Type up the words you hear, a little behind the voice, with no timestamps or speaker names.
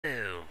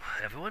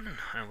everyone,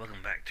 and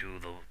welcome back to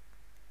the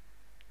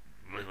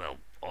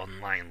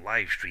online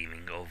live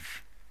streaming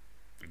of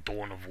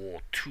Dawn of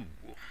War 2,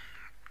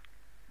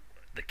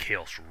 the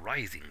Chaos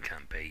Rising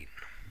campaign.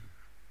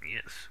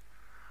 Yes,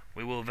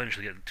 we will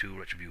eventually get to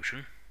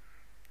Retribution.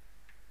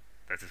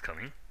 That is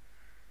coming.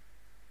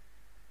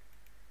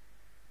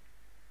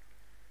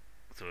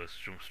 So let's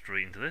jump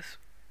straight into this.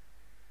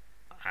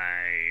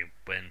 I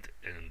went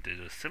and did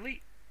a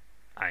silly.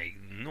 I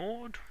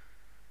ignored.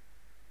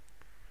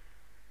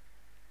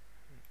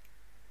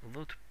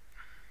 Load.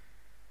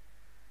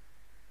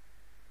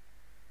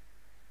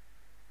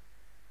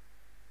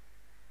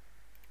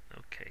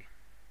 Okay.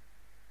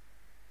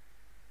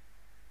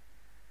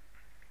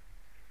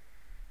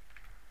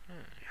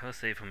 Let's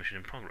save for mission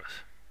in progress.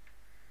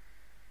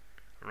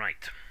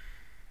 Right.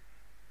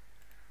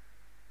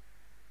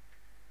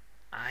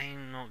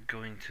 I'm not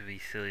going to be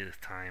silly this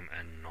time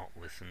and not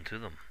listen to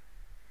them.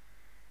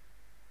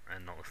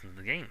 And not listen to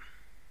the game.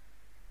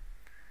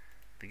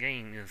 The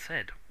game has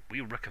said, we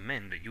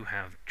recommend that you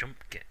have jump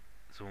jet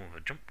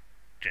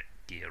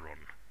gear on.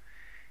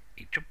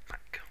 A jump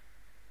pack.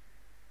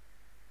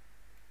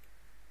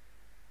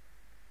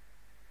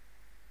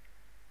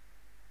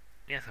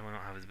 Yes, I will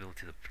not have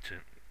visibility to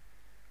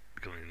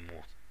becoming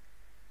more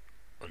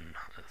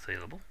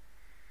unassailable,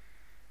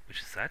 which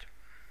is sad.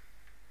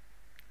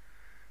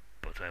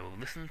 But I will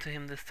listen to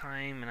him this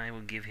time, and I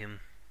will give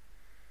him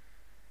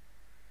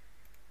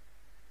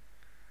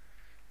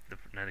the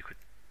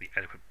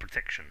adequate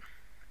protection.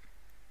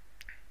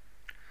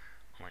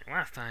 Unlike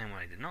last time, when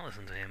I did not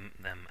listen to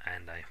them,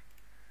 and I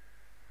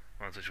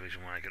was in a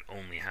situation where I could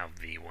only have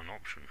the one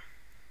option,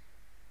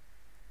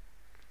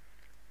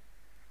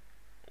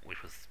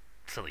 which was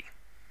silly.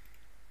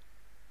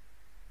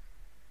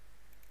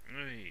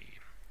 Hey,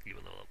 give a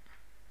level up.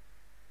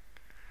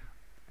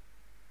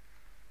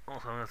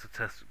 Also, I'm going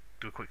to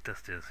do a quick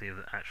test here to see if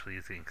it actually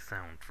is getting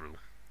sound through.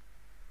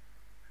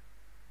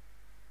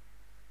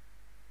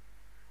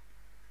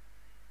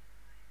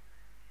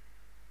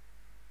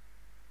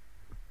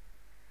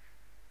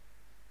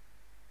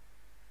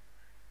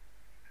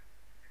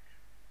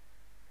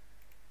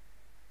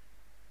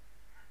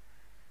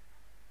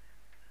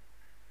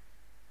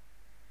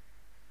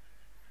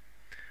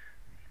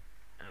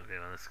 Okay,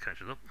 well, let's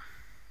catch it up.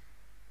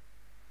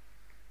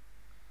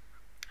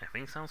 I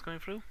think sound's going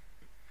through.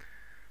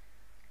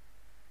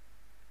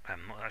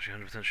 I'm not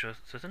actually 100%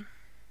 certain.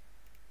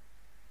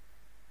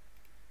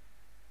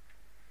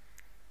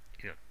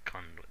 You got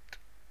Conduit.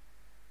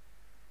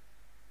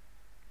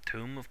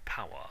 Tomb of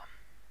Power.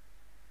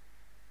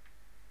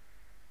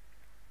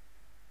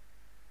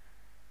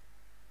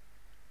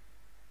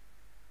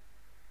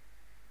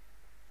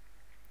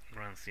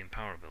 Grants the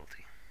Empower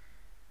ability.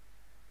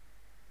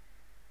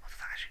 What does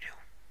that actually do?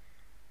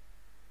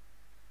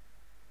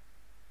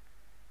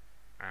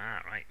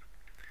 Ah, right.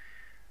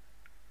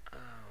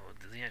 Oh,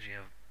 does he actually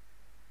have...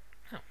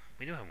 Oh,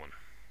 we do have one.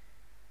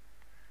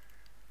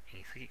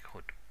 You think it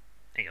could?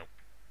 There you go.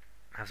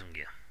 Have some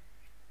gear.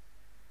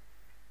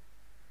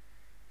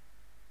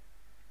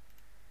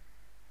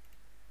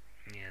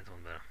 Yeah, this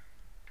one's better.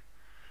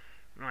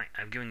 Right,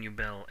 I've given you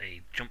Bell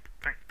a jump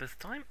pack this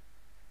time,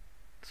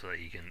 so that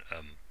he can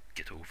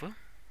get over.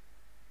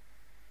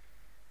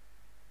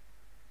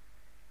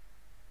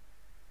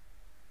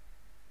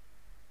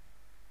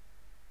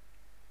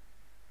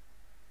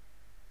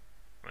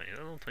 Right,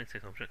 a little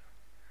 26 object.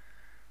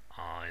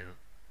 It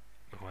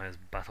requires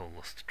Battle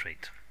Lust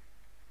trait.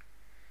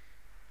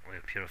 Or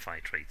a Purify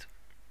trait.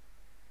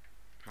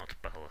 Not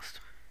Battle Lust.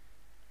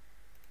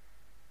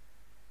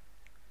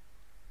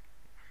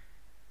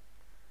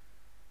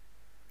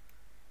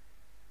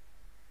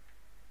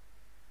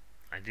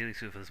 Ideally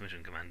suited for this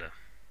mission, Commander.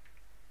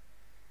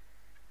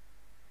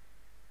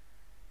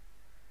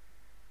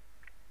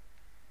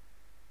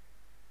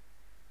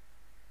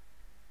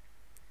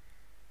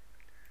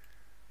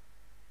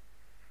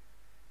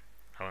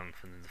 Helen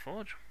in the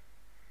forge.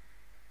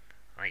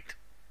 Right,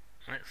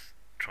 let's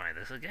try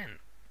this again.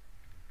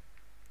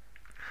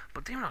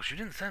 But Demonox, you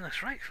didn't send a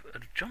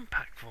jump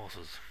pack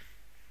forces.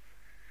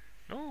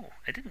 No,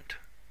 I didn't.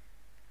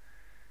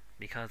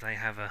 Because I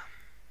have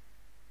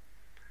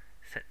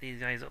set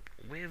these guys up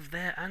with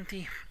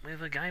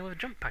with a guy with a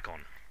jump pack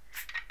on.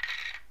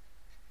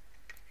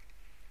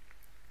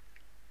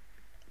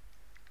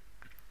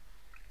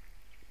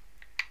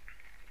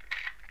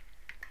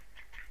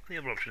 The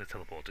other option is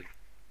teleporting.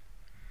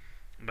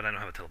 But I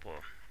don't have a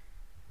teleporter.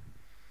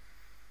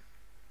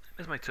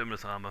 There's my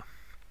Terminus armor.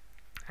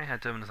 I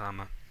had Terminus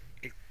armor.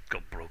 It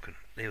got broken.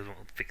 They was one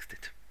that fixed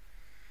it.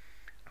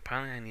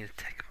 Apparently I need a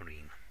tech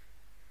marine.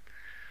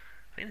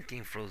 I think this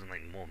game throws in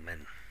like more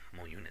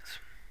units.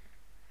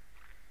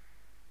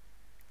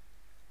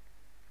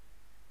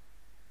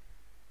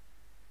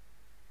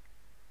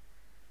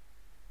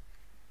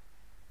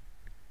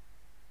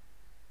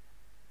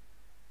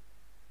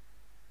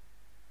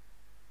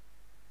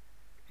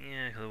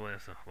 Yeah, because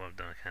otherwise what I've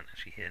done, I can't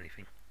actually hear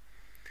anything.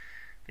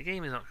 The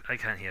game is not... I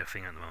can't hear a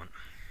thing at the moment.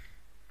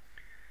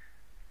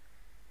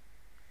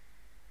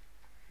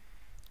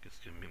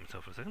 Just gonna mute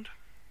myself for a second.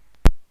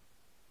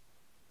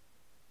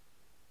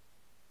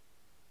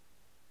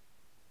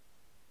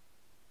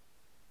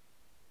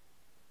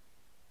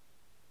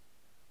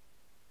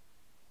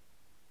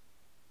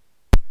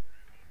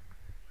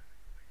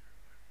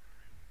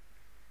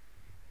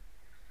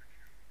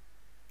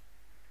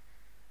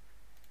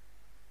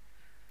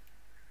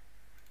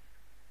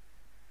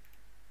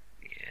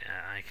 Yeah,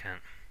 I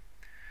can't.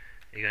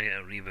 You're gonna get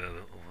a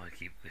reverb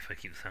if I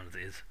keep the sound as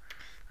it is.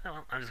 Oh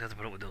well, I just have to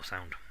put up with no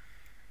sound.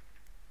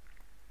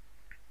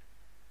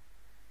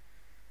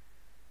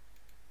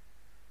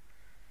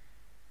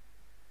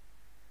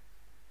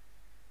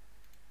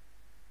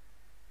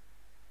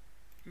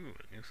 Ooh,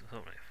 a new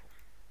assault rifle.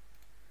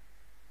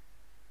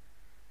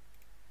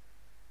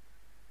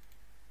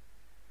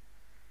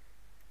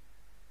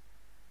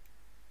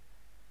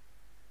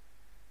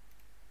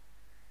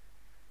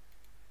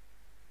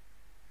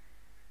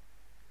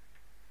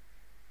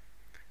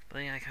 But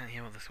yeah, I can't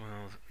hear what's going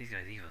on with these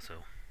guys either, so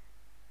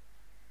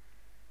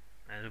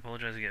I do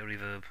apologise to get a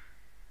reverb.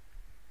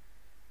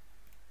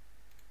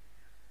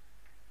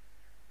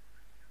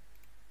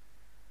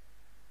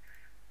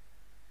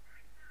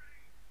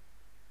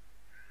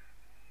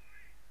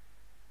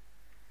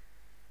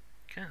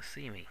 Can't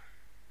see me.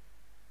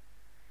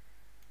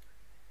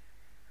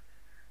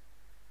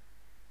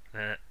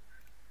 Blip.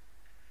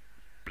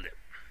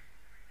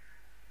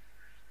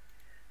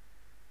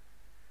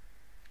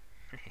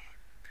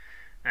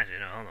 Actually,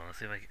 no, hold on, let's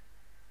see if I can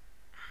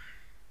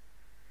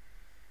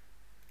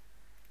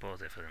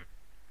pause it for them.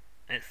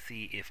 Let's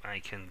see if I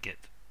can get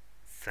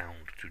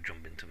sound to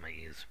jump into my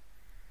ears.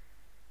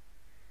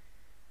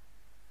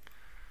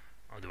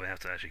 Or do I have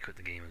to actually quit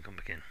the game and come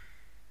back in?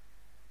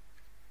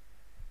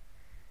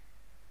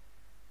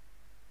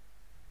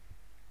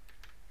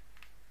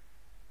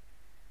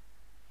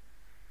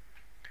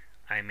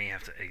 I may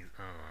have to exit.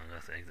 Oh, I'm gonna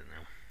have to exit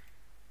now.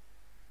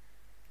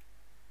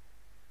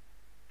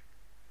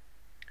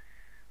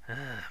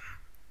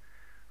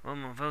 Well,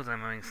 my vote, I'm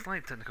having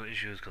slight technical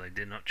issues because I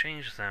did not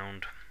change the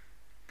sound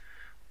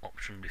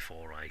option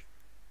before I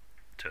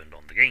turned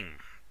on the game.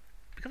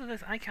 Because of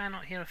this, I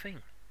cannot hear a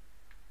thing.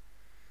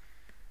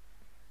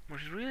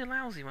 Which is really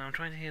lousy when I'm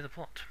trying to hear the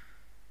plot.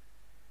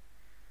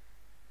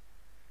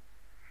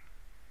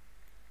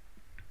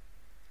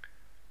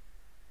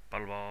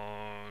 Battle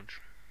barge.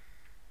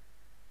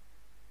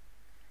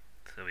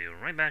 So we're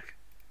right back.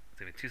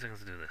 It'll take me 2 seconds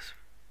to do this.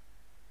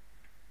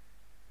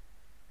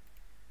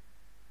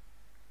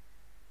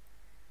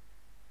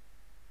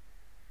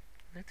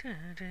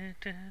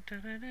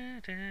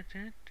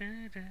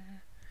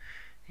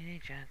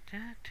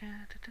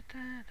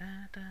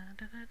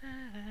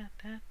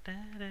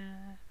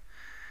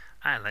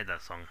 I like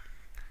that song.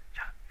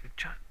 Cha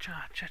cha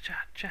cha cha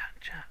cha cha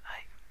cha.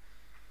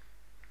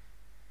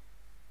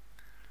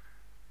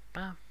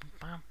 Bam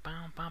bam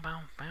bam bam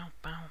bam bam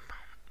bam.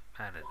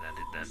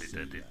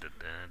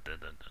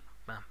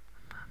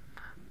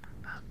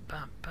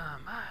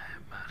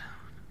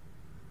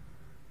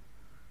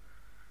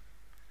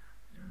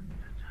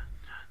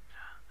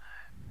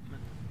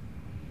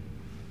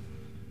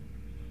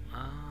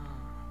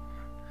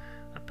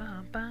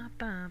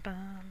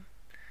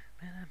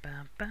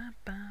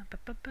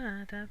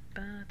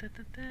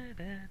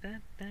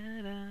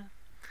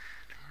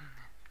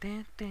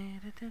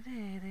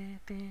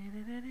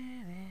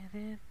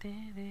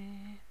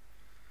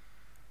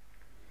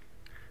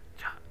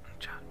 Cha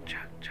cha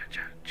cha cha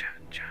cha cha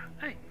cha.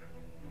 Hey.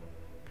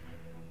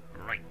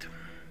 Right.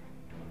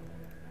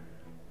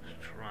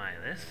 Let's try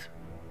this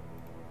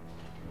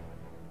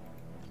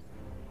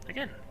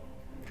again.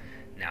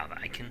 Now that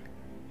I can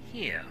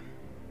hear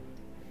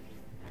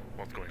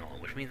what's going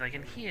on, which means I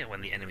can hear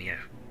when the enemy are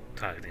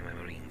targeting my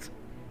marines,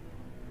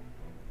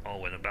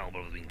 or when a battle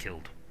boat has been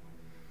killed.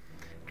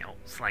 You know,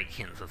 slight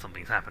hints that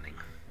something's happening,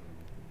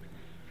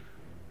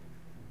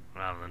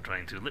 rather than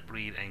trying to lip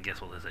read and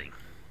guess what they're saying.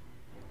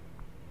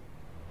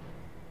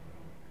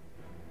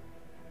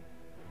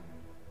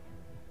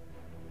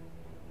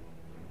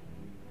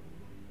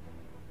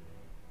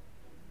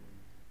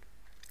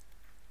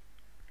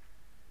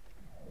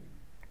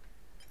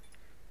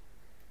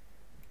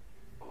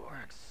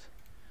 Orcs,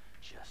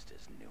 just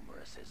as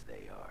numerous as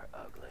they are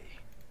ugly.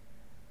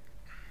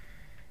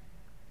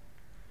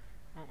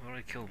 Oh, we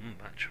already killed one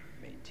batch.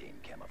 Maintain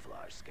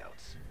camouflage,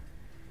 scouts.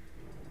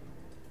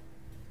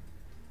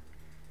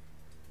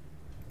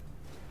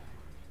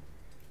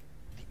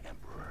 The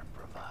Emperor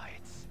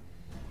provides.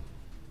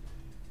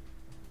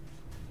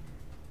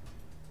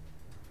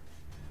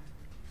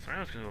 So I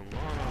was gonna do a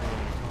lot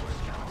of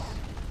Scouts.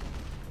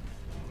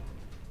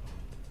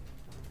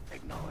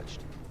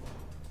 Acknowledged.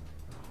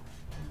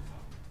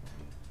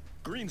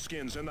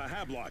 Greenskins in the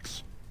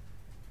Hablocks.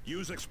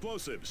 Use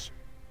explosives.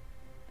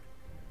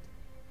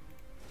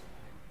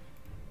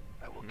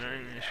 I will not carry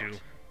an it issue.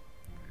 out.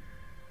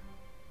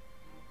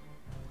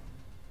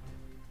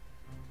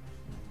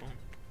 Boom,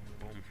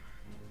 boom.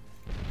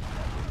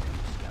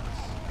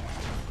 Scouts.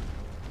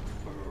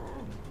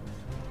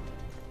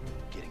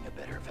 Getting a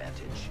better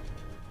vantage.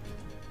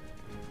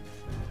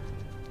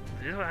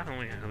 This is what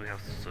happened because we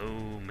have so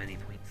many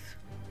points.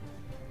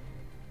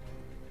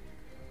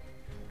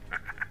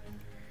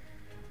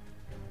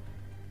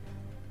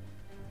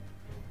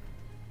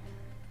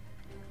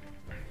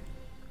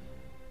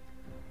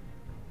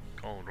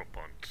 All drop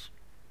points.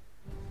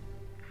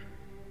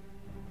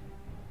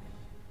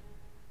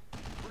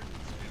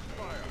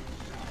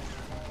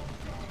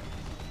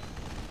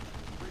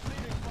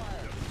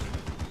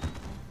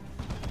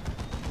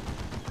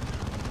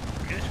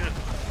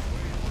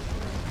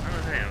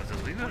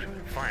 We got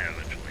fire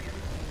eventually.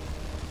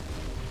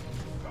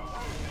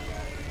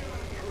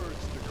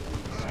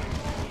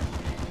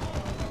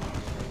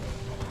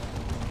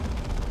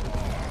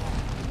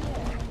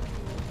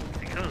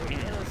 Because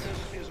meaningless.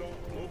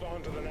 Move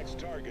on to the next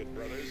target,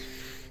 brothers.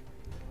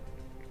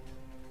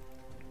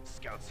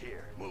 Scouts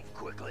here. Move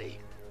quickly.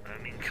 I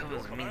mean,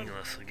 cover's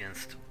meaningless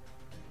against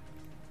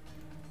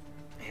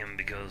him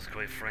because,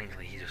 quite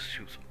frankly, he just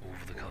shoots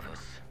over the cover,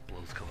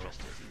 blows cover up.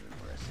 Just as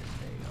numerous as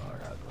they are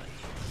ugly.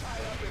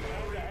 Tied up in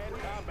hand-to-hand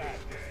combat.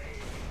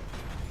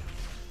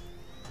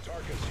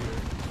 Targets here.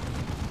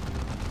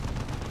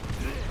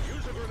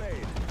 Use a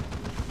grenade.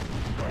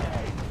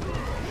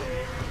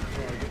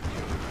 Target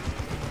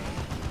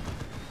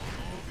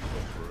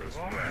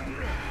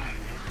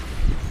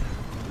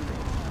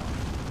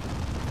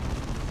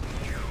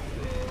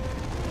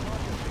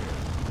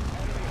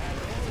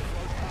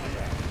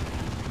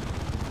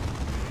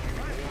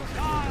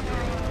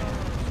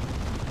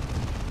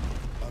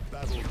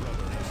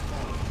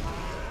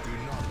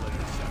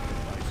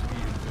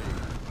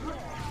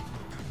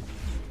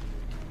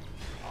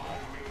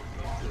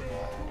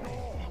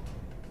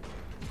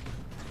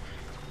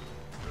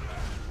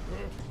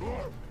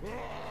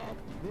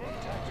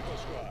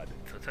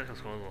Tactical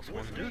squad lost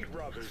one dude.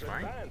 That's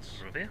fine.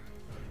 Rubia.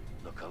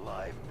 Look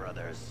alive,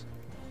 brothers.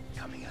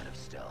 Coming out of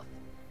stealth.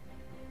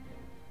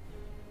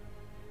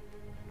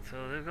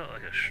 So they've got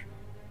like a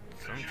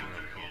something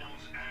over here.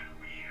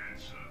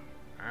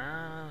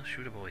 Ah,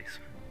 shooter boys.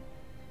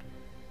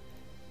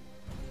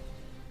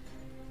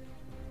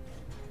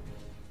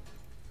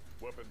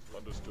 Weapons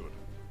understood.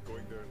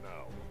 Going there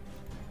now.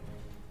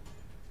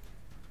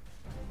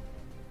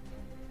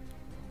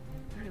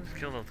 You can just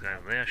kill those guys.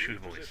 They are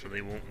shooter boys, so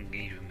they won't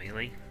engage with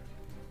melee.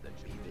 Then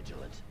be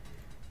vigilant.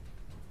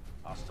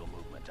 Hostile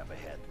movement up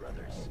ahead,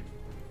 brothers.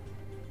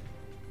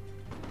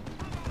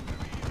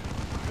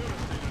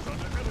 Devastators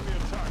under enemy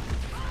attack.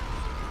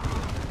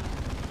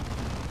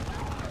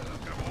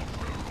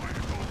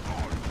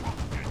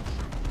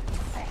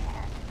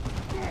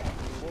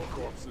 Four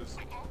corpses.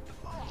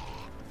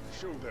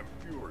 Show them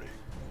fury.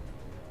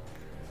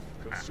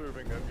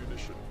 Conserving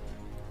ammunition.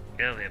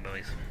 Get over here,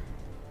 boys.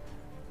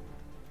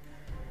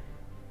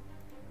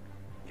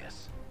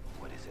 Yes.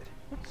 What is it?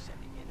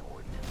 Sending in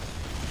ordnance.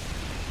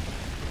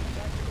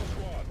 Tactical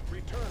squad,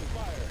 return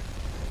fire.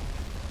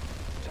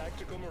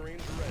 Tactical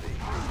Marines ready.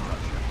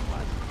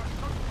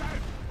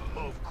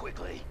 Move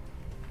quickly.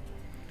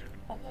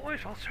 Oh, boys,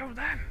 I'll show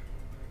them.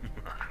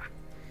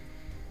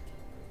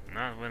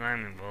 Not when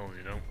I'm involved,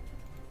 you know.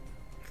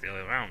 It's the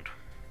other way around.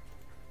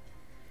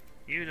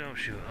 You don't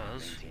shoot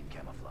us. Maintain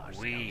camouflage.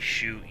 We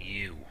shoot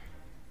you.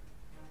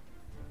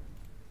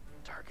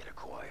 Target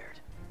acquired.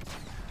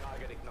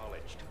 Target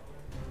acknowledged.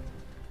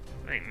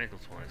 Hey, medical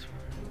supplies.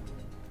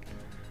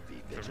 Be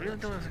They're really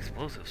vigilant. doing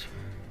explosives.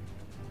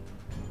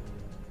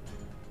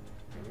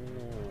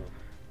 Oh.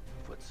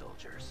 Foot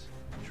soldiers.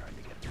 Trying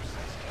to get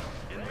precise count.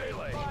 In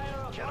melee.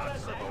 Cannot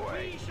slip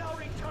away. We shall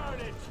return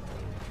it.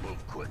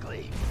 Move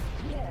quickly.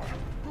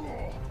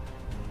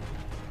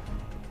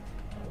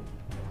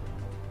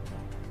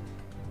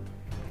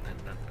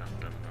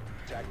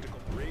 Tactical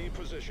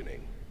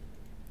repositioning.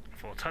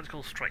 For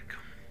tactical strike.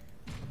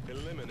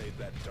 Eliminate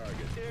that target.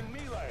 In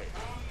melee.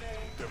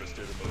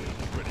 Devastator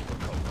Marines ready for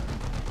cover.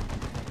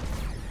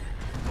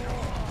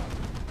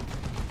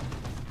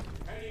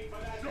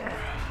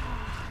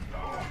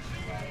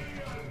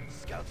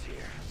 Scouts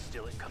here.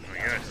 Still incoming. Oh,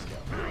 yes.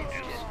 Marines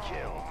get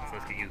killed. So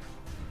let's get you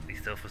be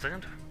still for a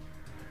second.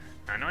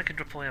 I know I can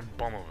deploy a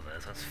bomb over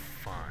there, so that's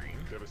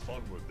fine. There is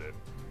onward then.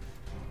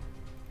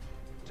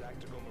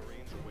 Tactical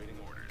Marines awaiting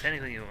orders.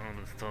 Technically, you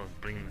want to start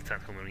bringing the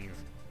tactical marines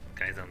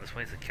guys down this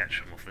way to catch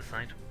them off this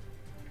side.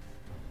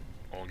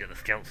 Or get the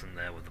scouts in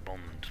there with the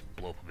bomb and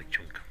blow up a big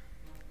chunk.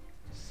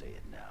 Say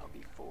it now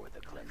before the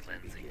cleansing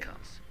Cleansing begins.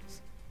 comes.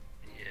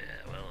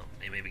 Yeah, well,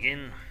 it may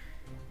begin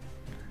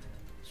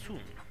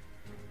soon.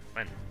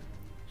 When?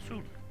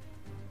 Soon.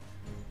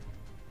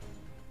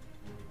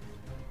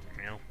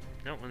 You know,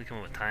 don't really come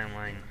up with a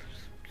timeline.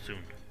 Just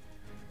soon.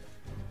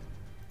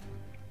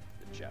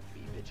 The chap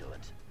be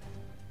vigilant.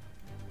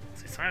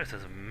 See, Cyrus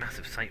has a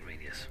massive sight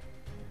radius.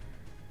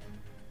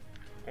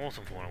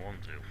 Awesome for what I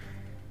want to.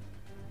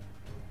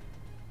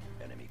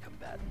 Enemy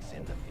combatants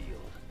in the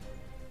field.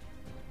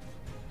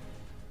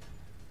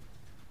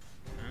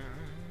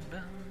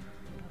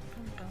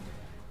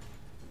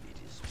 It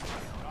is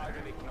well.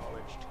 Target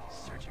acknowledged.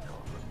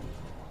 Surgical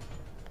removal.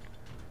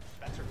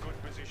 That's a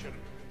good position.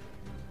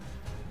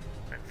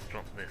 Let's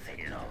drop this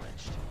here.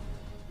 Acknowledged.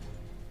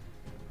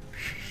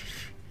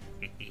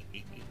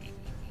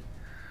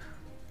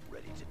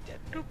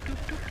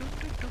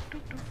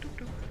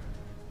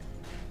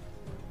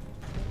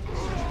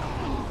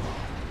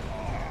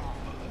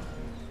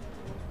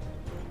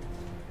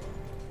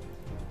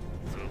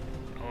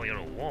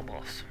 war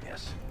boss.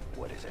 Yes.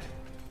 What is it?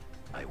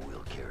 I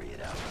will carry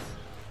it out.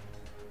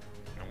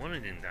 No wonder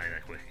he didn't die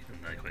that quick. He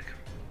didn't die quick.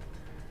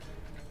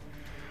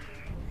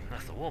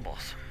 That's the war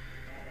boss.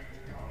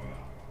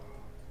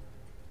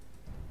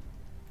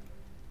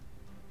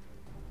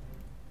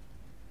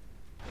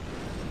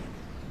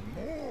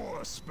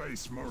 More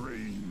Space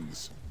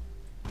Marines.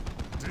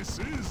 This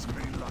is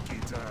me lucky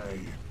day.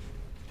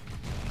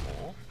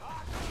 Or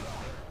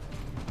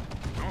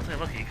I won't say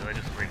lucky because I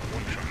just like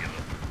one-shot you.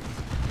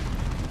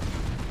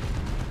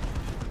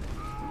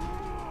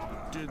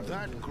 Did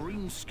that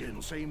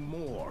greenskin say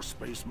more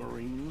Space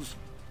Marines?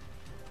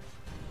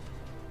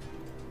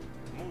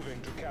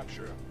 Moving to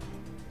capture.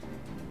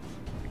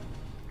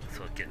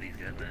 So get these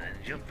guys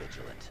and jump.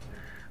 Vigilant.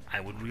 I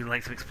would really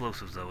like some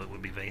explosives though, it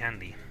would be very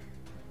handy.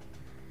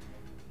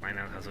 Find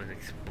out how something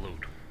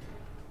explode.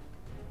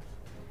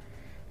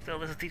 So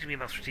this is teaching me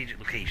about strategic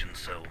locations,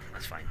 so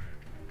that's fine.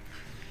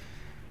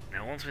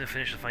 Now once we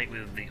finish the fight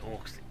with the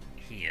orcs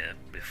here,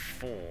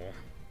 before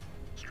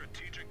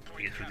Strategic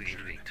we get through the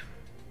gate.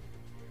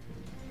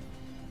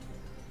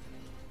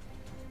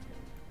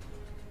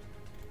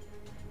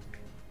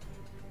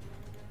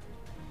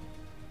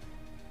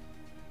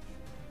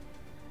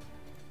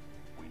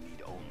 We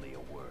need only a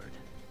word.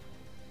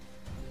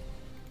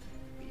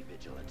 Be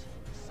vigilant.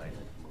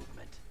 Silent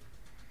movement.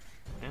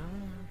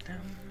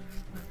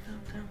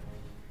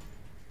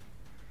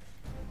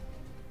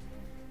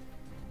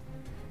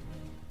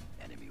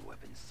 Enemy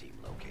weapons seem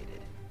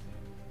located.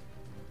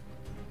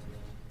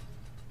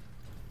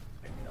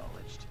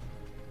 Acknowledged.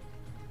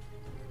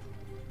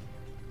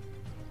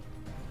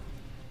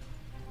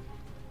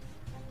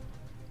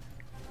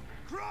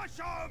 Crush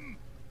 'em!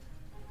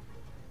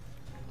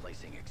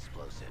 Placing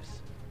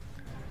explosives.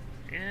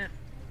 Yeah,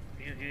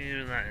 you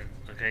do that.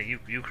 Okay,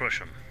 you crush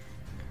them.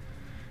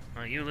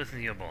 You listen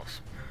to your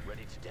boss.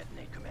 Ready to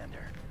detonate,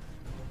 Commander.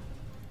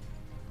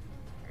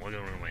 We're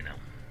gonna run away now.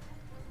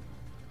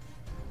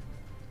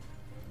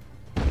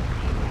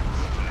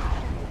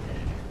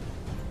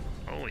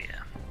 Oh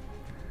yeah.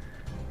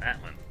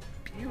 That went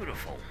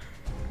beautiful.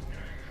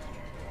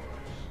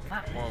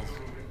 That was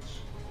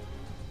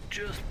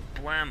just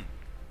blam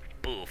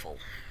beautiful.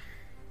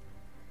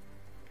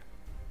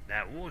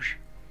 That was,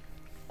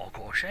 of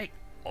course,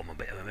 I'm a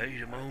bit of a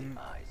major mom.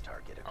 Eyes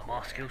target I'm acquired.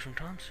 off skill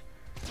sometimes.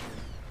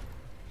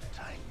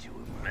 Time to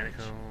emerge.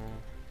 Medical.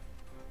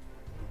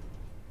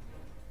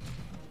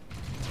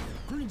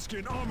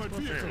 Greenskin armored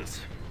What's vehicles.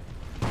 this?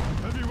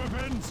 Heavy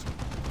weapons.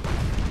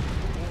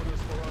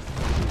 Orders for us.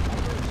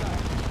 Under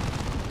attack.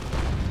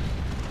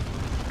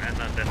 And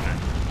not dead man.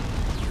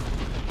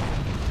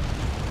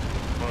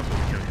 Well, that's what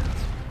we kill you.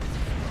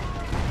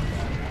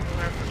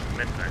 That's a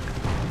med pack.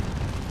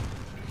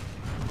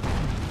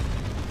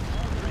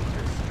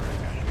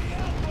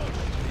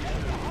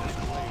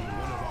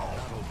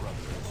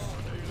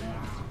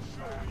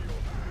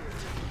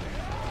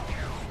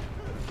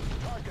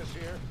 Tarkus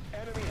here.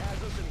 Enemy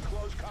has us in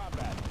close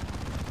combat.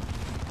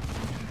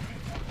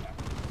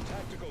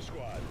 Tactical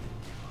squad.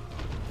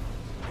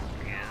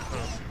 Yeah, so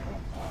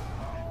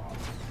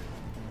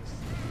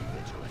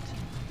Vigilant.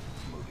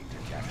 Moving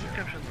to capture.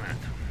 capture that.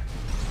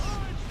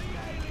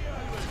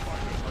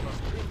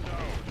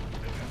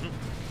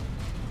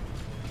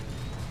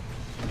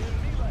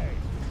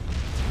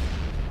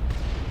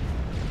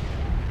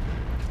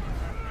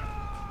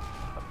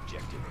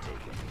 Objective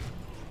taken.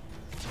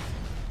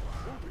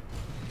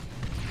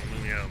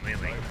 Yeah,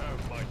 melee.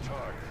 have my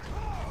target.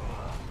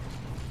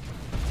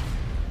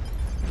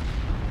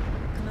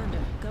 Commander,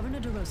 Governor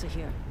DeRosa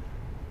here.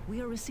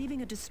 We are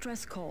receiving a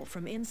distress call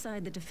from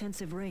inside the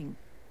defensive ring.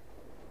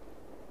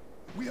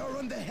 We are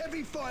under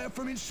heavy fire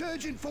from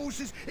insurgent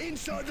forces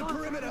inside the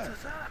perimeter.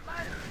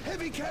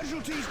 Heavy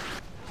casualties.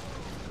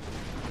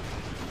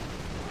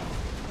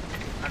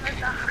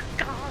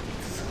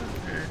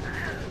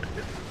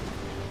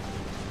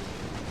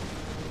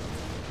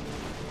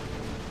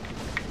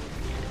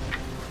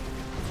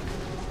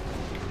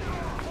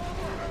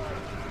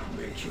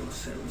 Make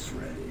yourselves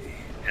ready.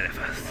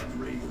 NFS.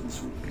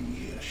 Ravens will be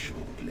here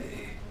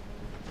shortly.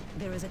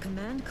 There is a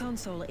command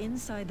console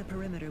inside the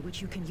perimeter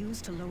which you can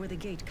use to lower the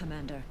gate,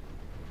 Commander.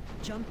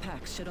 Jump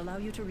packs should allow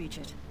you to reach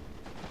it.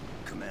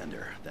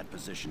 Commander, that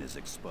position is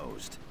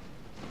exposed.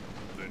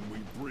 Then we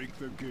break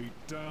the gate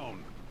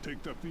down.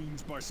 Take the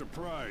fiends by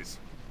surprise.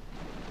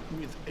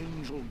 With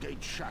Angel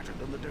Gate shattered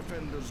and the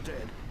defenders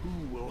dead,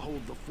 who will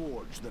hold the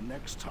forge the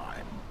next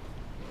time?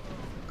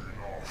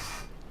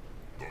 Enough.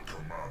 The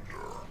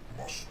commander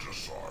must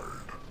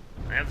decide.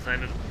 I have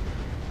decided.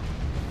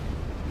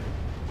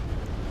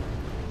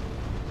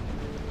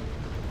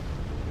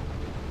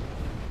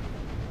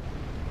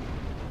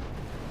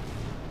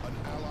 An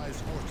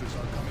ally's forces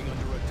are coming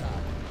under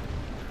attack.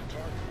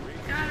 Target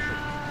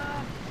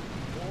reposition.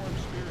 Form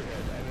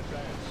spearhead and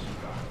advance.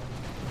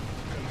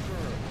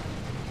 Confirm.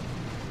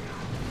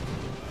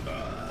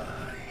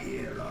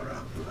 Here are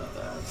our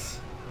brothers.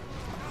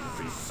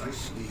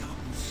 Precisely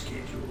on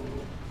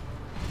schedule.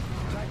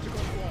 Tactical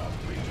squad,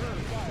 return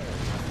fire.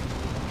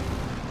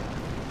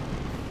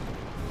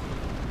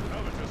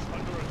 Covetous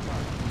under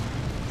attack.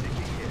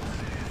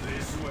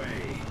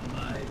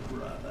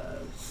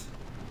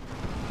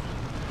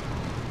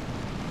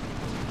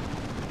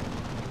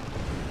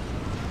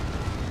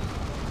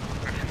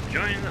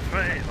 Join the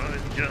fray,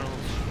 boys and girls.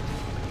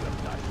 You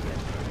have not yet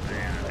heard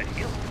And a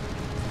heal.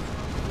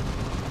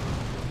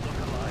 Look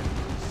alive,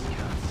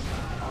 scouts.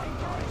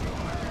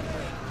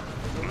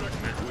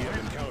 We have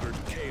encountered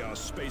Chaos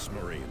Space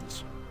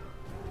Marines.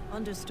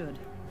 Understood.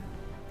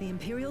 The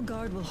Imperial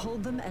Guard will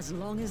hold them as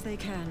long as they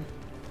can.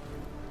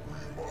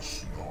 We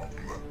must not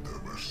let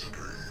them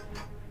escape.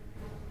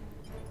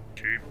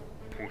 Keep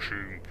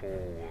pushing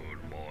forward,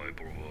 my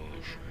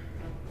brothers.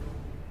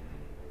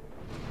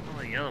 Well,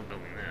 the yellow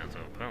building there, so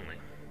apparently.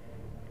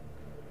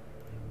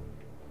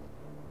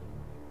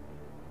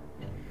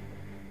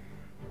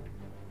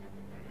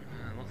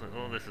 Looks like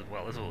all this as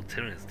well. This is what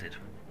Tyranids did.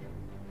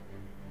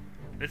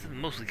 This is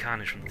mostly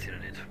carnage from the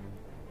Tyranid.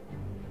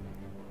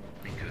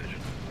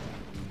 Incursion.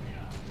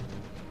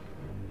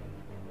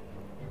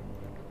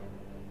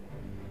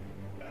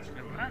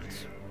 And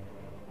rats.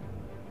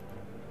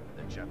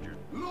 The chapter.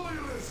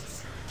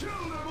 Loyalists! Kill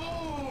them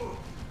all!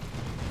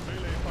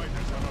 Melee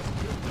fighters on us,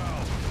 pinned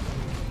down.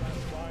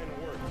 That's fine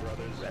work,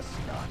 brothers. Rest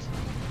not.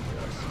 We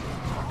are still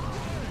targets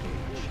to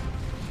engage.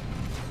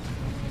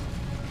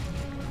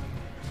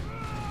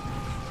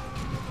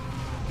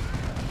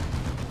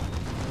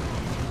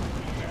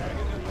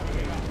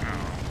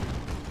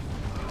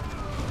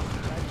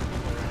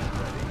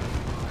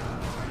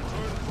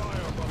 Return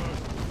fire,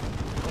 brothers.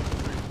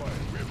 Concentrate fire.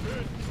 We've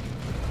hit.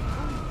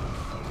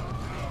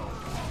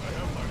 I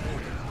have my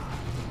orders.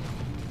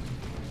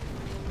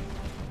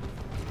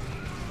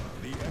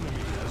 The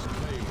enemy has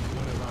claimed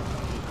one of our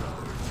battle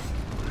grounds.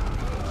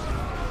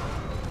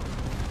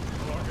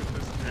 Target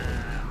this.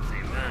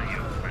 See, there you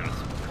go.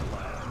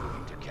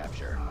 Moving to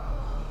capture.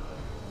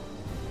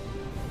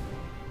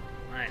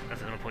 Right,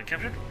 that's another point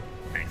captured.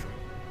 Excellent.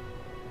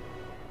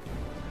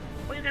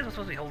 Well, you guys are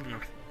supposed to be holding the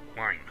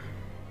line.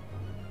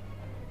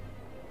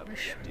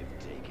 Objective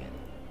taken.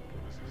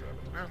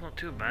 That's not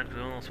too bad,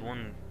 because we lost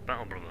one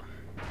battle brother.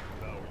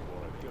 Now you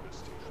want a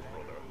devastator,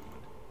 brother.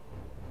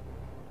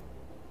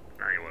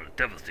 Now you are a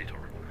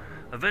devastator.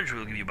 Eventually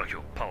we'll give you back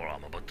your power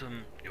armor, but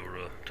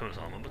your Turnus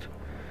armor, but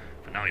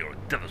for now you're a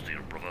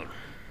devastator, brother.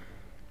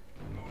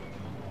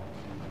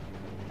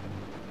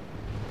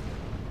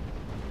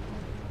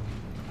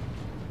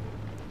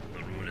 The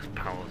ruinous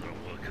powers are at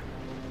work.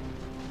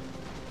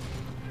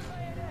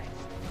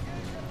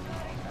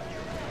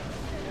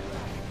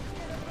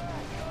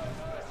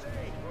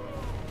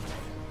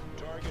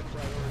 Target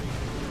priority.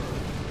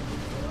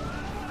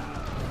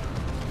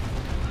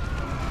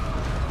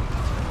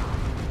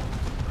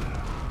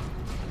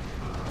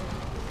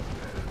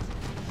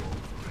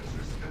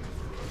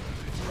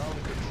 Ground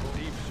control.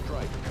 Deep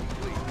strike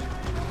complete.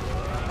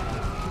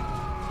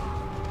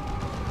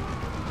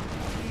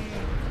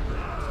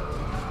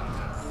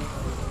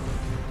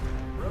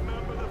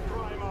 Remember the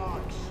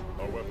Primarchs.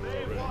 Our weapons are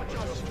ready.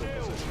 Adjust your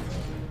positions.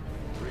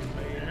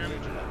 Remain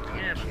vigilant.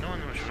 Yeah, but no one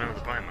knows around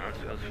the Primarchs,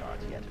 because Not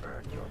yet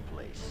earned your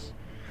place.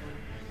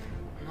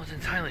 I'm not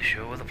entirely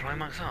sure where the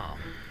Primarchs are.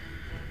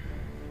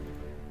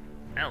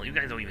 Hell, you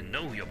guys don't even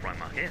know who your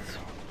Primarch is.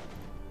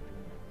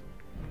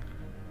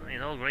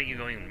 It's all great you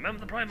going,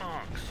 remember the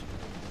Primarchs!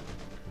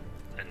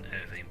 And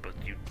everything, but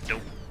you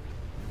don't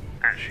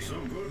actually.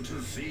 So good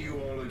to see you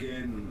all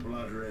again,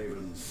 Blood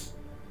Ravens.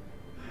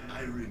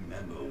 I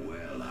remember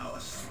well our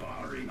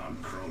sparring on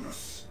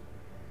Cronus.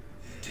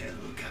 Tell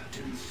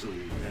Captain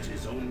Sue that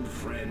his old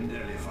friend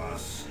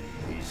Eliphas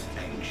is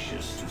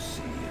anxious to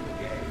see him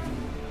again.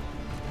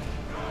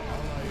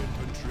 Ally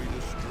infantry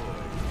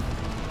destroyed.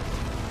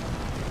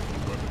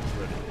 Weapons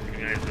ready. You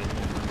guys don't.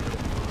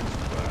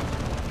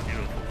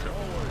 Beautiful too.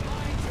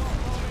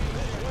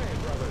 This way,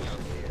 brothers.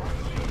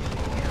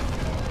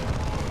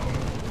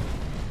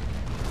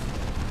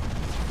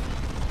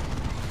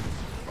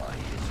 By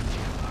his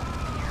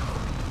champion.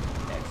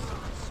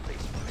 Excellent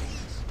space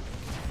marines.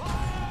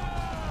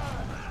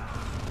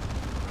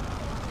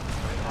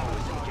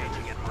 Always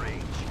engaging at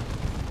range.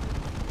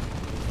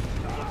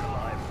 Look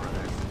alive,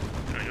 brothers.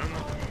 I don't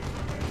know.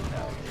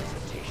 No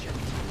hesitation.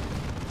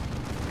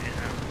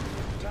 Yeah.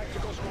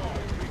 Tactical squad,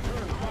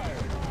 return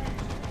fire.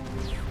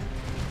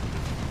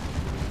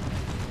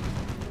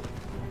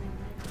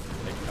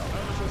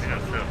 Yeah,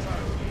 so.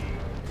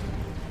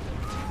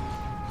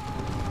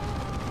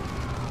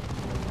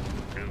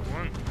 2,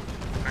 1.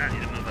 I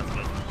need to move that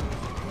button.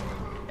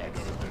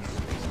 Excellent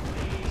space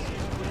marines.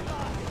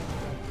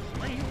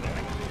 Where are you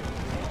going?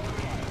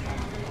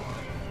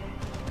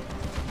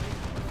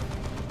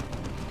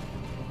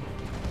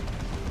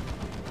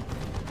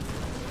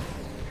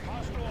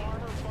 Hostile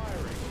armor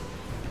firing.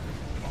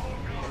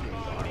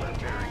 Armor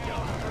bearing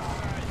on us.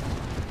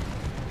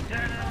 Get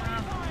him!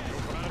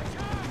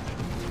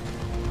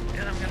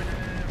 Get him, get him, get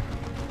him!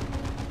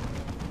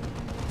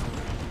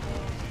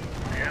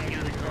 I am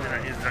using something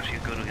that is actually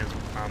good against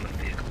armored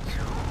vehicles.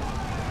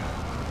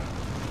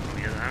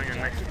 Because I'm having a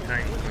nice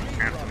time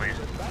going after my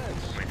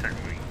tank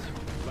marines.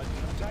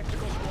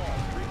 Tactical squad,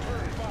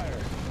 return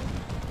fire.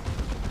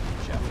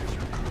 Chapters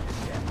recruits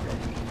stand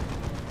ready.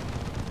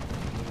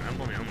 I'm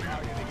only on there.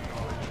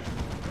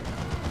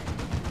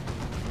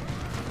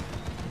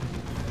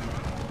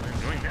 I'm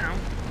going down.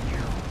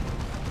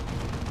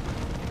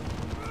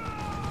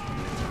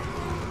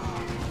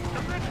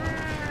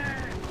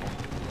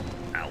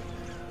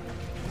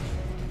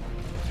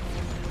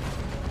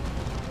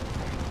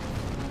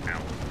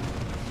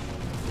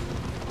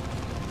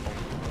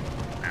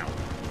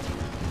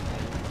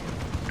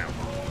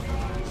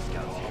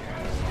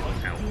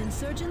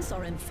 insurgents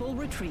are in full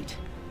retreat.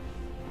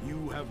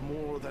 You have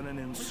more than an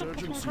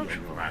insurgency on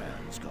corruption your for that?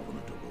 hands,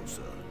 Governor de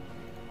Rosa.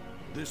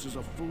 This is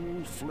a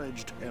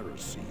full-fledged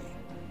heresy.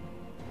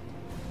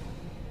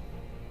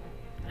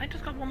 I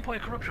just got 1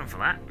 point of corruption for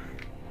that.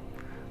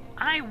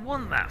 I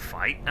won that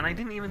fight, and I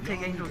didn't even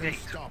take None Angel can Gate.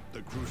 stop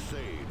the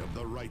crusade of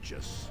the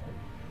righteous.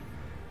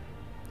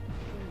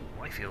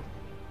 Ooh, I feel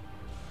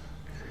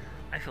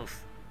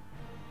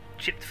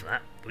chipped for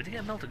that. But we did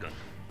get a melter gun.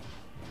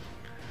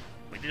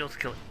 We did also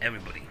kill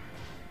everybody.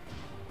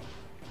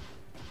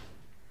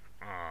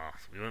 Ah,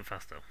 so we went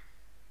fast though.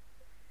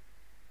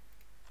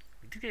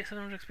 We did get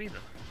 700 XP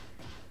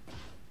though.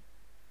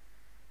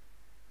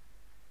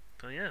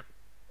 So yeah,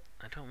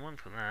 I don't want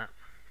for that.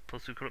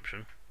 Plus 2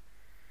 corruption.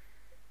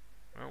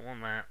 I don't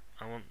want that.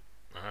 I want...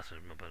 Oh, that's not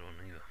a bad one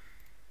either.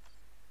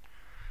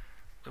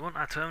 We want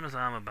our Terminus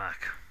armor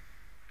back.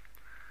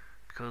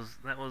 Because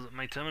that was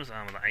my Terminus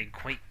armor that I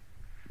quite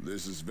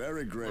This is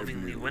very grave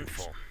lovingly news. went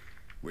for.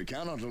 We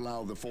cannot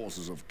allow the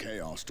forces of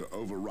chaos to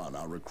overrun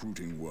our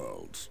recruiting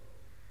worlds.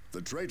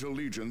 The traitor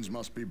legions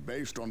must be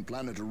based on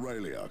planet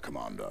Aurelia,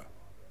 Commander.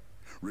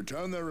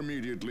 Return there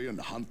immediately and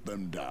hunt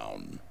them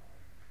down.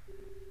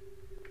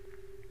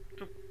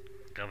 Oh,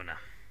 Governor.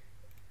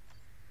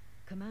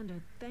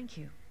 Commander, thank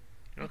you.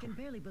 I Welcome.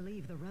 can barely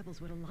believe the rebels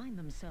would align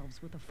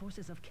themselves with the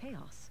forces of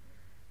chaos.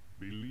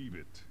 Believe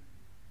it.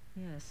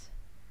 Yes,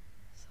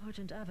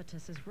 Sergeant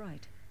Avitus is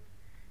right.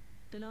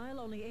 Denial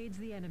only aids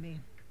the enemy.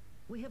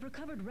 We have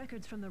recovered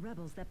records from the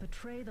rebels that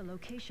betray the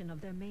location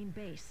of their main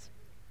base.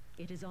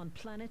 It is on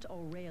planet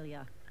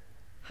Aurelia.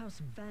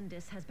 House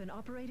Vandis has been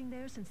operating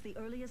there since the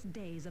earliest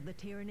days of the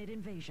Tyranid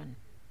invasion.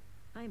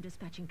 I am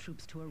dispatching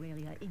troops to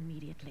Aurelia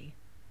immediately.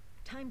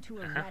 Time to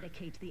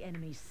eradicate the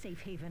enemy's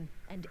safe haven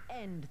and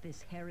end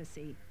this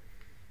heresy.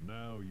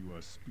 Now you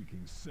are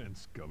speaking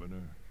sense,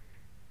 Governor.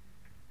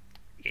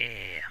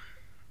 Yeah.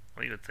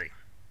 What do you would say?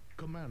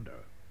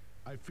 Commander,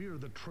 I fear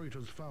the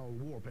traitor's foul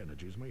warp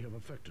energies may have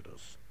affected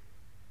us.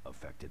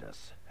 Affected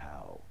us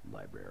how,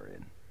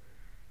 Librarian?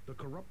 The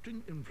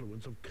corrupting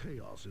influence of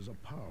chaos is a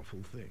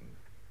powerful thing.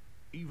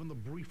 Even the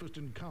briefest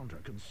encounter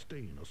can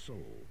stain a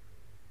soul.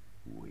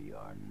 We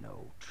are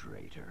no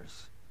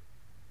traitors.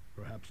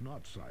 Perhaps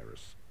not,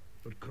 Cyrus,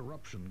 but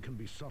corruption can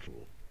be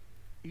subtle.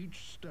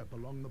 Each step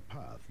along the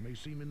path may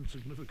seem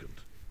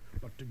insignificant,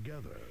 but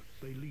together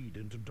they lead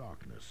into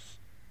darkness.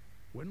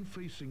 When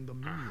facing the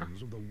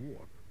minions of the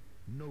warp,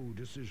 no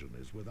decision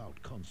is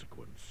without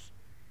consequence.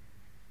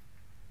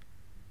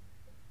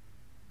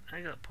 I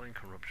got a point in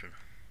corruption.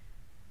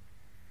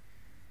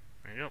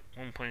 I got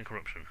 1 point in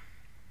corruption.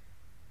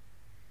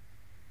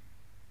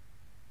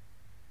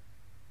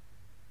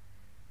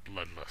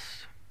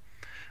 Bloodlust.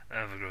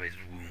 Evergrade's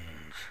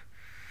wounds.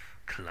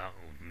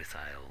 Cloud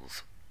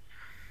missiles.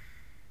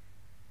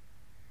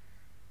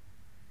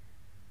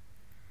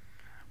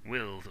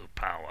 Will to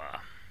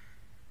power.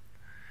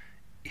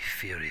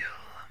 Ethereal.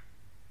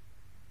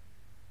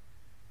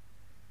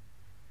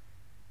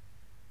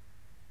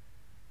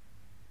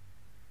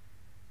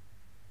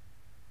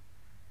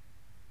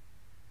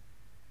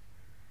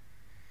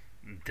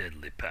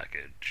 Deadly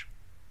package.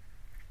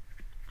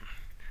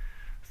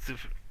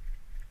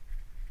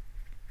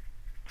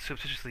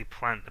 Surreptitiously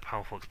plant a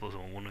powerful explosive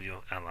on one of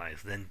your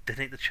allies, then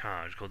detonate the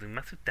charge, causing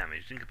massive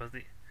damage,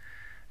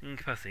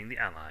 incapacitating the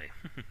ally.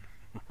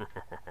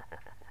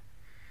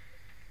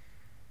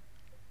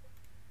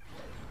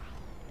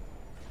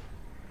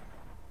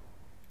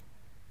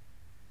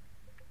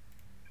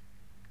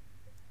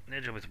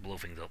 Their job is to blow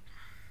things up.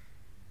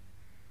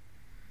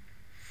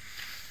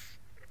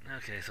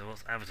 Okay, so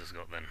what's Avitus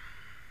got then?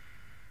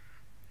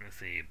 Let's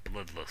see,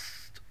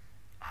 Bloodlust,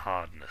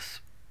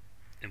 Hardness.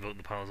 Invoke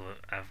the powers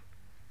of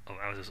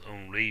Avitus'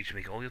 own rage to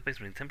make all your base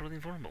marines temporarily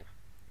invulnerable.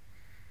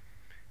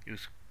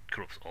 Use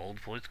corrupts all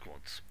deployed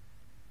squads.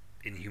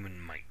 Inhuman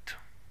Might.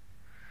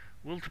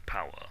 Will to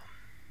power.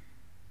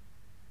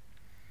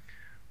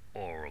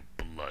 Aura of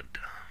Blood.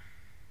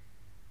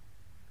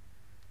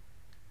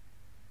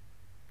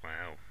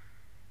 Wow.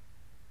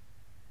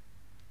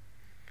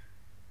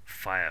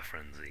 Fire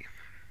Frenzy.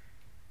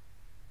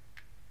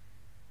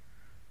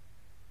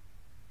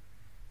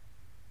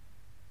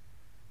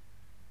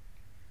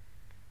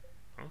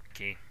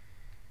 Okay.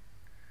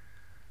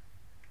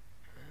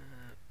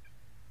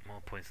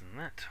 More points than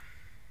that.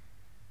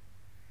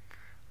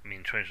 I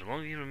mean, treasure, as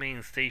long as you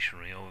remain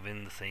stationary or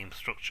within the same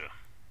structure.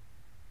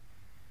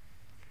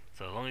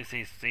 So as long as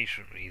he stays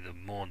stationary, the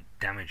more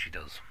damage he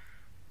does.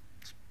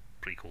 It's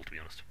pretty cool, to be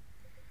honest.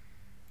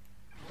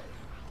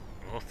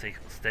 We'll also take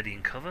steady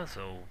and cover,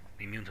 so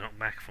immune to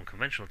knockback from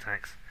conventional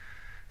attacks.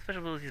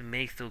 Special abilities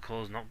may still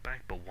cause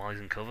knockback, but while he's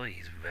in cover,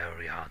 he's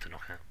very hard to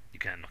knock out. You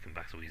can't knock him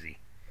back so easy.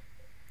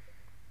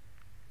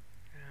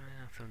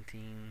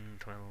 17,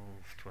 12,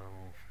 12,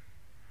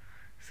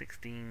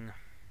 16.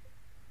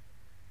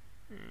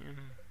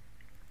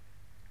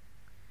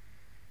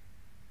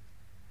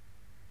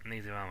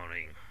 Negative armor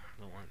rating.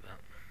 Don't like that.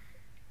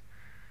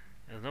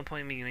 There's no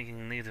point in me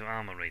making negative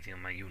armor rating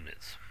on my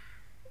units.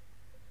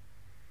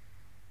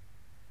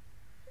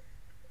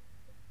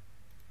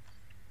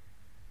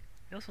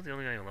 You're also the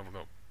only guy who leveled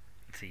up.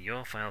 Let's see,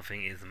 your final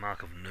thing is the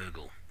Mark of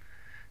Nurgle.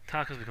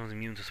 Tarkus becomes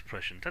immune to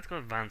suppression. Tactical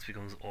Advance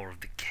becomes Aura of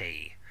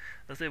Decay.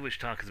 Let's say which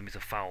Tarkus emits a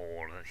foul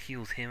aura that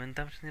heals him and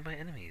damages nearby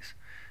enemies,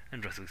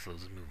 and drastically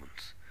slows his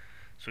movements.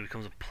 So he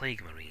becomes a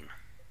Plague Marine.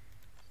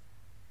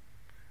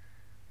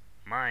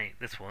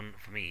 This one,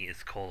 for me,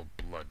 is Call of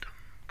Blood.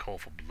 Call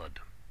for Blood.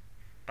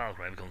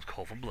 Battlecry becomes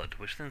Call for Blood,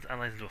 which sends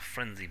allies into a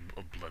frenzy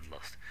of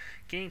bloodlust,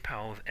 gaining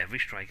power with every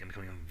strike and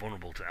becoming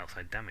invulnerable to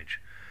outside damage,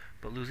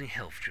 but losing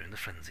health during the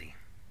frenzy.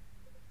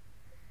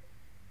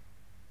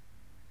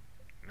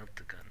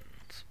 Melter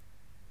Guns.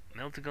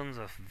 Melter Guns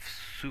are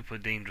super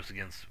dangerous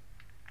against...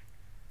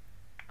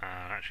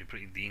 are actually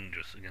pretty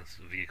dangerous against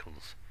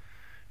vehicles.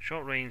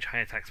 Short range, high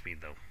attack speed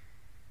though.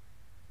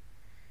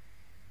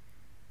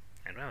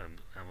 And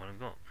what I've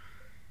got.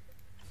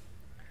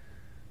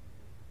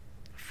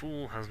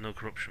 Fool has no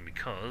corruption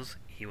because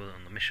he was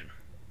on the mission.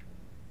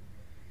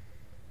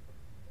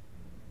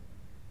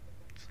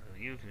 So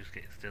you can just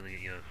still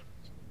get your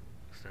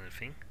standard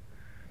thing.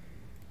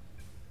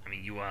 I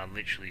mean, you are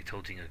literally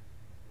toting a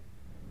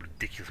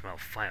ridiculous amount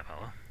of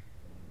firepower.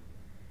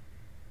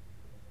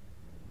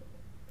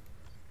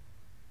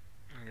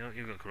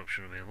 You've got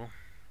corruption available.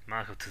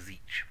 Mark of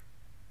Tzich.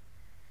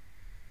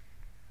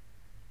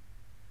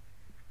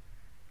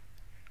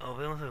 Oh,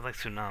 they also like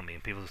Tsunami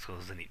and people just call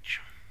it Zenich.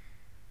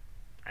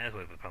 I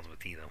like it with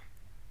T though.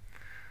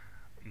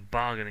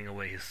 Bargaining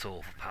away his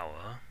soul for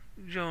power,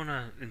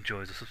 Jonah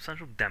enjoys a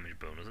substantial damage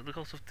bonus at the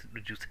cost of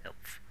reduced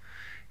health.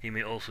 He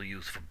may also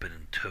use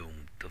Forbidden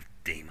Tome of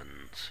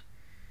Daemons.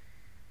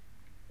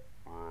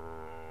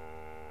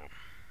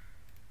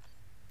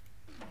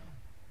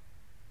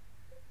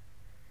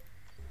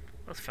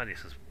 That's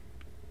Thaddeus'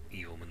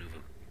 evil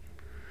maneuver.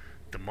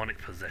 Demonic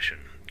Possession.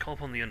 Call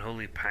upon the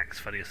unholy pacts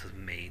Thaddeus has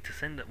made to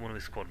send one of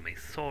his squad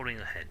mates soaring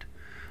ahead.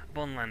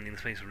 Upon landing, the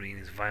Space Marine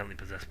is violently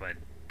possessed by a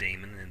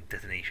daemon and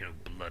detonation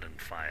of blood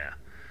and fire.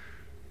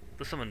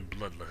 The summoned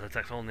Bloodless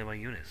attacks all nearby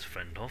units,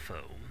 friend or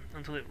foe,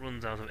 until it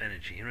runs out of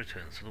energy and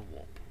returns to the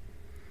warp.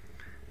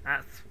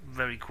 That's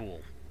very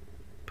cool,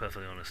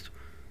 perfectly honest.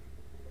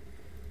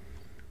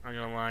 I'm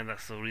gonna lie,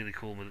 that's a really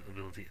cool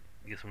ability.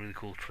 You get some really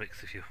cool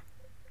tricks if you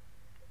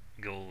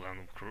go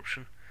around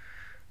corruption,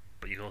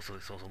 but it's also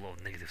a lot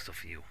of negative stuff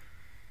for you.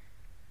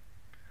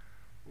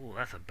 Ooh,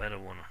 that's a better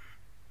one.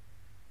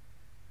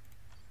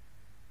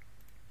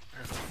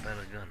 That's a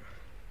better gun.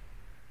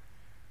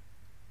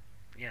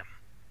 Yeah.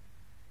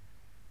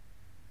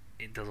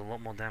 It does a lot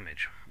more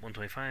damage.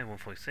 125,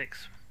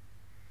 146.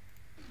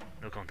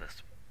 No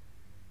contest.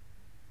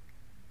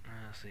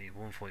 Let's see,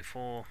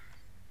 144.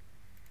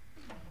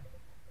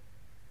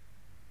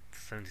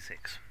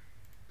 76.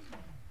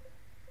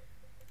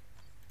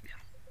 Yeah.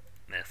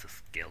 There's the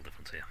scale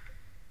difference here.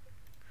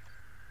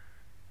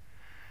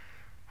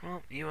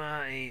 Well, you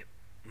are a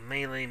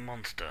melee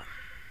monster.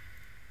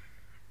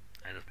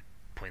 I just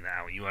point that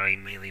out. You are a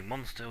melee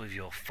monster with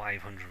your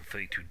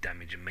 532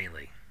 damage in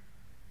melee.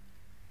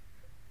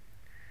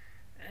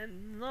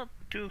 And not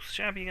too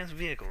shabby against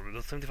vehicles. It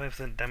does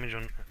 75% damage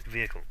on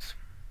vehicles.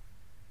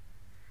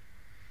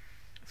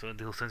 So it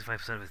deals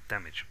 75% of its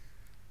damage.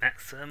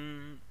 That's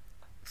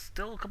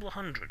still a couple of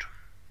hundred.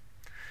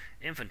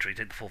 Infantry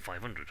take the full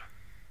 500.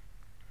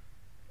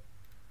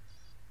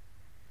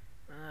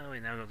 We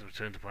now got to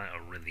return to planet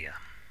Aurelia.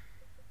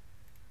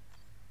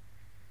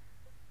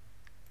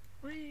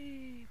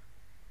 Whee!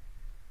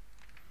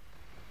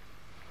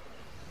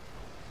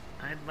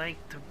 I'd like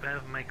to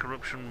have my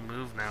corruption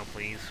move now,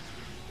 please.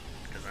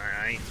 Because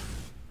They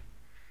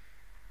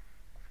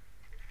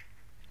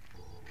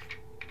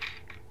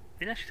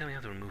didn't actually tell me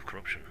how to remove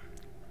corruption.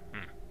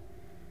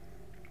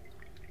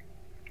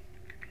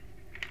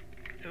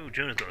 Oh,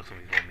 Jonah's got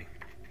something for me.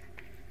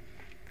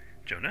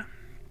 Jonah?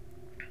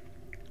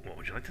 What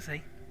would you like to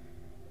say?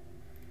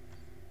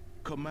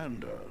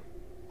 Commander,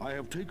 I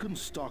have taken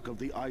stock of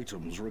the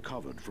items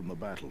recovered from the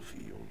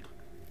battlefield.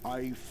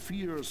 I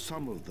fear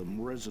some of them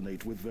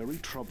resonate with very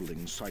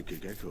troubling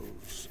psychic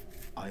echoes.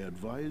 I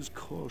advise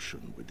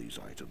caution with these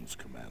items,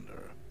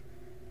 Commander.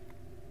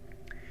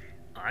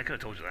 I could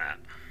have told you that.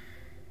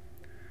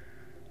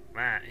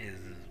 That is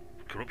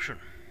corruption.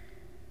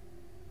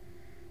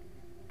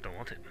 Don't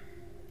want it.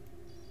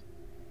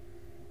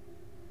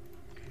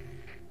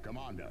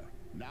 Commander,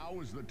 now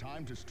is the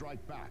time to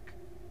strike back.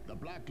 The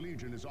Black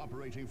Legion is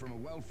operating from a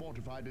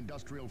well-fortified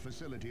industrial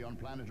facility on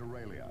planet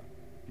Aurelia.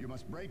 You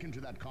must break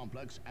into that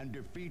complex and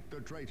defeat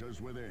the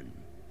traitors within.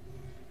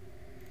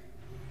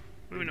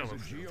 What do we know It about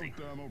is a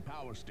geothermal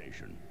power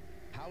station.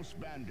 House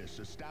Bandis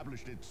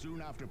established it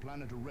soon after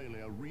planet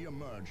Aurelia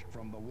re-emerged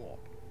from the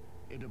warp.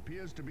 It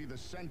appears to be the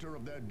center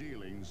of their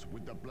dealings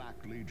with the Black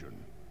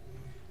Legion.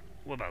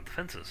 What about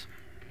defenses?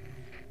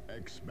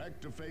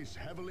 Expect to face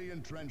heavily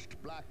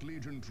entrenched Black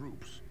Legion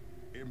troops.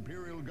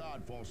 Imperial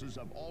Guard forces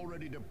have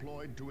already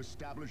deployed to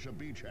establish a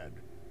beachhead.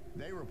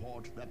 They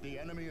report that the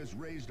enemy has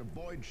raised a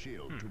void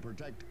shield to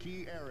protect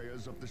key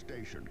areas of the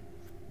station.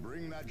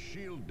 Bring that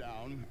shield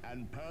down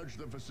and purge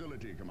the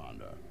facility,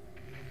 Commander.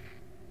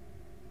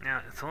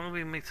 Now, as long as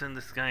we make certain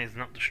this guy is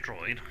not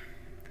destroyed,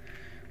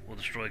 will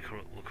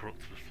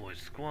corrupt deployed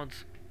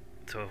squads.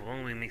 So if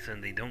long as we make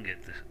certain they don't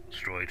get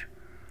destroyed,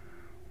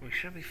 we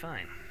should be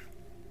fine.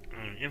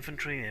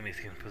 Infantry, enemies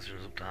taking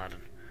positions up to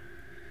harden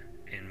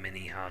in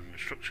many hardened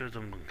structures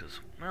and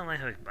bunkers. Well, I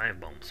have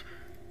bombs.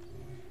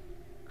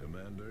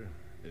 Commander,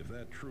 if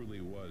that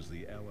truly was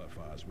the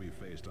LFRs we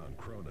faced on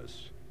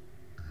Cronus,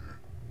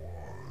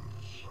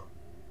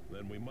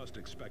 then we must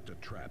expect a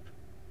trap.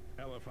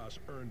 LFRs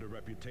earned a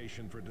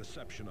reputation for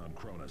deception on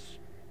Cronus,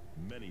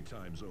 many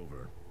times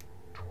over.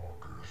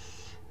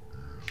 Tarkus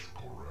is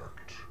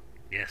correct.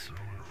 Yes.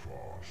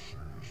 Eliphas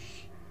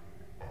is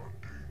a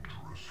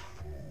dangerous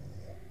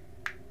foe,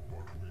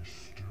 but we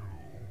still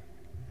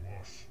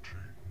must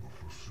take the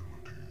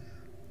facility.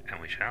 And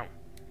we shall.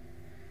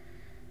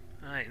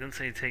 Alright, don't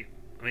say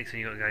make sure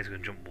you got guys who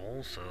can jump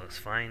walls, so that's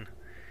fine.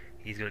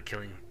 He's good at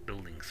killing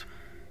buildings.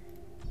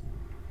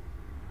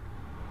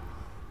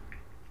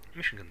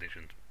 Mission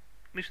conditions.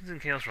 Missions in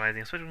Chaos Rising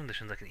have special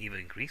conditions that can either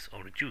increase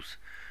or reduce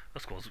a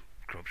squad's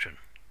corruption.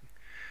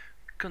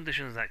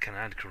 Conditions that can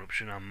add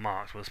corruption are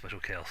marked with a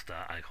special Chaos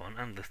Star icon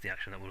and list the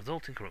action that will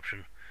result in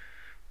corruption.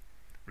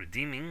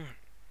 Redeeming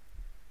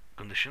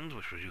conditions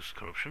which reduce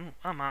corruption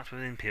are marked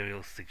with an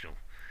Imperial signal,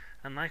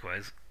 and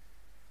likewise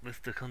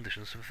list the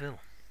conditions to fulfill.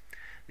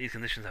 These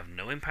conditions have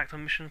no impact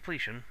on mission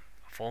completion.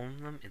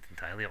 Following them is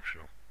entirely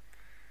optional.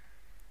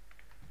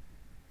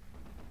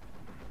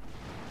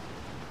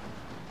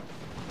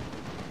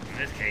 In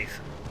this case,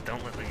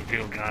 don't let the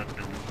Imperial Guard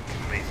building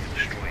base get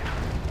destroyed.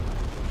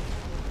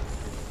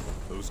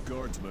 Those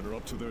guardsmen are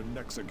up to their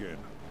necks again.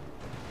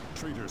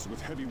 Traitors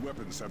with heavy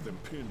weapons have them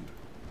pinned.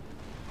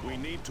 We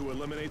need to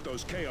eliminate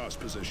those chaos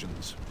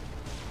positions.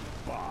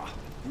 Bah!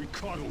 We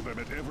coddle them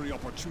at every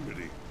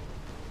opportunity.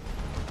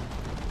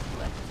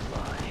 Let's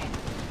fly.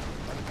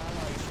 An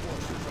allied's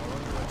forces are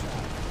under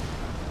attack.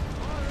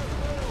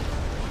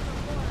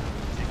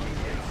 Taking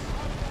hits.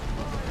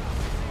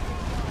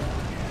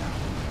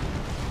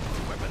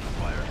 Weapons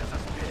fire has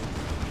us pinned.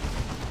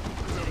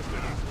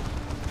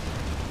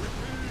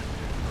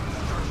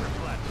 Structure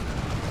flat.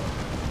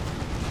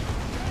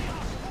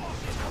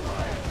 Come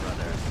on,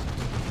 brothers.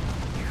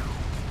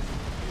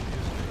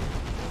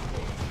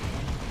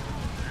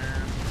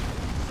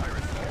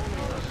 Cyrus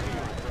carries us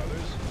here,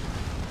 brothers.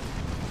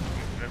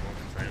 Red one,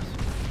 Cyrus.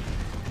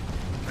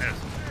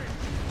 Cyrus.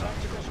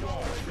 Tactical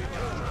squad,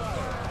 return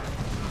fire.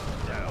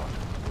 Down.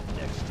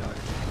 Next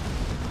target.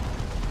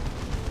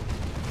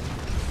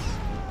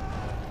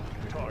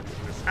 Target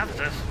this.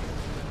 Avitus.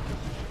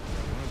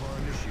 One of our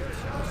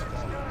initiates has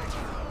fallen.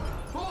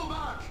 Fall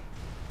back!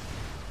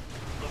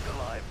 Look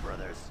alive,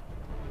 brothers.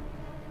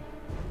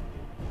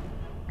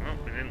 Well,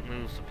 we didn't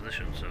lose the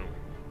position, so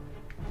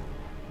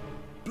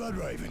Blood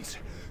Ravens,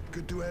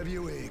 good to have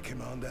you here,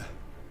 Commander.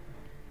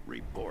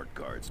 Report,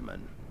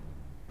 guardsman.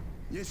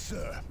 Yes,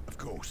 sir, of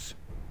course.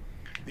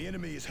 The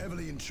enemy is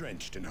heavily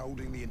entrenched and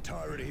holding the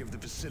entirety of the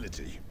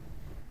facility.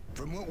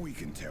 From what we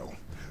can tell,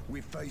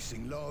 we're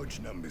facing large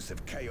numbers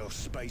of Chaos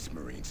Space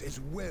Marines as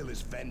well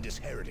as Vandus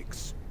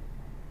heretics.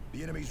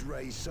 The enemy's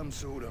raised some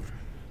sort of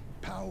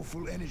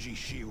powerful energy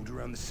shield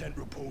around the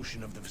central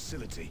portion of the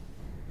facility.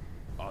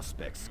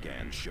 Auspex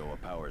scans show a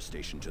power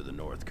station to the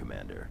north,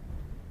 Commander.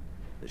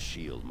 The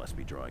shield must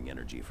be drawing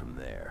energy from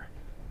there.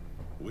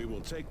 We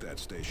will take that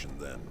station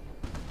then.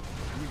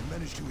 We've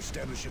managed to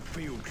establish a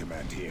field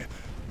command here,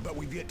 but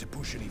we've yet to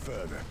push any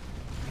further.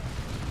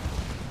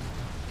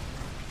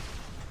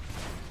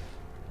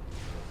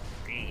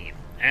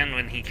 and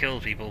when he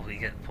kills people, he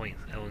gets points.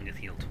 Everyone gets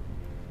healed.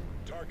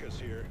 Tarkus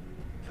here.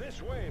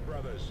 This way,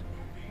 brothers.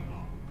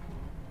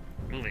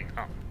 Moving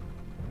up.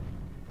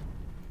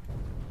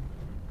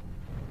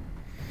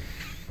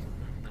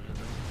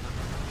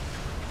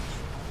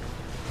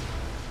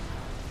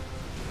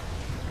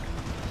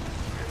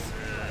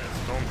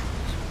 Storm.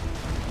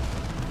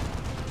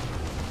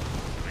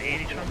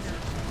 80 chance.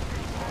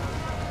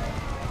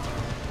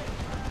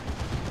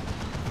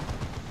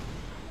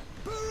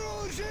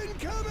 Barrage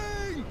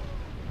incoming!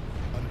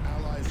 An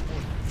ally's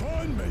force.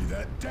 Find me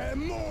that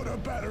damn mortar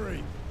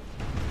battery!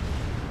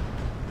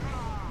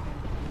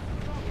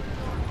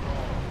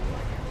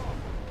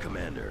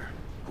 Commander,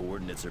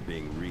 coordinates are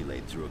being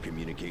relayed through a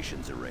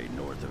communications array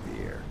north of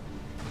here.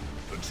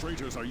 The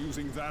traitors are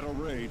using that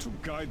array to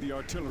guide the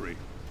artillery.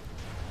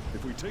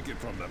 If we take it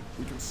from them,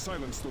 we can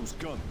silence those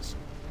guns.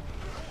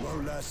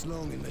 Won't last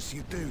long unless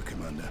you do,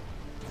 Commander.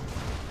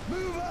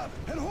 Move up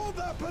and hold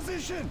that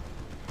position!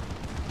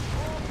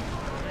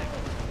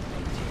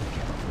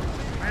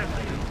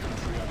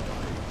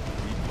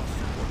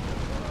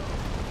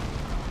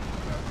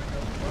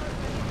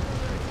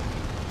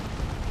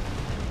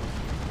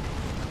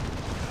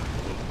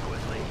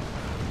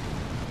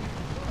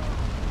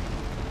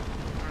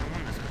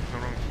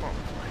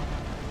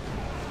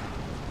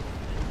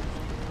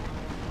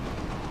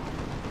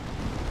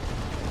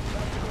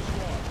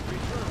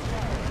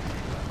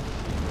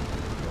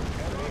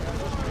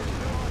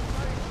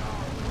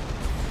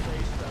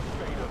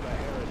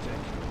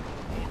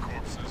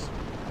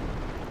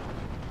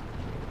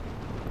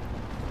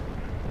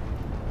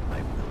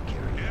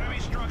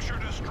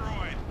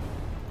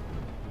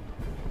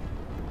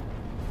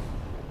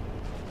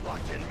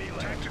 In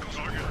melee. Tactical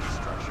target.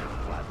 Structure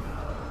flattened.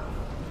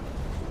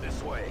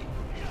 This way.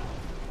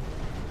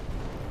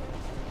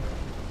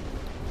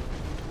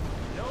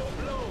 No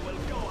blow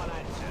will go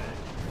unanswered.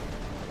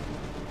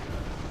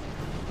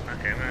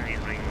 Okay, well, he's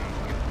being...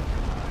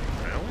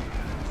 Well...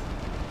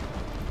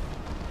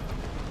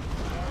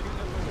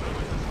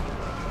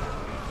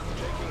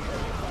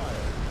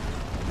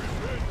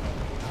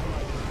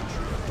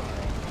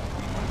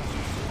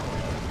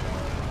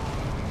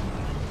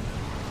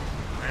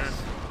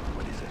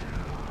 What is it?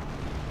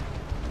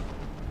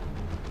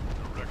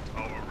 Direct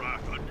our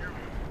wrath on you.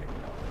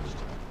 Acknowledged.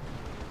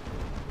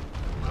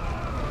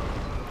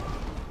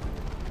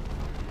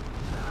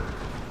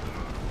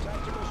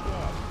 Tactical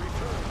squad,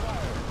 return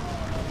fire.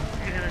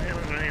 You hit a hell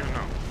of a grenade or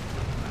not?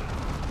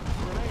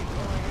 Grenade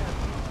going in.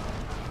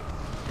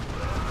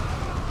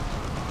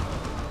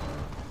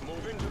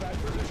 Move into that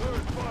position.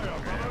 Return fire,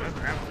 brothers.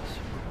 Atlas.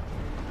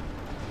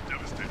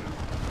 Devastator.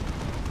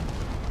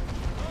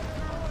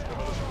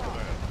 Demolition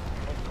command.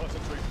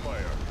 Concentrate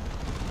fire.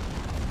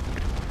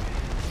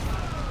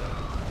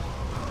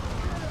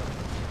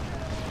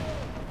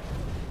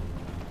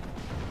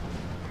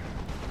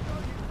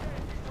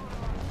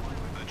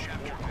 The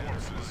chapter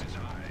forces is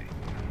high.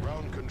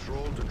 Ground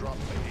control to drop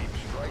the heap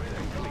strike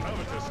complete.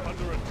 Habitus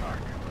under attack.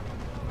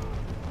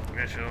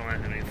 Yeah, sure, I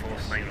have any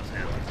force snipers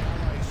here.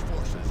 Allies'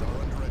 forces are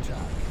under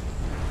attack.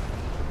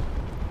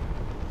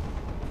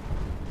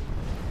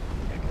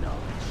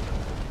 Acknowledged.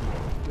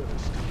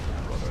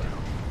 Devastator, brother.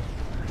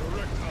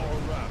 Direct our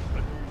wrath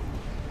at you.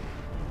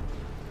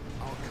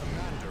 Our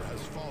commander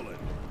has fallen.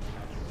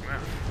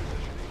 Well...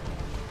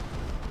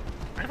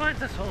 I find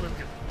this whole...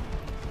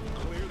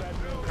 Clear that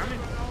building. How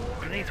many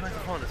grenades do I have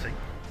to throw this thing?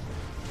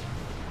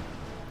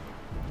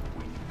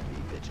 We need to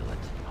be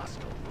vigilant.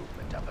 Hostile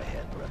movement up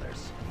ahead,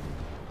 brothers.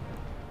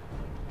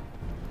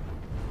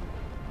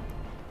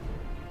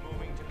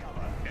 Moving to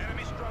cover.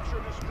 Enemy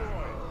structure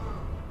destroyed.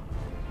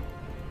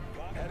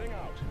 Heading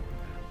out.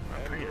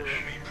 I'm pretty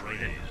sure we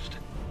did.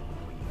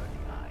 We are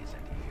the eyes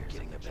and ears.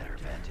 Getting a better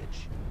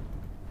vantage.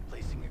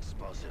 Placing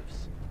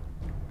explosives.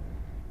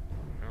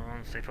 Go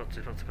on, stay put,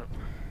 stay put, stay put.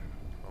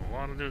 A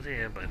lot to do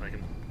here, but if I can...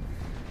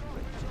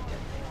 Ready to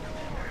detonate,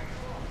 Commander.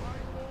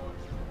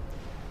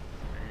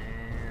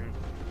 And...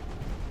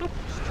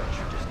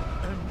 Structure just...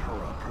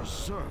 Emperor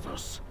preserve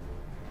us.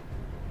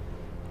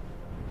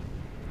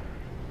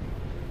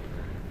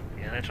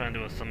 Yeah, they're trying to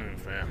do a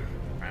summonings there.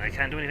 And I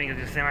can't do anything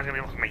because they're not going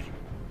to look at me.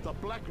 The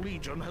Black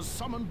Legion has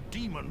summoned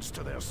demons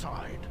to their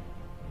side.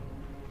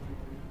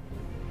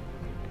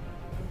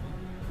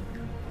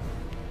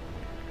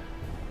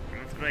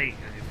 And that's great,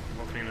 because you've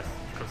locked me in this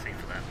cutscene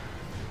for that.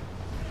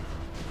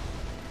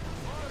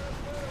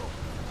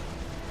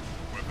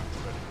 Weapons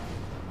ready.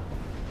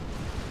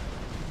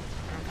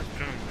 Oh, that's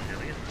drone,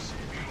 really, isn't it?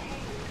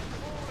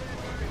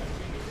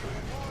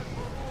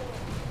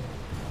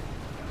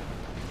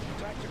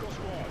 Tactical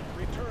squad,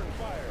 return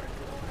fire.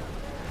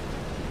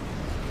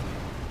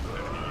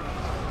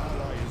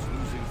 Ally is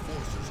losing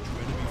forces to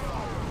enemy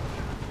fire.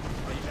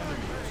 The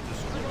enemy is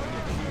destroying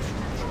a key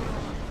structure.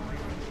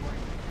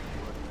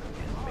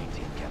 And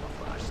maintain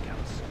camouflage,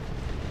 scouts.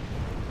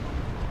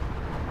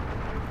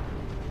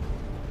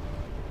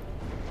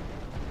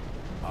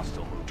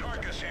 Hostile movement.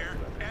 Tarkus here.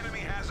 Enemy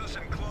has us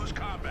in close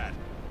combat.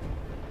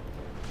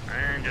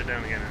 And you're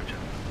down again, aren't you?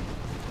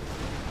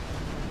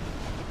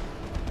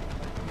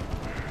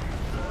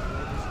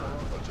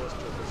 Adjust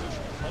your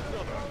position.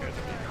 Another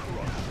enemy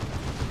crushed.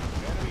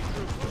 Enemy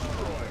troops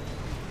destroyed.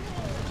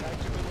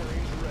 Tactical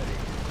Marines ready.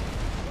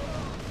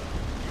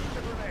 Use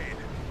a grenade.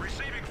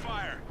 Receiving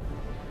fire.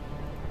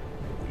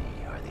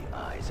 We are the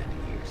eyes and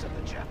ears of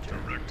the chapter.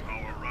 Direct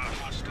our wrath.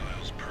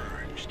 Hostiles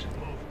purged.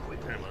 Move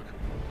quickly. Hey, look.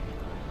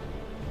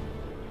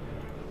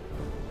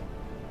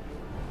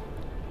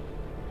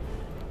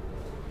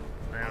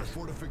 Our There's...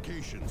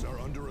 fortifications are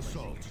under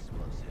assault.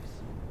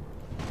 Explosives.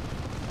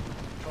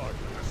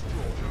 Target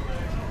destroyed.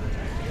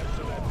 Get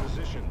to that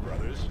position,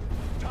 brothers.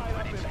 Tied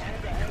up in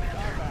hand-to-hand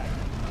combat.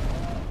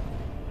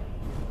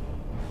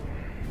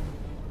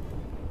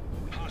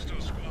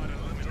 Hostile squad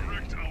eliminated.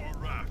 Direct our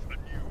wrath at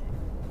you.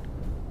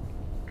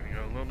 We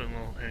got a little bit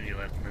more energy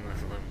left, and then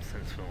that's 11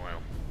 cents for a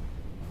while.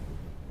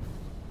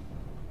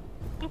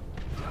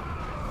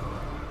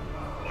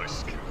 My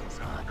skills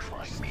Not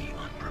find me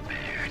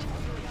unprepared.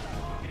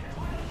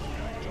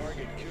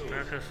 target killed.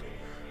 Marcus,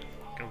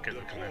 go get the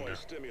Deploy commander.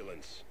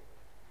 stimulants.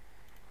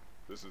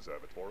 This is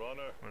Abbott for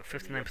honor. We're at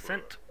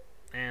 59%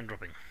 and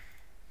dropping.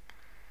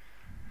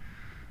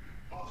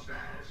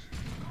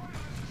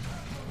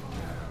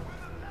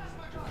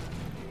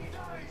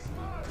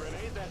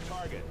 Grenade that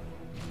target.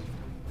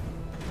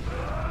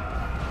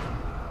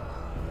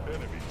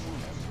 Enemy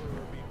troops.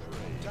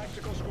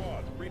 Tactical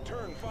squad,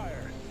 return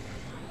fire.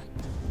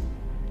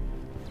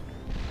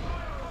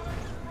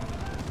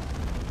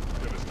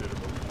 Devastator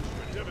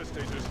Marines.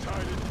 Devastators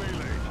tied in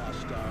melee.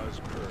 Hostiles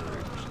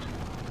purged.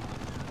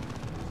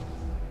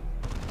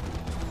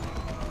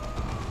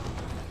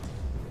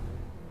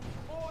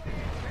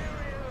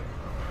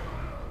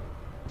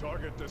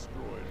 Target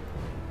destroyed.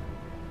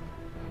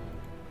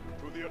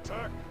 for the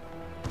attack.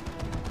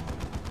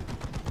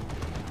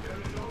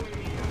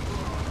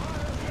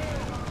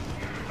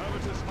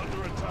 Habitus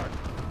under attack.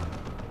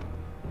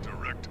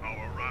 Direct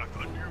our wrath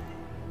on you.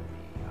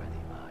 We are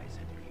the eyes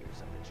and ears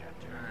of the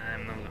chapter.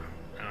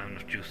 I'm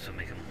not juice to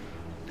make him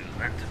do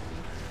that.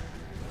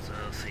 So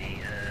let's see,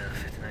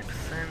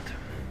 59%.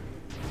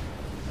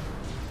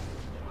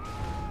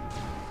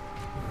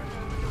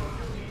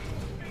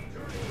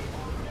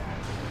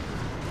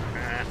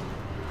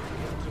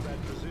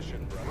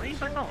 Why are you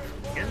back off?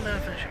 Get in there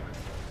and finish him.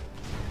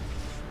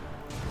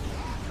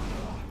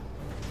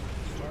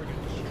 Target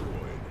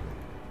destroyed.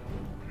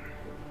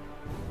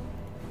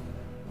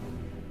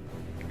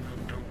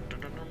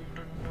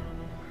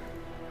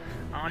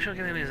 Oh, I should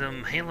give him his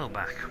halo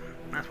back.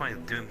 That's why he's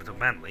doing so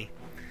badly.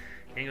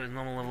 He ain't got his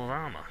normal level of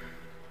armor.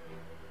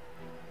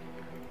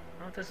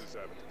 Oh, this is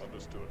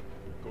Understood.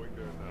 Going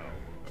there now.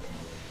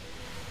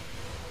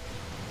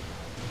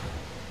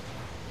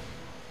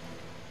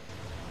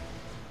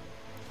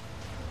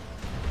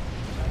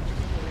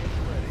 Tactical Marines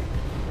ready.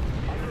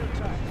 Under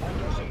attack,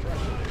 under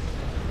suppression.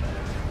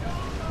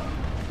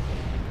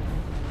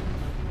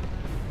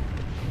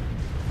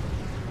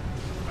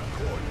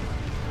 Accord.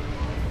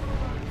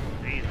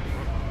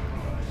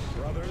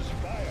 Brothers,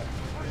 fire.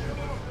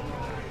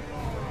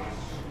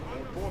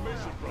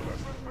 Formation, brother.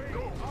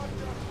 Go.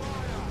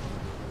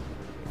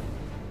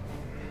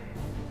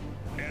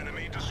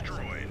 Enemy destroyed.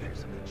 Of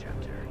the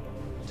chapter.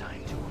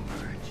 Time to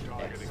emerge.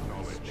 Target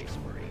acknowledged. Space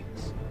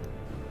Marines.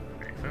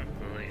 excellent.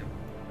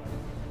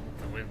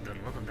 So we've done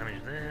a lot of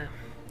damage there.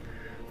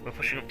 We're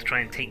pushing up to try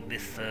and take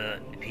this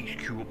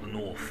HQ up the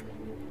north.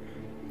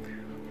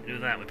 Do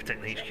that, we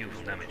protect the HQ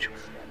from damage.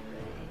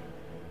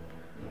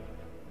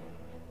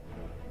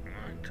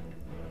 Right.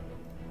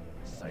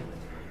 Silent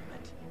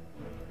movement.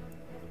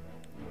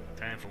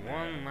 Time for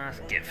one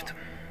last gift.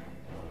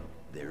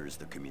 There's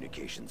the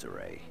communications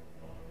array.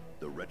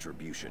 The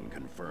Retribution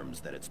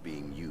confirms that it's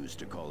being used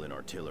to call in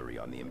artillery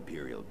on the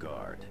Imperial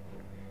Guard.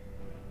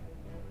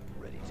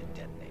 Ready to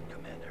detonate,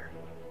 Commander.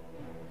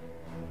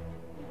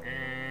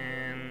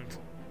 And...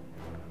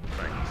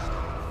 By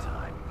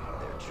time,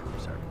 their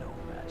troops are no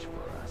match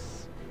for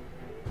us.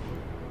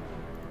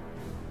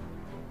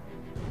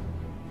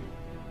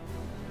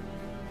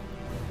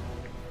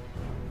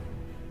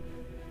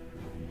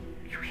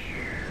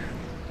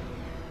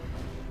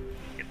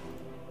 Yep.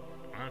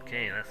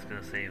 Okay, that's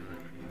gonna save them.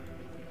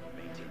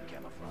 Maintain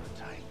camouflage.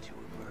 Time to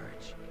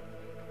emerge.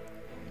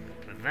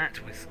 With that,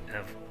 we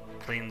have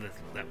claimed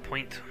that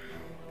point.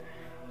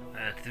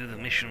 To do the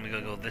mission, we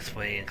gotta go this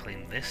way and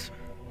claim this.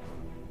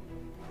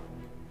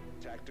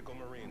 Tactical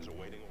Marines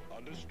awaiting.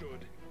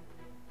 Understood.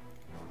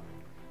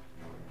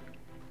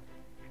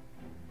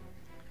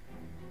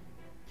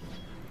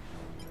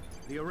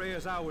 The array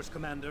is ours,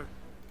 Commander.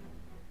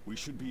 We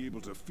should be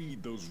able to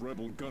feed those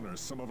rebel gunners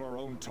some of our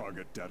own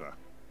target data.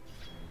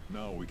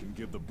 Now we can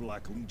give the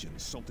Black Legion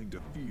something to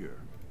fear.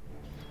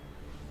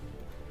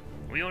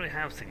 We already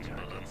have things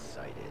about them.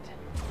 Sighted.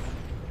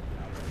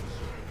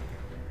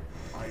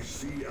 I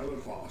see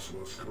Eliphas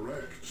was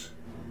correct.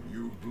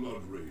 You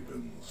blood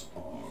ravens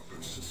are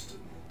persistent.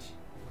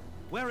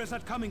 Where is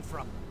that coming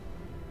from?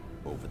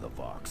 Over the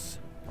Vox,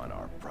 on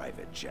our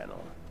private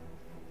channel.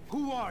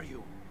 Who are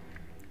you?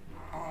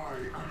 I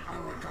am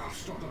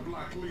Aragast of the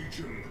Black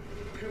Legion,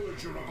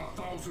 pillager of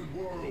 1,000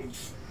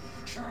 worlds,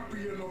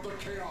 champion of the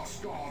Chaos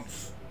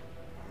Gods.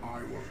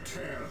 I will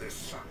tear this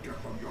scepter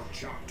from your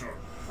chapter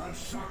and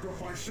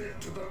sacrifice it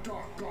to the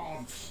Dark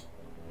Gods.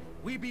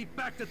 We beat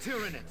back the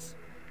Tyranids.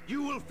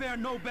 You will fare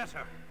no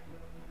better.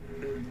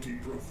 Empty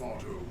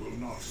bravado will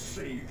not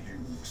save you,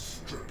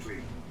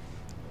 stripling.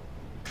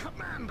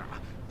 Commander,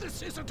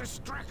 this is a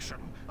distraction.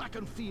 I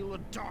can feel a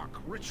dark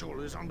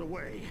ritual is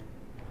underway.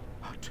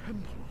 A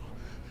temple.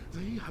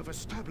 They have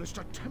established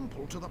a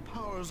temple to the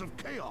powers of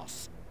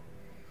chaos.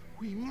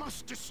 We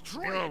must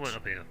destroy We all it. went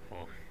up here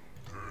before.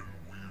 Then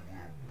we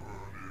will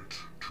burn it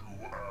to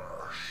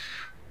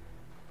ash.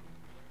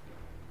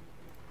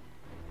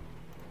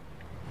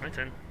 My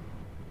turn.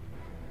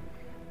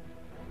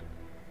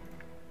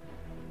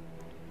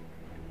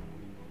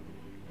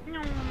 No.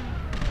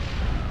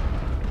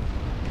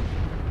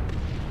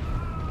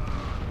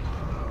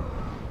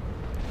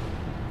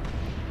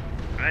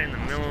 Right in the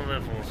middle of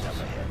the forces.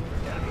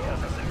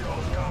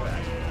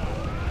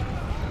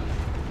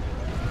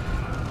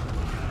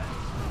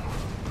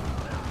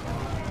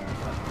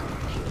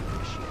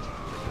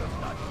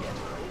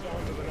 Hold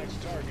on to the next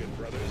target,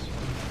 brothers.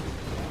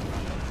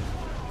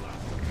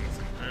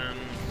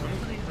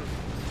 Somebody with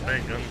spare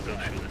guns go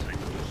shoot this thing.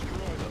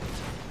 Destroy them.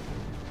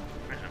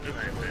 I should do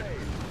that instead.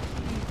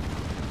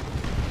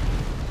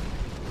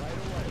 Right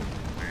away.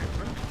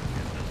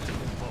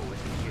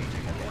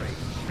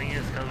 Thing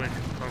is, because we're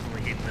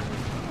constantly hitting them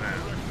with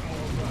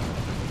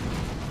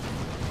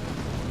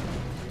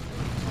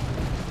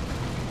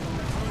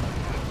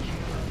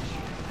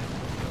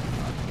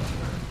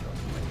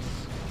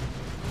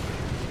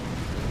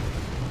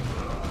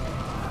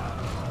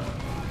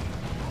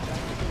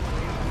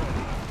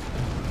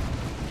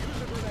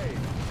Use a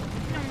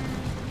grenade.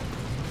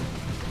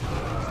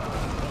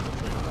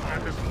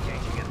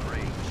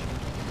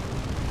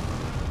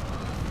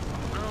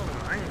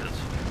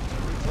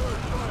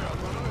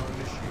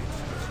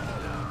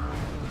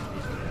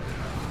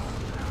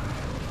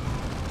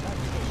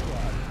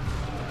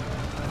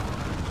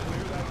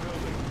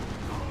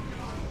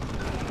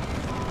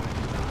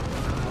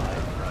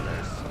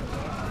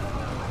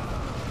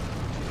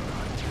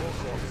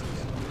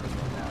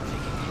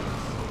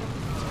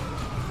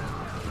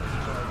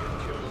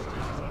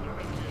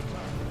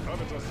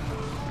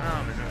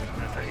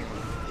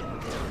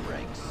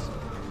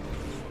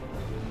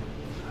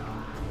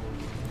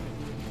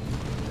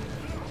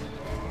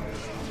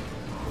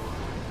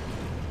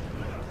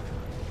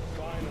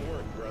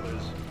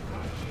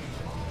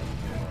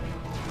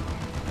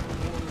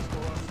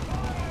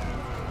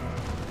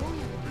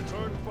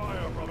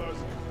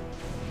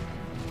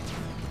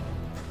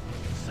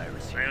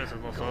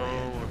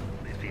 all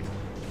these people.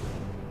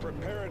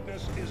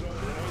 Preparedness is on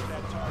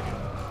that target.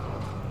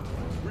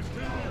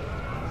 Repeat.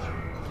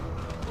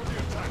 For the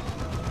attack.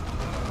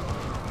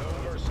 No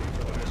mercy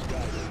for the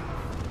misguided.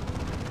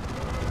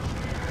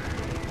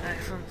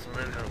 Excellent, so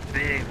there we go.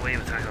 Big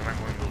wave attack on that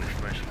one, but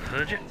we've managed to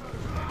purge it.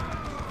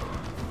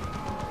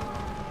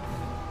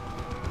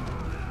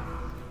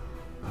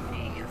 He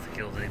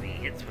insta-kills anything he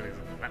hits when he's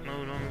in that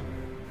mode on.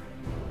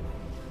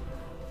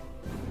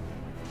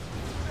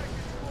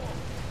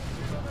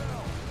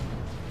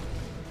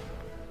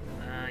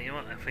 You know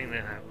what, I think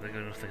they're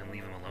good enough they can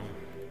leave him alone.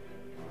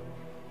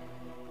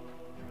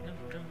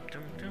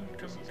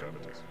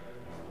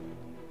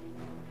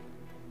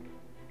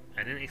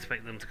 I didn't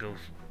expect them to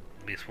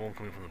be a swarm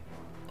coming from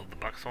the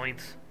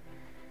backsides,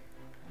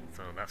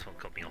 so that's what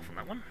got me off on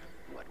that one.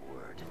 What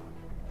word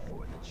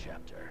for the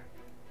chapter?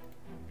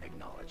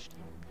 Acknowledged.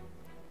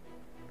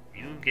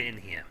 You get in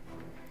here.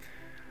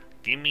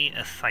 Give me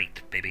a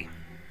sight, baby.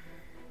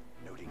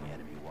 Noting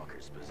enemy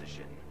walker's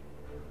position.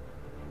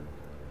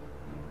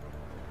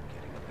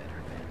 Getting a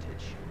better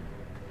vantage.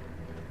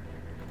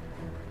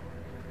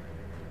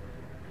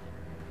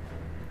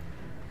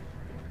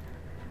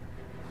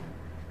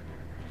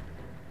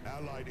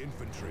 Allied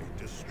infantry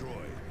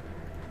destroyed.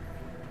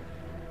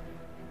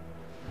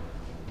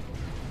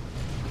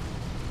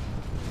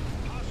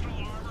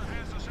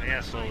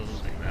 Yeah, so we're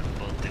losing that,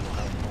 but they will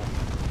have more.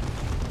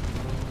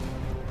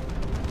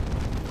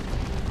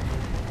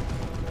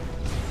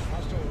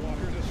 Hostile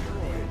walker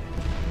destroyed.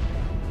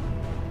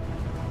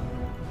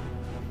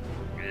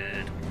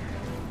 Good.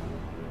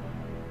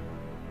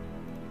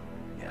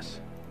 Yes.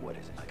 What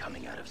is it?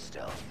 Coming out of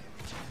stealth.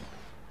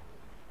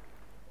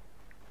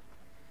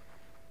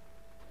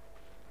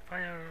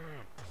 Fire!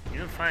 You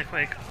don't fire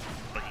quick,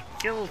 but he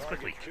kills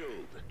quickly.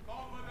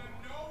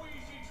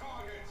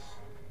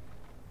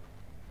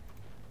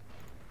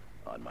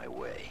 On my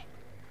way.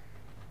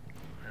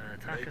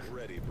 Attack us.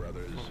 Ready,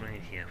 brothers. What's going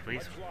in here,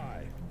 please?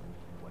 Fly.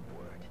 What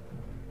word?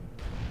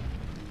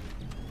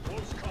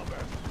 Close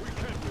combat. We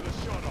can't get a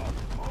shot off.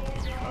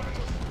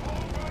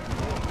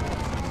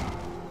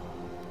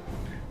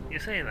 You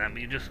say that, but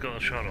you just got a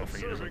shot off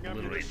and you just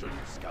obliterate them.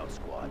 Scout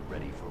squad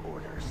ready for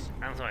orders.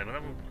 I'm sorry, but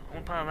that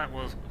one part of that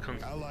was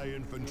Ally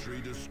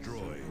infantry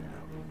destroyed.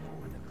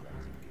 Before the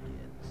cleansing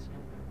begins.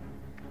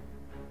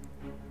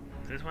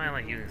 This is why I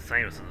like using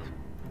Cyrus as a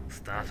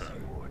starter.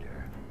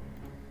 Order.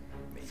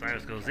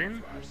 Cyrus goes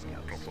in,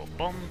 drops off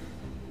bomb.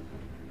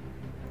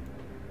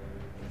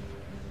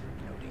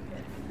 Noting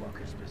enemy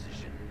walker's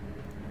position.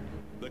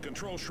 The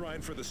control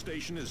shrine for the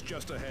station is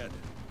just ahead.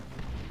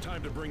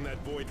 Time to bring that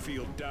void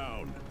field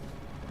down.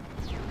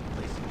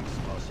 Placing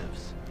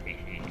explosives.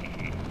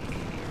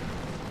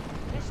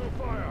 Missile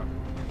fire!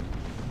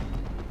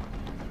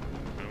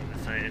 Don't get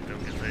excited, don't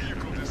get excited,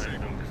 don't get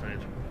excited, don't get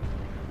excited.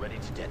 Ready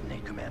to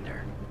detonate,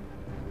 Commander.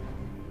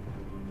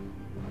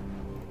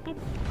 Boop.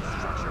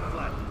 Structure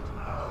flattened.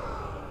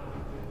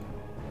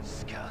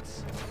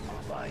 Scouts,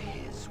 by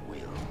his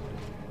will.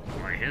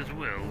 By his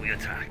will, we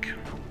attack.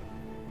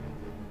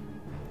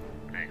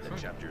 The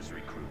Excellent. chapter's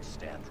recruits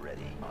stand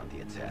ready on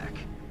the attack.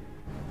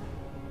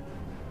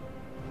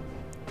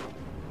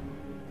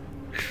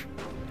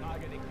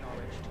 Target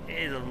acknowledged.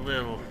 It is a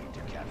little To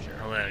capture.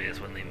 hilarious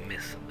when they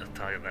miss a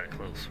target that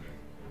close.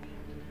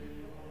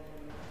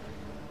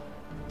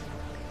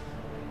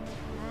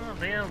 Well,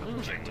 they are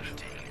losing.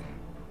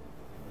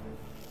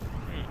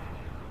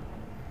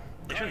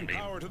 They shouldn't be.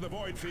 Power to the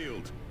void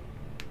field.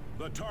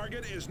 The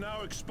target is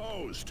now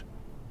exposed.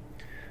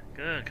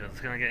 Good, because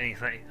it's going to get any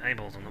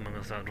eyeballs on them and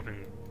going to start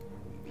dropping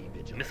Be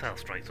vigilant. missile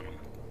strikes on them.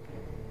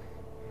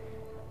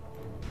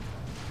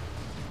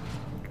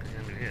 What can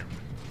I do here?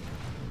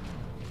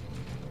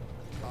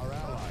 Our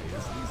ally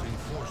is losing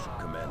force.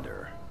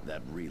 Commander,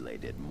 that relay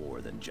did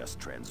more than just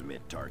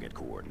transmit target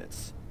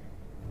coordinates.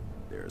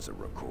 There's a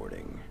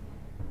recording.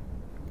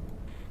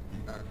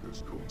 The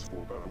access codes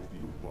for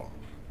battlefield bomb.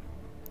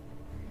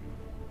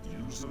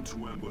 Use them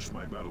to ambush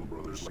my battle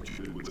brothers like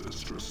you did with the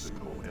distress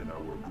signal, and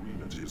our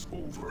agreement is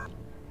over.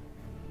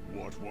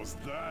 What was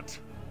that?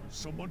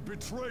 Someone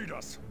betrayed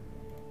us.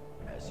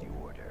 As you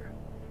order.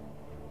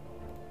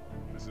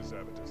 This is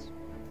Avitus.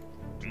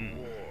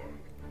 War.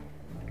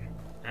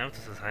 How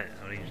does this how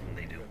usually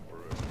they do?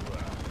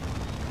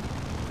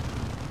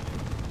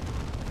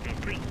 A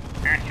pretty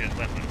accurate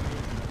weapon.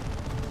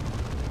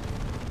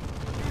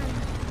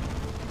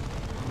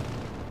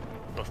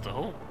 Bust a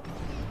hole.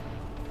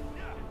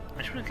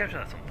 I should have captured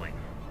that at some point.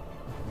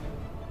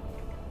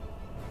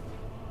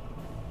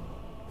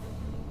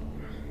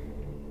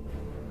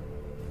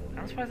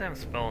 I'm surprised they haven't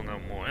spelled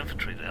out more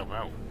infantry to help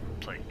out.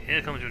 It's like,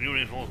 here comes your new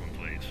reinforcement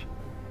wave.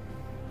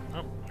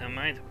 Oh, never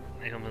mind.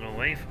 Here comes another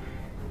wave.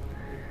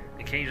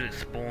 Occasionally it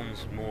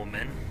spawns more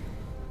men.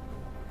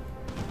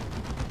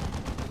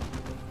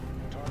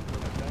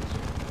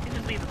 It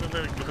just means that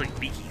they look like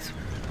beakies.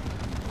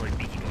 Like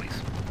beaky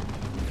boys.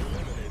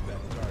 Eliminate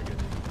that target.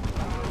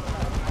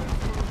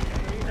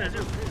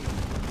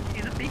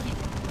 He's a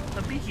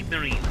beaky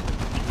marine.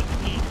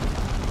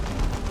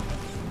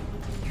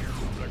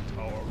 Protect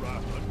our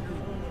raft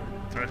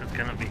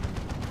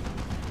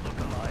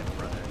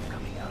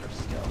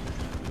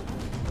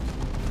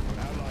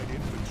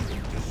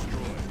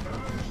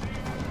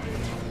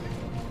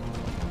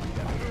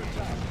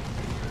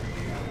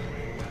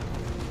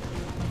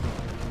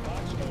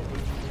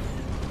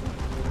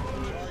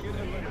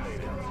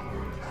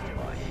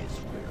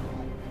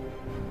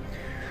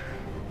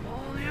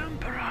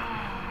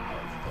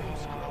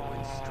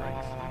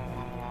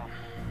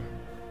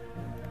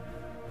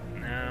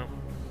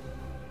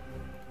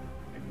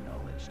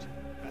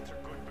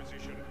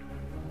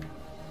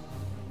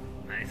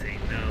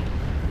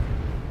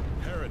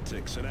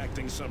heretics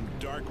enacting some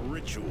dark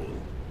ritual.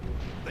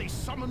 They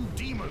summon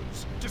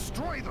demons.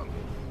 Destroy them.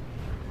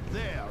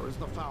 There is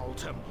the foul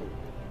temple.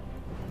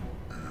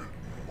 It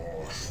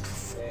must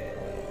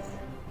fall.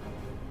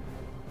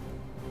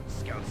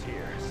 Scouts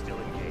here, still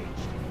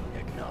engaged.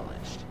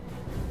 Acknowledged.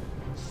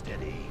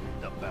 Steady.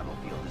 The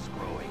battlefield is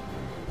growing.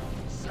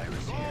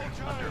 Cyrus here,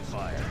 under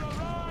fire.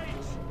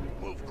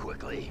 Move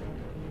quickly.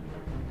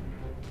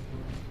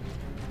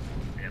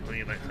 Yeah,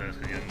 bring it back to us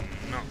because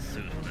you're not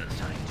suited for this.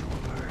 Time to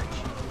emerge.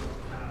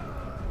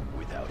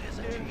 Without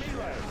hesitation.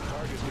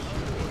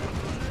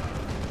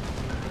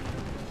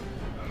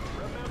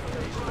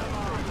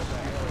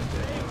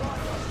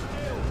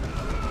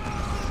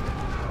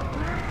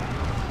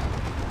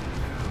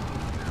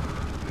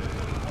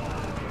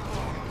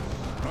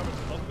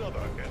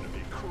 Another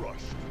enemy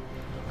crushed.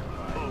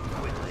 Move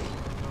quickly.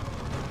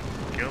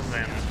 Kill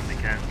them. They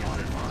can't use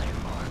it. Mark.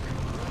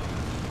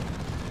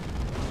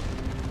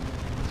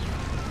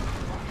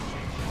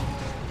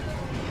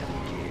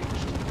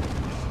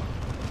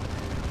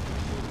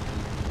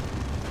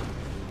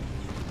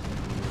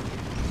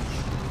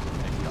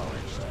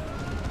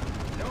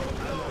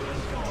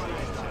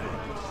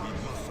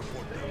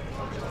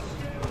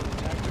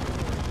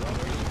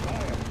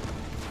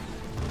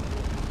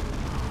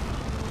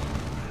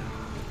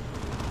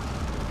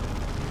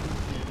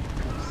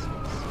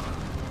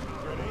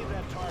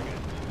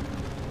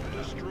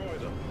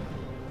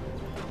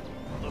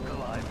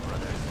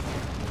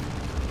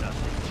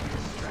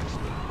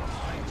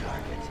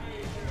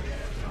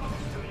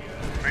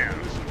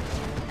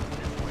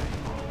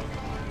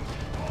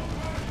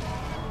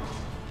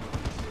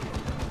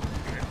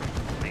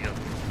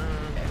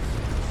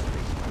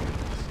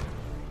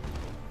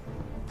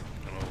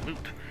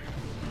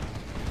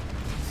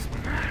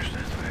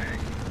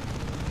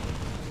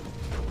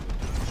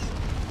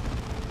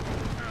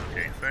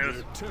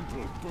 Their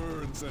temple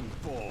burns and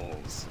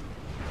falls.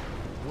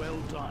 Well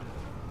done.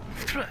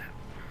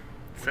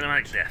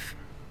 Cinematic death.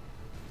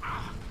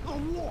 The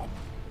warp!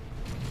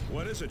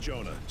 What is it,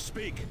 Jonah?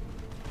 Speak.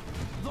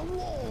 The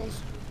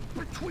walls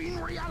between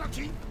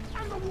reality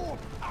and the warp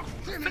are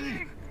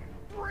thinning,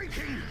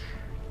 breaking.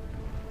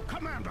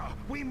 Commander,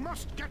 we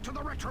must get to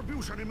the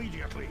Retribution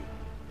immediately.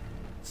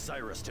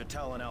 Cyrus to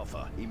Talon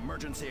Alpha.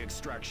 Emergency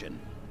extraction.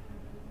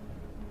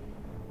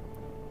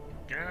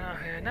 Get out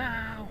of here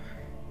now.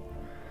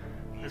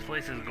 This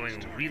place is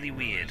going really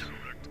weird.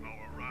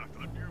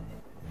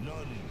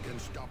 None can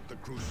stop the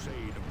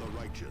crusade of the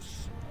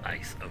righteous.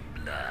 Ice of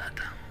blood.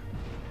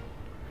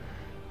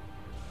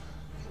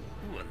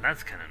 Ooh, a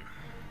las cannon.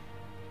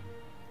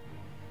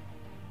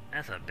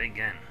 That's a big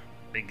gun.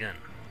 Big gun.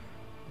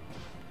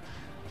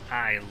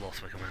 I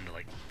lost my commander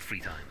like 3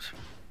 times.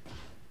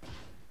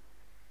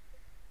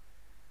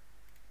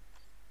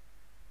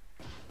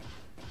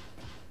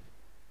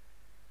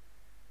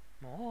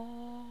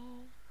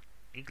 Oh,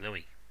 hey,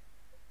 glowy.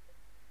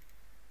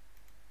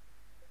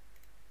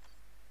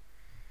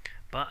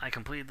 But I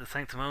completed the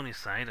sanctimonious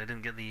side. I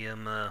didn't get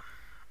the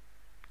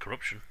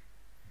corruption.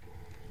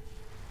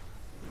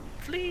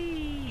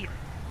 Flee!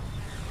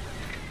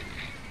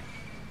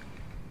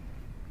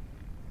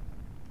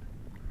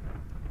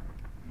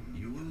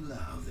 You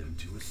allow them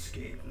to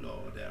escape,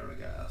 Lord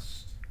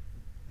Aragast.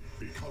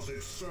 Because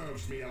it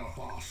serves me,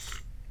 Eliphas.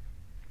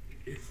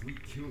 If we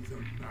kill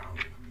them now,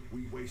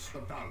 we waste the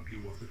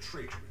value of the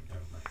traitor in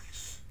their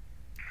ranks.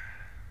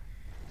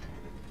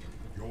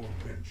 Your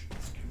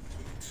vengeance can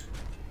wait.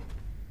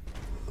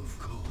 Of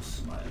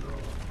course, my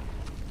lord.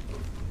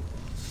 Of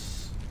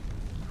course.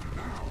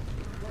 Now,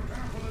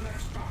 prepare for the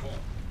next battle.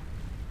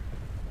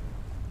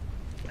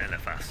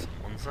 Eliphas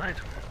one side,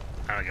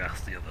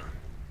 Aragast the other.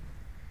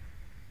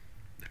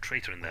 The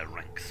traitor in their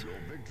ranks. Your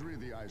victory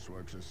of the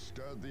Iceworks has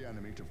stirred the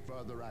enemy to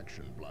further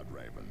action, Blood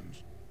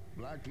Ravens.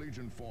 Black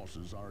Legion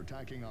forces are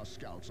attacking our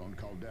scouts on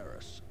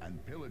Calderis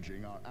and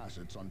pillaging our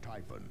assets on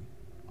Typhon.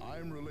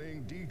 I'm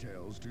relaying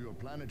details to your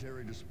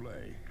planetary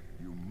display.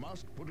 You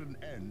must put an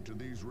end to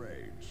these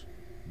raids.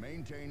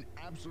 Maintain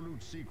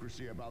absolute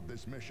secrecy about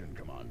this mission,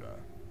 Commander.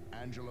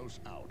 Angelos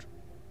out.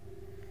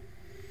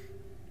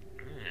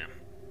 Yeah.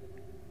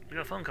 We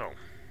got a phone call.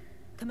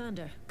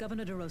 Commander,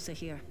 Governor DeRosa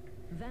here.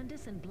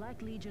 Vandis and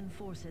Black Legion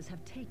forces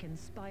have taken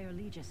Spire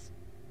Legis.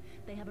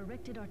 They have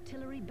erected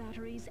artillery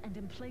batteries and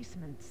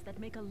emplacements that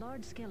make a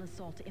large-scale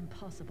assault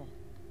impossible.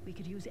 We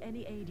could use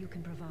any aid you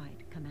can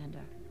provide,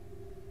 Commander.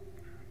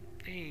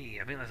 Hey,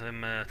 I think that's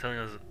him telling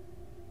us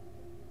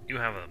you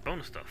have a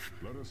bonus stuff.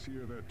 Let us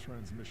hear that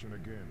transmission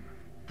again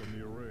from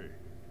the array.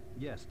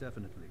 Yes,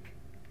 definitely.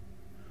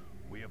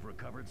 We have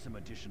recovered some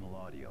additional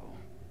audio,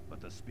 but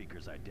the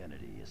speaker's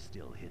identity is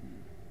still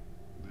hidden.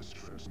 This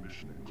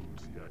transmission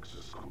includes the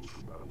access codes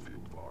for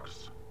Battlefield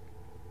Vox.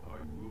 I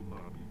will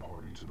not be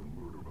party to the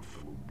murder of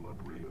fellow Blood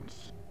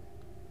Ravens.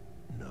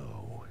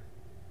 No.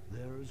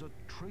 There is a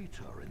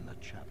traitor in the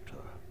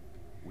chapter.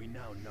 We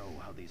now know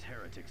how these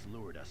heretics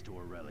lured us to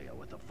Aurelia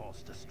with a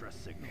false distress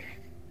signal.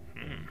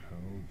 And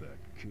how that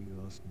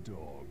Chaos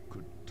dog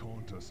could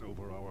taunt us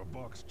over our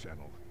Vox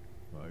channel.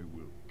 I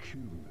will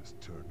kill this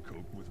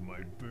turncoat with my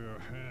bare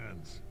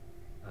hands.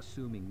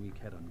 assuming we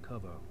can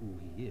uncover who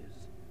he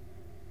is.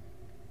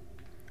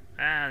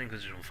 Ah, the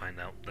Inquisition will find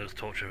out. They'll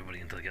torture everybody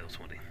until they get up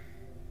somebody.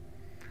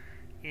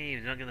 Yeah, you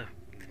did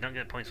not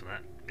get points for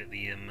that. Get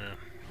the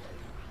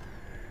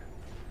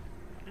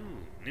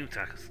ooh, new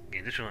attackers.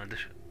 Gain additional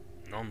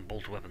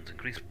non-bolt weapons.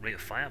 Increase rate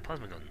of fire,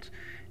 plasma guns.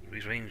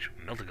 Increase range,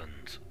 melter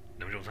guns.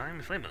 Damage over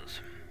time, flamers.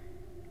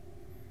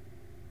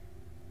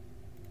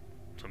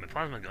 So my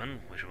plasma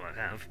gun, which I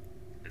have,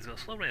 it's got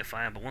a slow rate of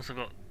fire, but once I've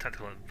got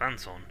tactical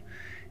advance on,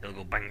 it'll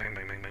go bang, bang,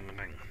 bang, bang, bang, bang,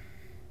 bang.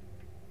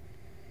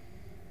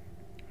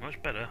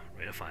 Much better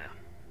rate of fire.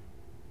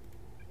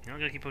 Now I'm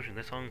gonna keep pushing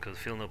this on because I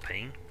feel no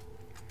pain.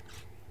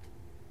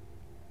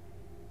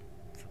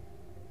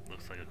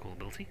 Looks like a cool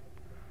ability.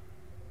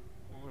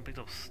 Oh, I picked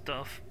up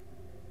stuff.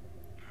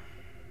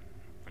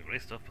 Not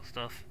great stuff, but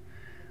stuff.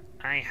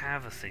 I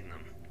have a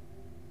signum.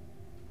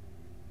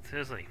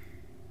 Seriously.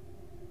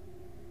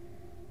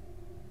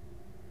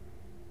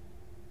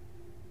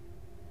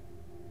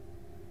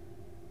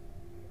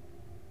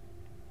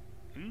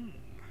 Ooh.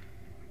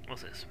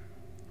 What's this?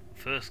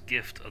 First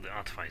gift of the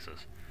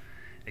Artificers.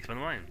 Expand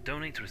the line.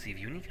 Donate to receive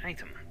unique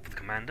item. For the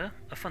commander,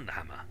 a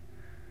Thunderhammer.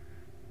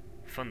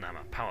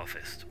 Thunderhammer, Power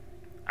Fist.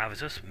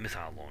 Avitus,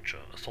 Missile Launcher,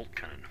 Assault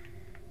Cannon.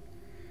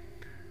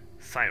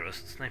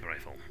 Cyrus, Sniper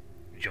Rifle.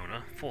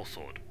 Jonah, Force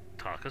Sword.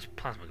 Tarkus,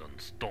 Plasma Gun,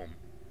 Storm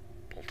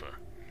Bolter.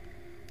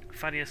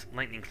 Thaddeus,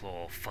 Lightning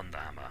Claw,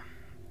 Thunderhammer.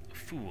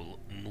 Fool,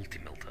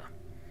 Multi-Melter.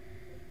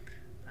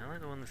 I like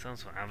the one that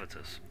sounds for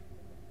Avitus.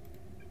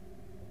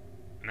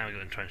 Now we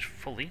go entrenched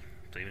fully,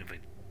 so even if I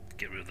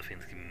get rid of the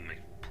things, give me my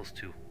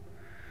 +2,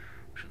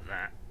 which is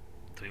that.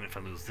 So even if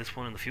I lose this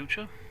one in the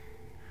future,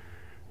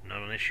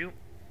 not an issue.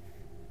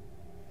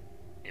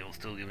 It will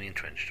still give me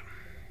entrenched.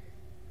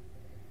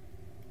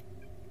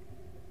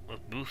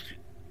 Let's boost.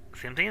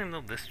 See, I'm thinking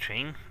of this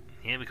chain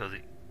here because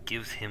it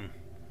gives him.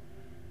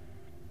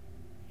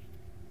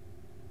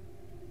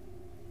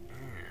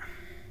 Yeah.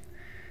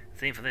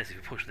 Same for this. If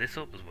you push this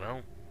up as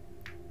well,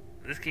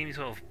 this game you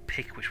sort of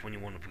pick which one you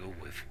want to go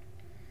with.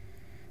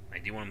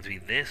 Like, do you want them to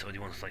be this, or do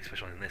you want to like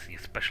specialize in this, and you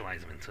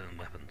specialize them in certain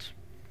weapons?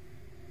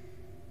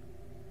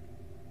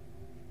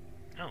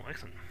 Oh,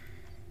 excellent.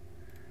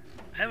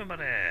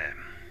 Everybody,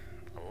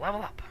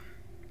 level up.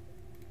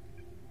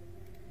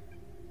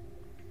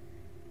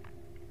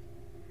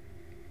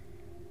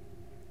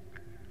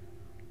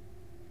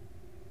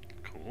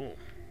 Cool.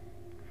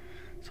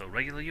 So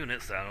regular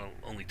units that are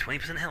only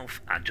 20%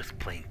 health are just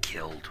plain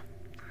killed.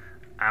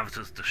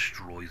 Avitus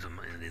destroys them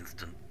in an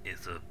instant.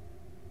 It's a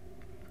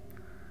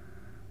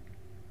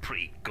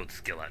pretty good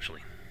skill,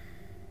 actually.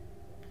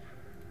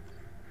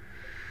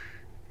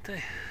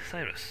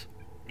 Cyrus,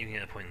 you can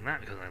get a point in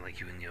that because I like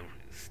you in your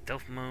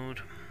stealth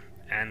mode,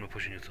 and we're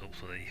pushing it up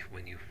so that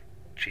when you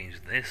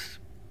change this,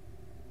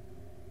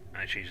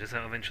 I change this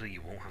out eventually,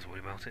 you won't have to worry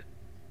about it.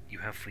 You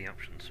have 3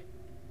 options.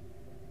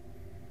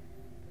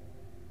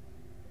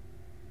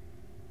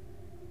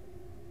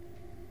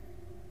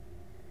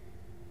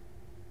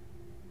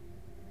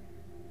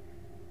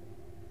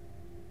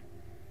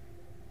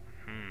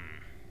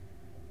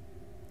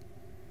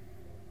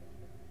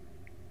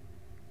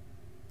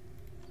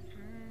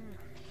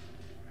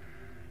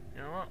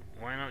 You know what?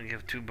 Why not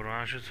give 2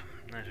 barrages?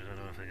 Actually, I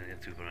don't know if I can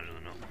get 2 barrages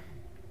or not.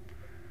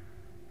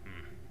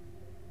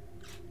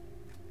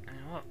 You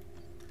know what?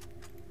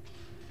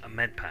 A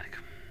med pack.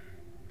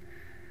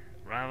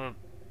 Rather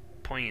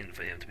poignant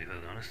for him, to be very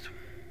honest.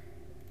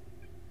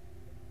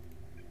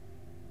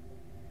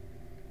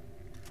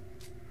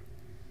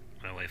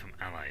 Away from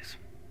allies.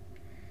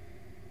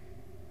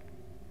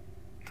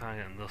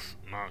 Target and thus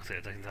marks the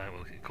attacking target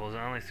will cause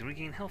allies to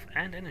regain health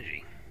and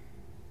energy.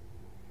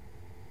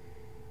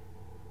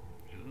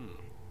 Ooh.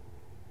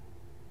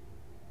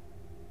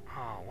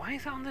 Oh, why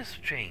is that on this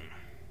chain?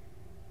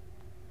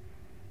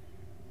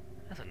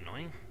 That's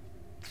annoying.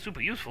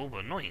 Super useful,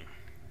 but annoying.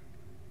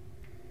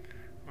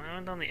 Well, I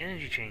went down the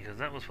energy chain because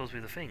that was supposed to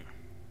be the thing.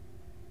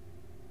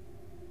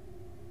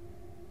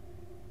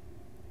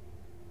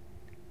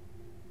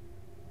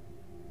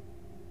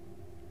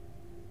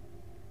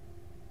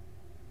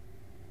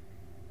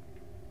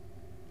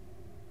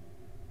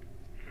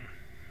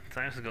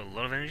 Cyrus has got a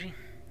lot of energy.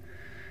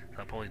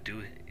 That'll probably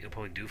do. He'll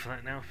probably do for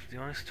that now, to be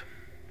honest.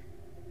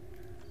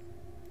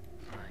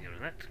 Get rid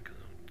of that.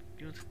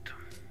 Use it.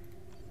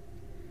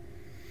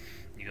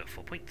 You got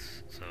 4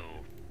 points, so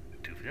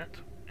 2 for that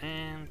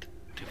and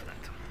 2 for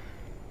that.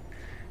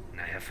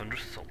 Now you have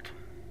Thunderous Assault.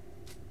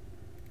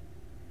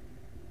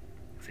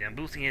 See, I'm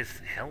boosting his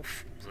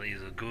health, so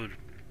he's a good,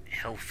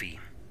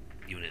 healthy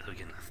unit who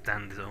can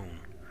stand his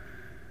own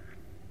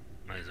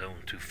on his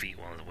own 2 feet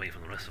while he's away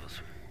from the rest of us.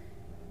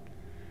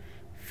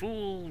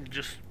 Fool,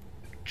 just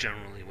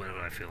generally whatever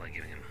I feel like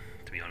giving him,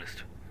 to be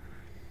honest.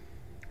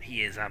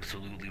 He is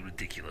absolutely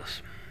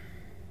ridiculous.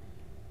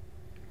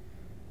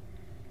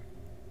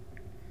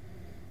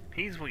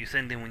 He's what you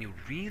send in when you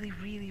really,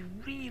 really,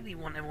 really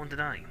want everyone to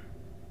die.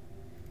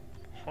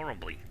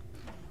 Horribly.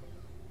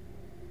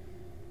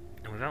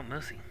 And without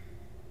mercy.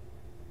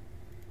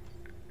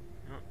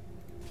 You know,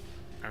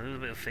 I lose a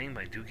bit of fame,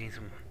 but I do gain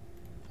some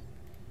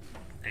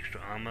extra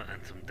armor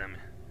and some damage,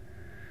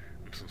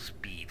 and some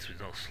speed, so he's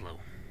not slow.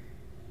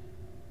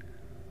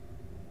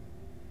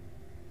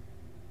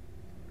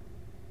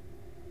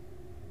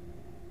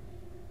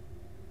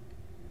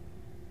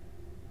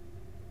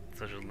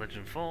 Such as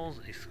legend falls,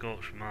 a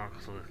scorch mark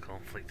of the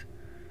conflict.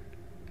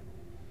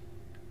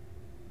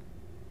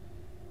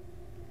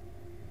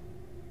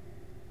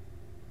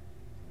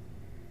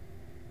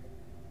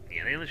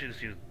 Yeah, they literally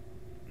just use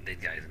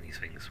dead guys in these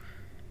things.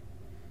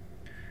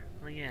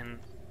 Well, again,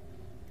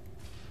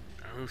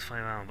 I lose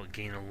 5 armor but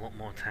gain a lot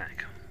more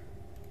attack.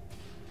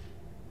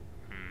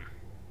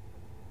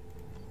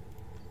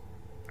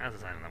 I'll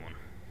decide on that one.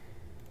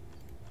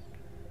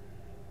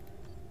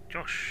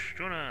 Josh,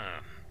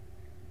 Jonah!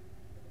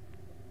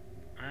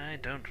 I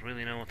don't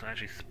really know what to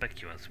actually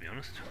spec you as, to be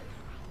honest.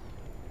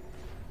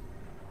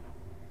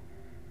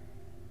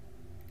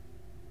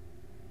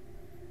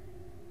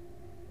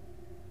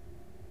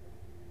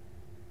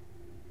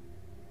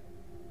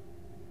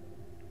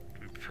 To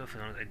be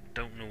perfectly honest, I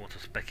don't know what to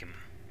spec him.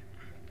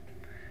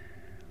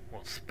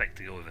 What spec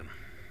to go with him.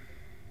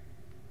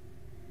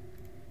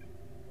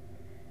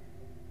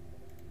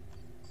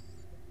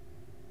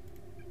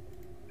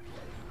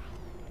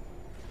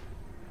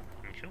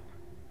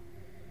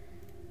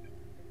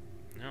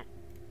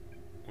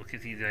 Look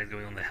at these guys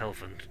going on the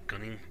health and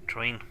gunning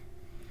train,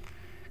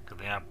 because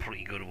they are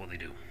pretty good at what they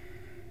do.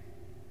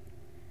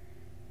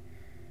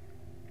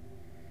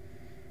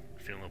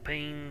 Feel no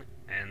pain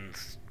and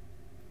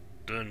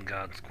Stern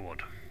Guard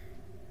Squad.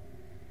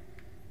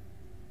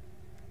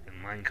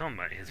 In line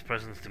combat, his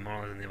presence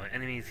demoralizes nearby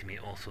enemies. He may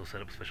also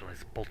set up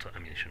specialized bolter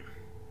ammunition.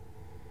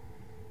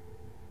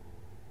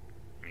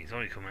 I mean, he's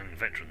already commanding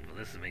veterans, but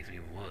this makes it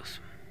even worse.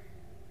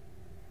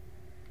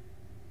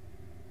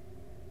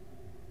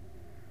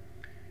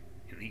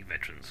 Elite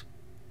veterans.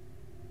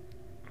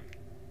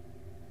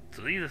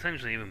 So these are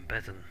essentially even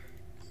better.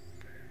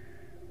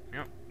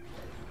 Yep.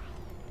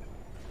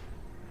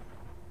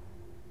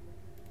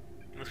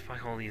 Let's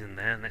pack all these in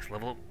there. Next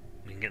level up,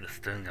 we can get the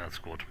Stern Guard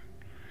Squad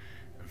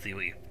and see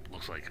what he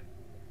looks like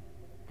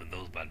with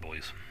those bad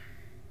boys.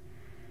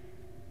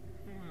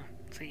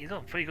 See, he's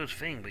got a pretty good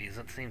thing, but he's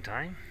at the same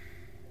time,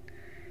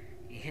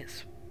 he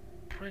hits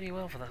pretty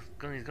well for that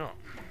gun he's got.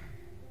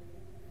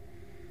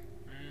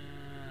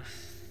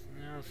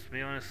 To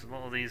be honest, a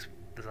lot of this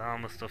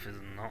armor stuff is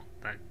not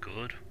that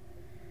good.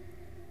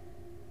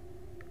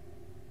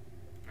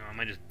 No, I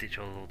might just ditch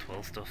all the level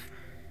 12 stuff.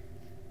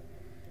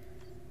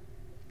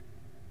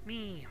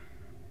 Me,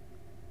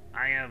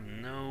 I have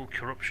no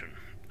corruption.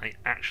 I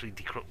actually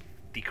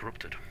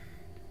decorrupted.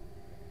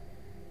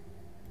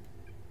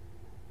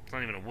 It's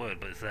not even a word,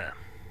 but it's there.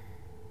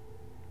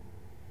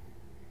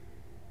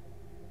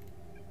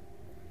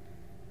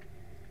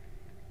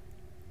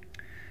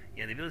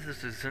 Yeah, the ability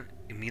to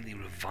immediately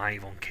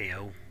revive on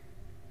KO.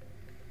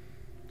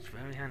 It's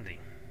very handy.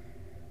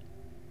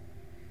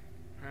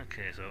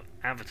 Okay, so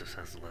Avitus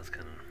has the las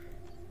cannon.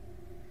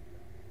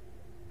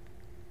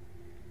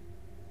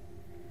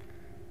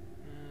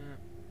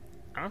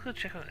 I'm not gonna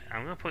check out.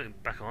 I'm gonna put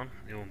it back on,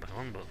 the one back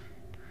on, but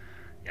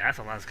yeah, that's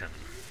a las cannon.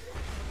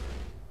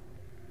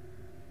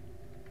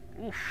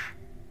 Oof.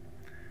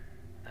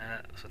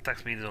 So attack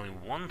speed is only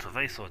 1, so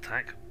very slow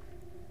attack.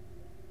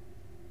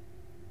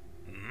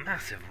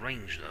 Massive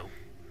range though.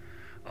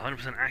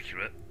 100%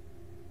 accurate.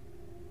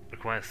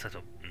 Requires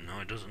setup. No,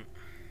 it doesn't.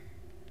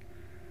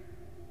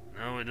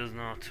 No, it does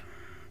not.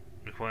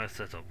 Requires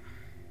setup.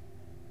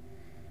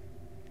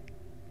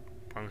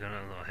 Plan's going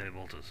out a lot of heavy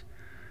bolters.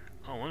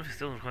 Oh, what if it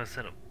still requires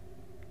setup?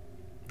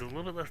 Does a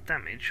little bit less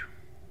damage,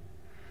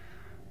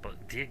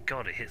 but dear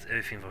God, it hits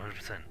everything for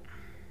 100%.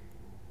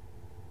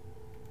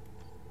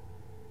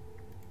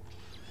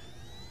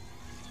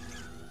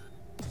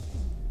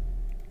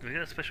 We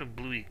got a special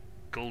bluey,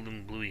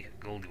 golden bluey,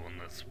 goldy one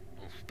that's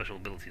all special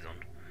abilities on.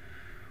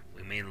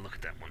 We may look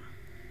at that one.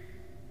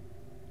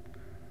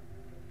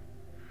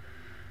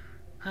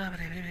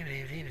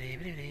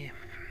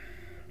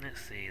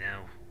 Let's see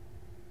now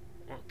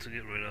what to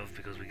get rid of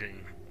because we're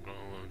getting got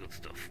a lot of good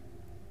stuff.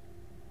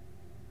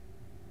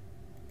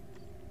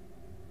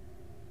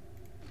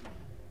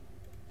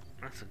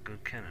 That's a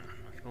good cannon.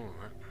 I can call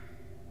that.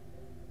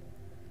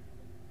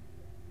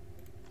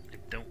 I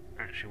don't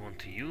actually want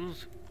to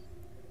use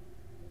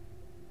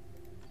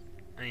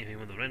anything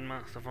with the red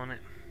mark stuff on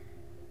it.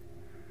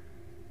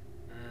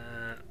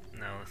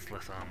 No, that's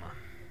less armor.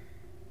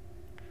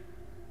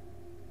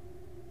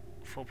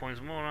 4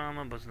 points more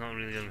armor, but it's not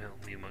really going to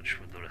help me much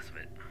with the rest of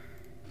it.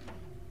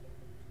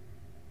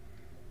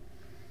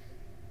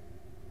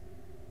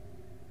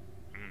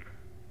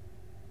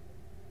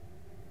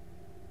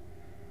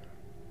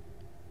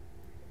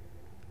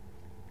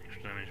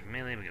 Extra damage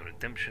melee, we get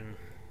redemption.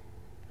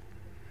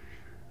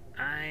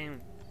 I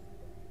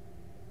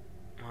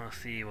want to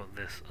see what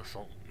this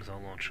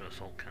missile launcher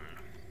assault cannon.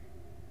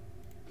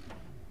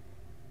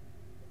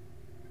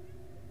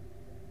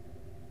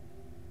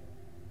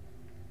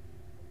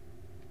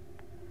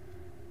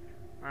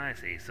 I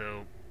see,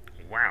 so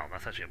wow,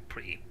 that's actually a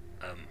pretty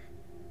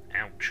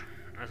ouch.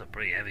 That's a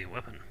pretty heavy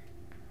weapon.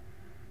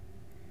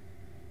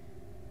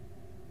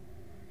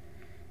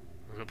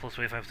 It's got plus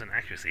 25%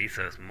 accuracy,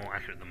 so it's more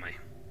accurate than my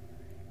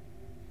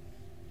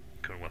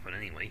current weapon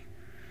anyway.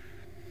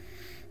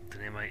 To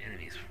nearby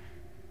enemies.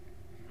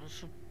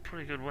 That's a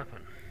pretty good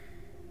weapon.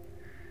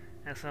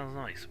 That sounds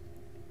nice.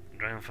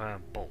 Dragonfire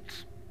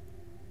bolts.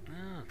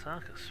 Ah,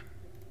 Tarkus.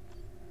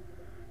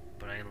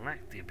 But I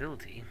lack the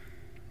ability.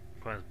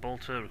 Requires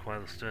bolter,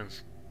 requires a stern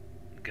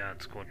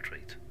guard squad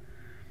trait.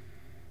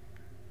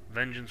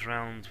 Vengeance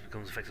rounds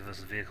becomes effective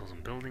versus vehicles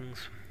and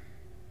buildings.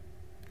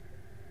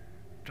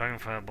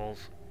 Dragonfire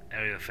bolts,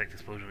 area effect,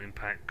 explosion,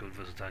 impact, good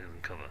versus targets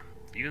and cover.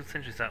 You can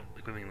essentially start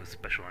equipping him with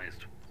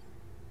specialized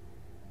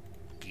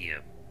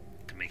gear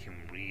to make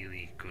him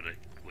really good at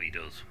what he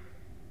does.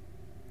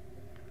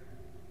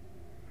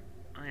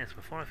 Oh yes,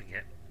 before I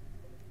forget,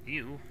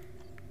 you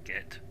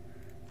get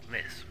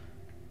this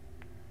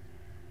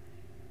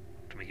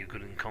to make you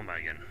good in combat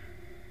again.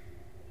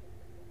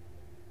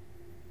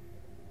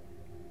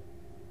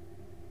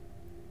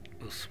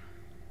 Us.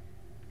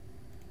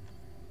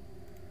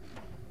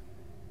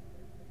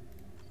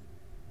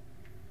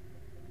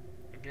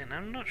 Again,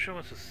 I'm not sure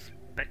what to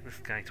spec this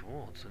guy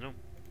towards. I don't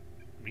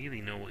really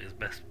know what his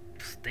best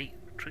state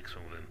tricks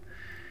are with him.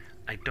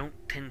 I don't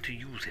tend to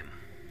use him.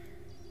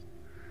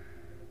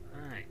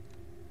 Alright.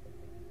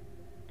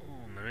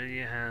 Oh,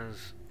 Meridia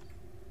has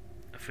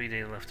a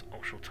 3-day left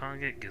optional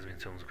target, gives me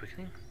Tones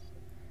Quickening.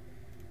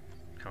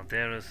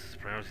 Caldera's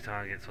priority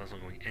target, so that's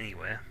not going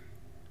anywhere.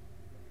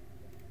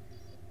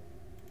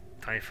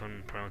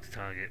 Typhon, priority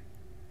target.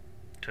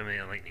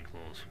 Terminator Lightning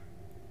Claws.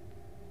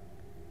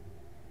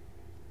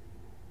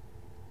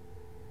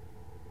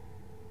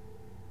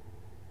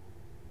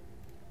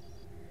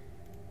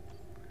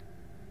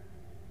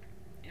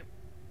 Yep.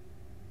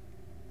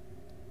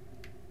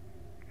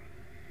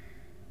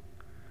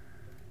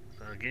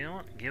 So, you know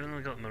what? Given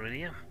we got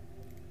Meridia,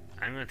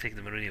 I'm going to take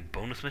the Meridia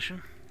bonus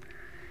mission.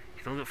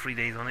 He's only got 3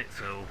 days on it,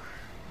 so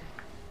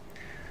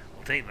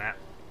we'll take that,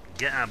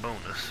 get our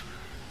bonus.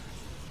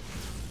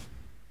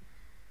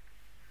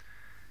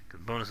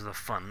 Because bonuses are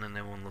fun and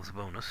everyone loves a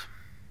bonus.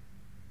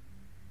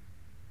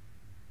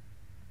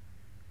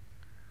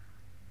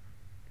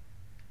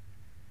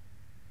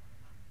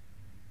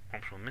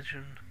 Optional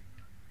mission.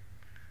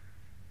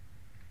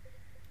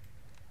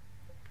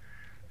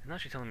 It's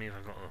actually telling me if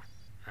I've got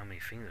how many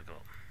things I've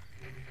got.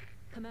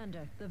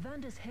 Commander, the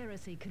Vandus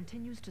heresy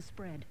continues to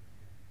spread.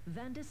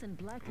 Vandus and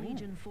Black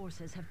Legion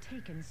forces have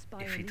taken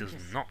Spire If he does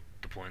Legis. not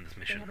deploy in this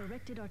mission. They have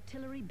erected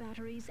artillery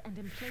batteries and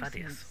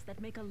emplacements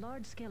that make a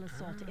large-scale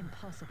assault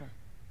impossible.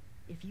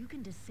 If you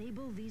can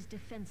disable these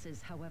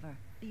defenses, however,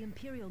 the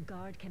Imperial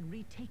Guard can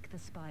retake the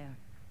Spire.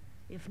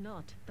 If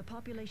not, the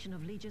population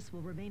of Legis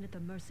will remain at the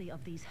mercy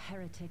of these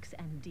heretics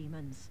and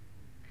demons.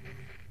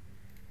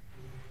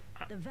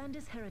 The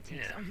Vandus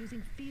heretics are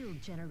using field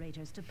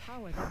generators to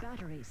power their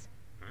batteries.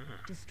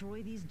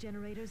 Destroy these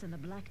generators and the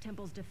Black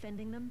Temples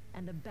defending them,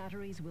 and the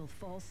batteries will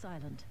fall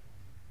silent.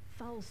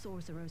 Foul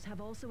sorcerers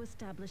have also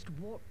established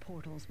warp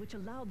portals which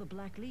allow the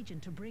Black Legion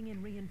to bring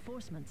in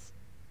reinforcements.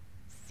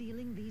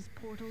 Sealing these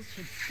portals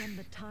should stem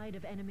the tide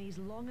of enemies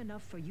long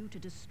enough for you to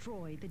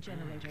destroy the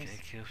generators. Okay,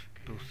 chaos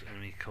boosts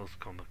enemy cost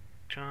combat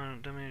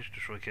charge damage.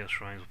 Destroy chaos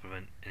shrines will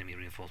prevent enemy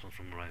reinforcements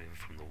from arriving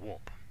from the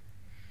warp.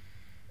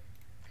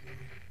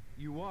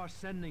 You are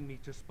sending me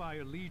to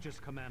Spire Legis,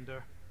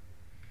 Commander.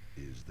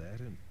 Is that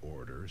an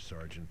order,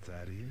 Sergeant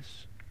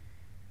Thaddeus?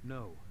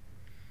 No.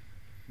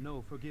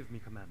 No, forgive me,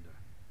 Commander.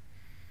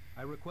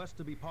 I request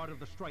to be part of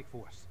the strike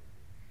force.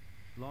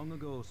 Long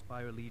ago,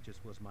 Spire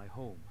Legis was my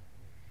home.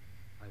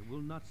 I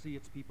will not see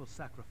its people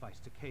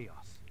sacrificed to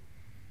chaos.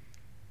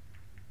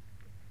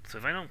 So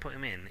if I don't put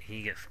him in,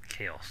 he gets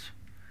chaos.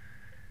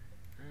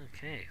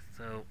 Okay,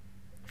 so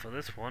for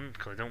this one,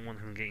 because I don't want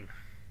him getting...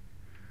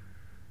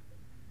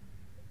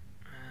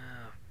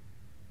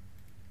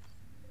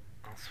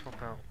 I'll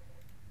swap out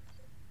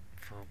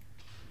for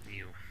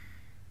you.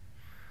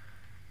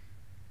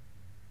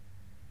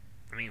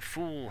 I mean,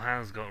 Fool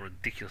has got a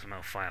ridiculous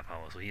amount of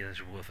firepower, so he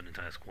is worth an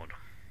entire squad.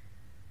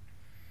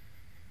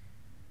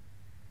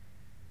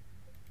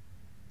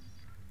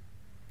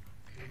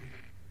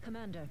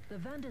 Commander, the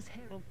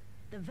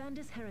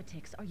Vandus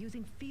heretics are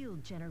using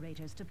field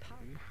generators to power...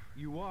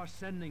 You are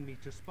sending me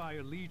to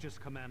Spire Legis,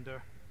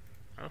 Commander.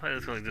 I love how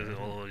this guy does it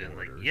all over again.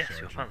 Like, yes,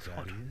 you're part of the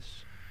squad.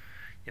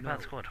 You're part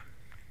of the squad.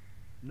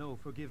 No,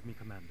 forgive me,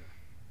 Commander.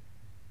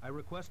 I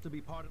request to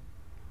be part of...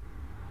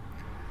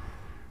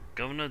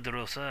 Governor De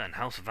Rosa and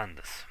House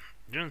Vandus.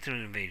 During the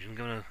Tyrian invasion,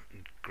 Governor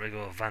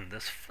Gregor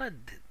Vandus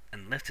fled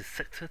and left his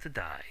sector to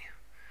die.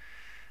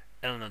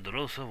 Eleanor De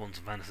Rosa, once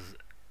Vandus'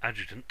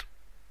 adjutant,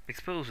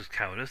 exposed his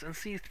cowardice and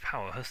seized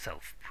power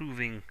herself,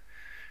 providing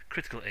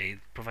critical aid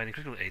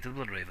to the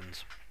Blood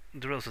Ravens.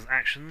 De Rosa's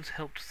actions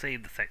helped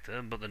save the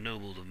sector, but the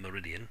nobles of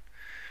Meridian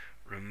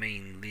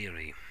remain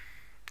leery.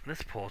 Their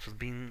support has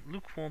been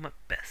lukewarm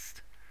at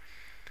best.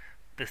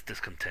 This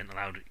discontent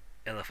allowed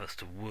Eliphas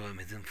to worm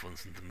his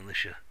influence into the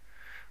militia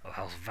of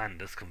House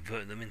Vandus,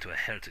 converting them into a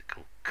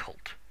heretical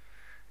cult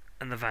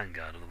and the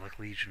vanguard of the Black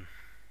Legion.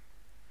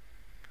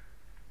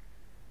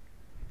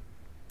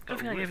 I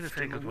think I gave it a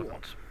very good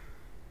weapons.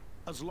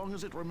 As long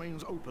as it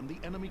remains open, the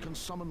enemy can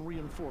summon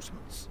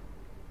reinforcements.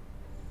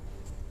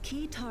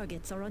 Key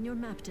targets are on your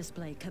map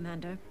display,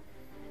 Commander.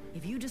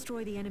 If you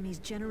destroy the enemy's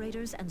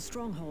generators and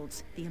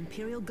strongholds, the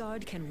Imperial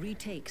Guard can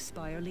retake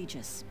Spire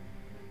Legis.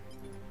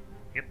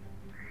 Yep.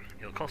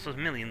 It'll cost us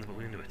millions, but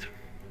we can do it.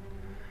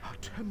 A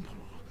temple.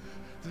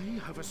 They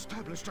have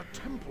established a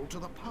temple to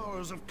the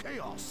powers of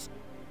chaos.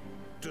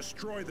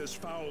 Destroy this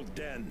foul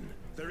den.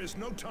 There is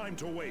no time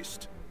to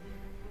waste.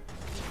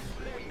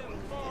 We will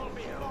fall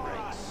before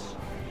us.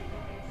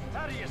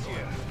 Thaddeus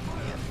here!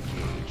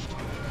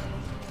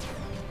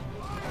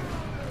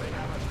 They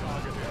have us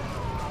targeted.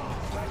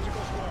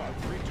 Tactical squad,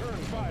 return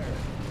fire.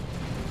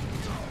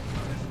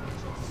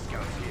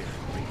 Scouts here,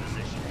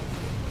 repositioning.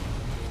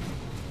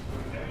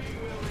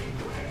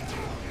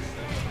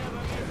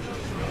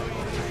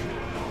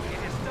 It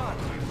is done!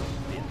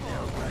 In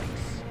their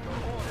ranks.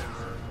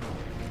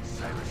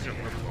 Cyrus here,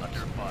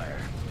 under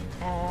fire.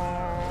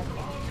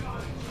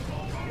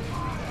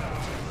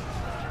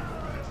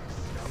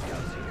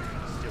 Scouts here,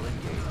 still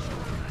engaged.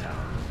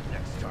 Down.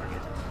 Next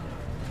target.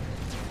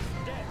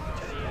 Dead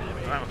to the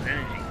enemy. That was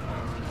energy.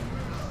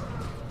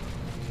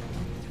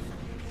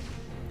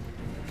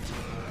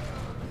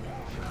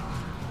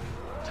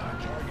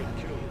 Target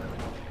killed.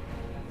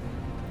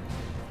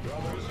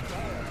 Brothers,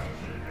 fire.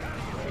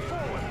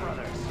 Forward,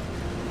 brothers.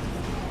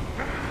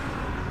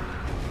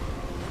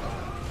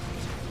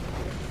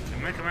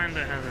 My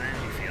commander has an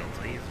energy field,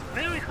 so he's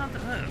very hard to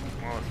hurt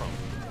while it's on.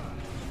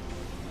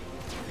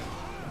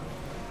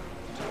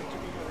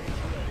 Tactical marines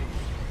ready.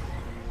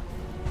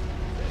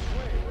 This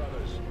way,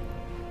 brothers.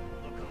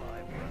 Look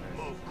alive, brothers.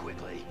 Move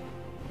quickly.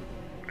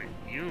 Right,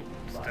 you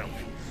stealth.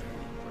 Lying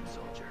foot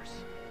soldiers.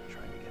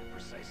 Trying to get a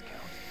precise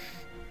count.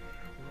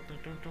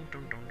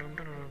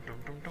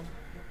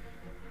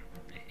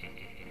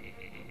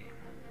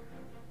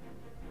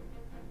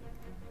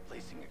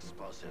 Placing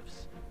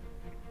explosives.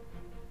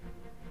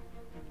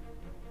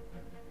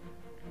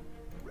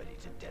 Ready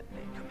to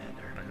detonate,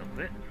 Commander. Back up a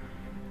bit.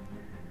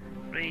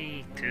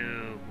 3,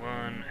 2,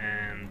 1,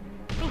 and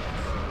boom!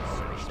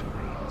 Space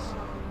Marines.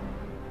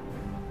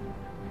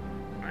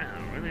 Wow,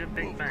 really a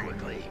big Move bang.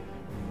 quickly.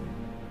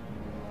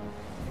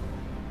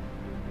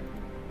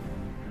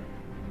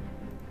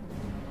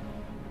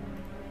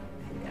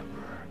 The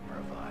Emperor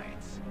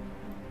provides.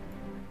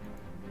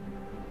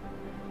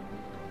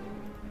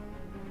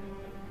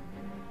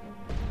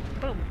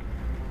 Boom!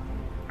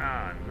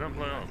 Ah, don't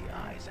blow up. The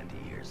eyes and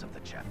ears of the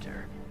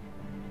chapter.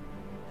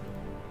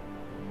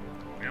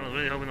 I was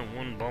really hoping that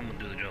one bomb would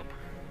do the job.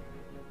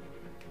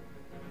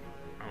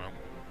 Oh well.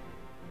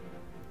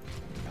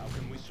 How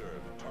can we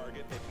serve?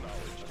 Target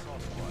acknowledged.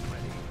 Assault squad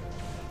ready.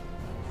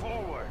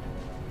 Forward!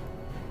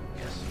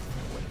 Yes,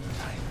 what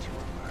time to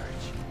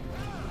emerge.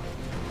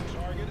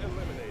 Target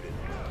eliminated.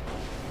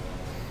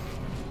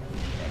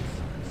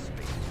 Excellent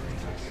space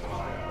marines.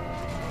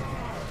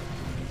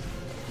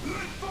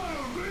 Let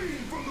fire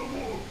rain from the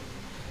wolf!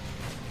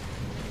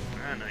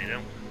 Ah, no you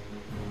don't.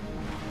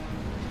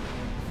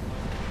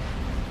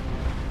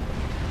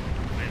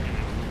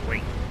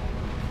 Wait.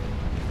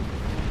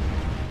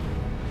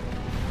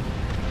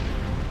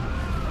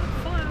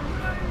 Fire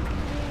away!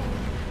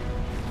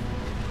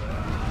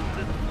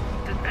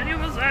 Did any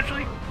of us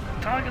actually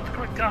target the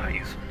correct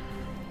guys?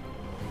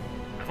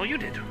 I thought you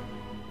did.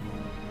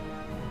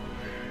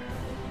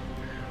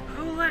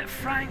 Who let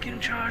Frank in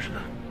charge of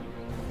the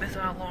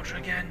missile launcher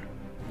again?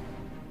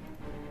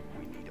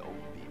 We need to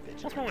be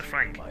vigilant. What's wrong with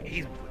Frank?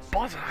 He's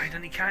bothered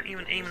and he can't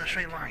even aim in a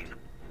straight line.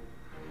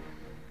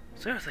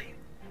 Seriously.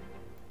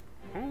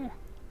 Who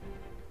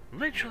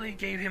literally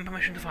gave him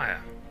permission to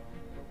fire?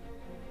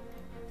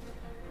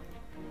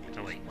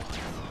 Oh wait. No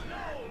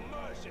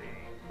mercy.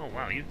 Oh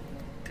wow, you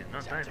did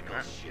not die from Tactical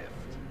that.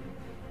 shift.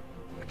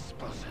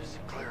 Explosives,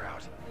 clear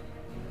out.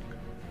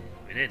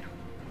 We did.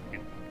 You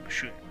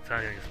shoot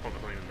targeting a spot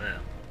that's not even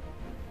there.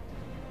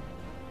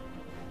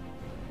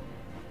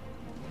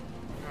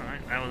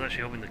 Alright, I was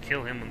actually hoping to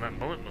kill him with that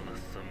bullet, but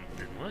this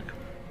didn't work.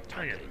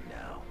 Try again. Targeting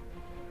now.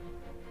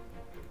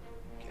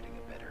 Getting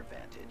a better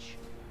vantage.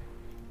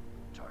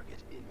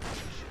 Target in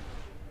position.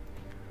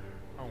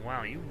 Oh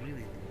wow, you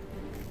really...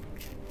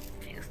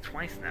 It's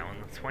twice now,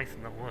 and that's twice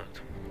and that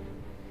worked.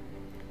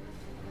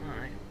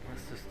 Alright,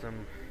 let's just,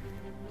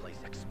 Place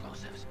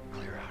explosives,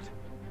 clear out.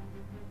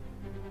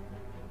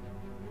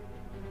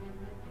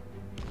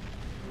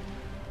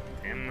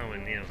 I'm nowhere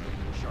near them.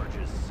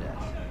 Charges set.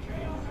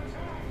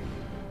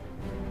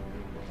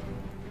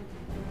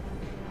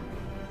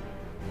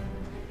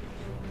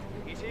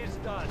 It is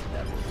done!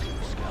 That will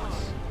do,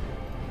 scouts.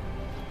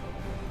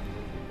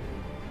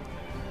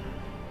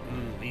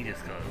 Ooh, we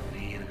just got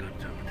really good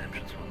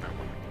redemptions on that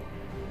one.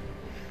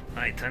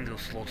 Alright, time to go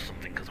slaughter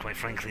something, because quite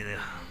frankly, the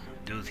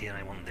dudes here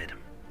I want dead.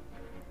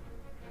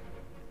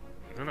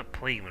 Another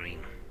plague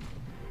marine.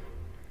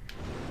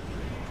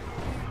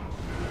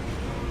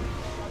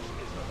 Such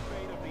is the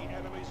fate of the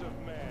enemies of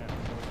man.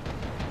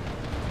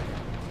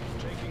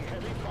 Taking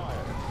heavy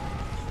fire.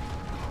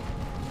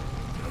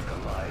 Look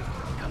alive,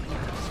 coming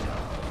out of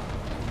stealth.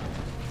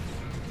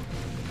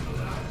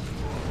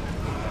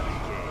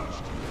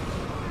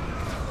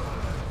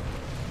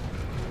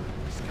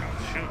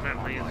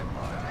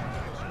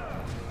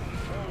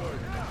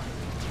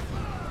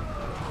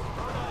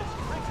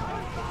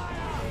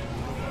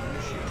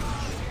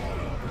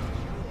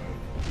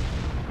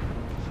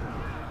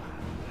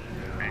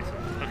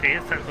 Okay,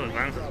 it's tactical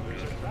advance.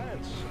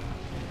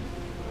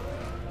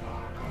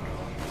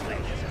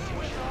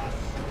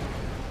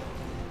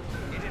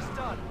 It is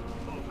done.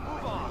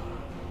 Move on.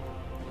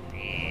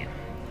 Yeah.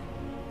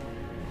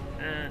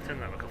 Turn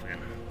that back off again.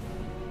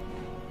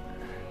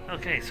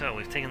 Okay, so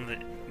we've taken the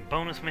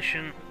bonus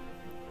mission.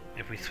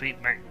 If we sweep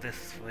back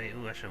this way,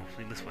 ooh, actually, we'll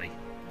sweep this way.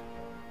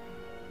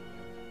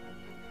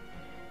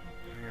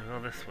 Yeah, go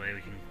this way,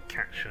 we can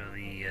capture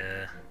the,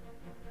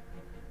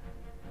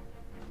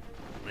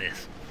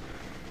 this.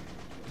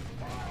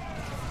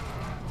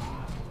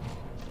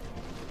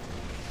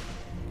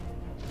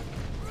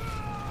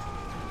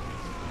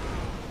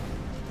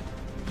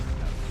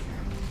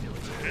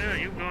 Yeah,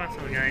 you go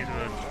after the guys who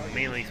are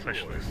melee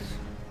specialists.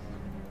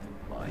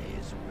 By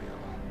his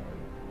will,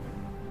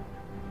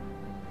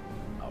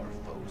 our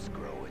foes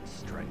grow in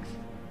strength.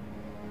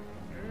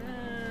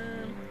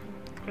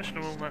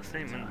 Questionable that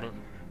statement, but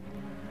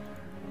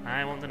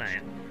I won't deny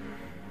it.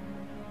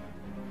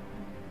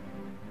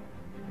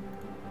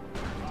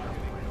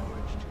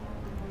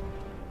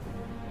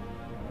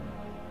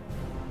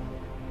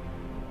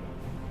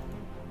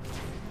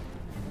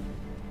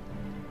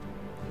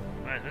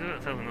 Right, this is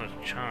what tells them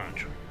not to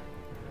charge.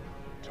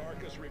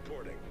 Tarkus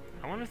reporting.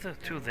 I wonder if the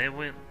two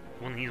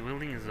one he's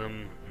wielding is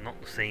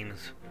not the same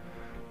as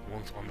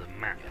ones on the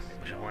map,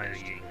 which is why they're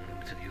getting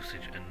limited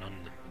usage and none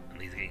of them, and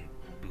these are getting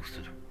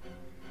boosted.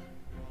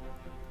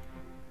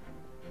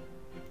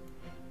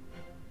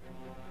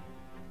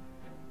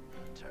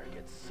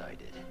 Target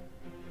sighted.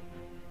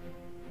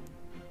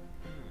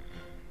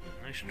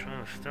 Nice try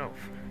of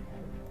stealth.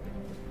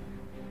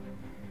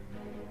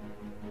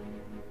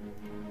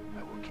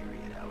 I will carry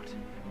it out.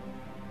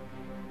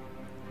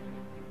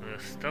 The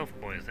stealth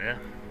boys there.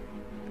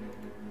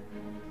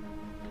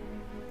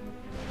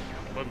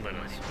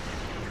 Bloodletters.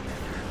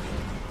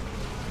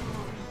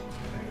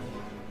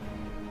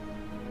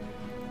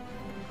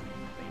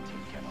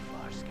 Maintain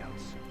camouflage,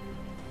 scouts.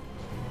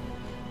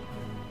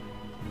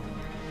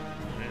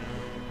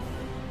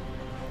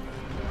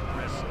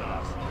 Press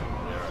not.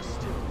 There are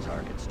still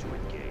targets to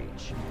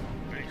engage.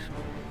 Nice.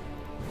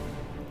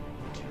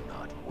 Do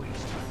not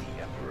waste what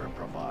the Emperor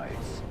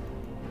provides.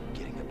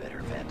 Getting a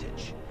better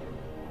vantage.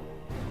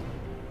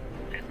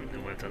 I think they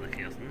wiped out the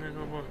Chaos.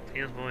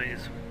 Chaos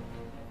boys.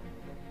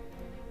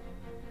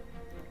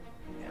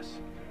 Yes.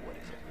 What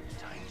is it?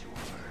 Time to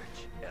emerge.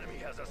 Enemy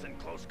has us in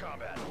close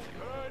combat.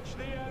 Purge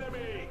the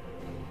enemy!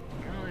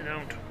 No, they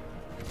don't.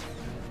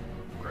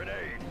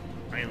 Grenade!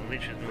 My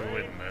leech is moving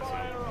away from that,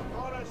 Fire so.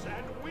 upon us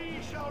and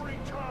we shall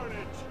return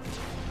it!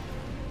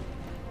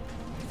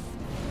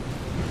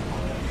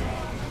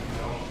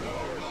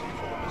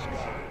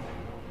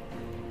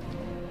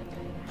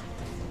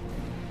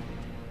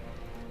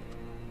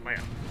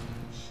 Fire.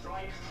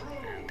 Strike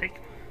true! Take.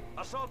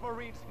 Assault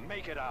Marines,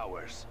 make it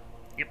ours.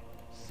 Yep.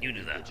 You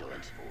do that.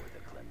 Vigilant before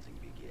the cleansing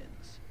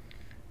begins.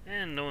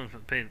 And no one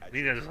paid.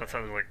 These guys just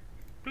outside like.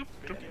 Boop,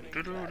 doop, Enemy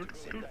doo, doo,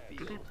 combatants in the doo,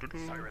 doo, field. doo,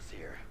 doo, Cyrus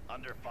here,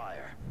 under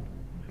fire.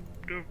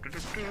 doo, doo, doo,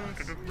 doo,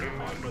 doo, doo,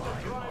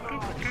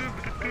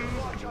 doo,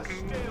 Watch us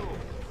still!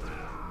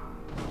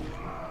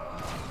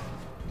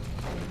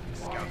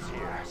 Scouts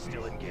here,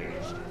 still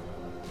engaged.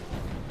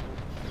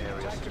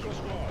 Area Tactical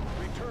squad,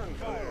 return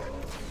fire.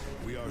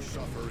 We are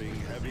suffering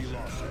heavy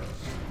losses.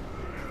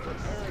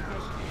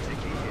 Preparedness.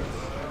 taking hits.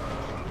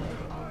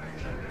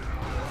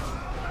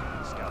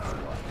 Scout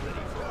squad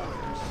ready for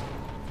orders.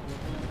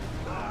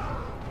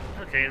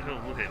 Okay, let's go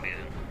look at me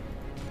then.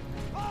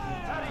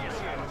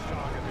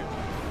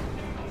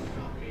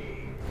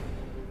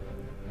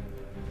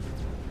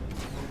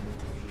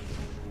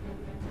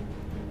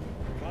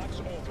 Box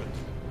open.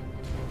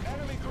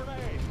 Enemy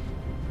grenade.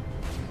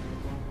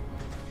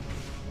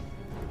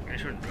 I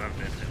should drop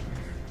that too.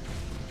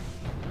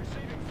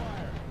 Receiving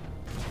fire.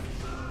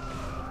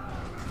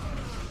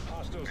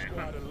 Hostile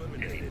squad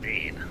eliminated.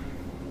 Indeed.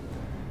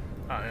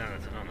 Oh, yeah,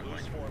 that's another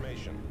Loose one.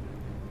 formation.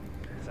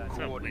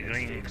 So we're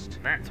doing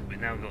that. We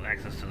now got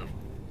access to the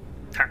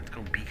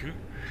tactical beacon.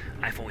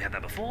 I thought we had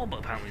that before, but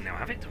apparently now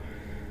have it.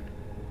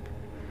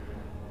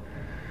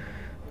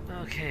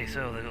 Okay,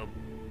 so they got.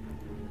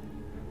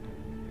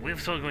 We're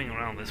still going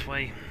around this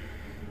way.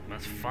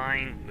 That's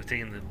fine. We're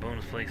taking the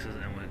bonus places,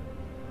 and we're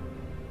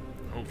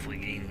hopefully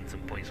gaining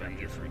some points so I can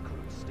get through.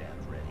 Recruits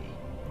stand ready.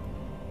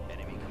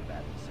 Enemy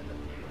combatants in the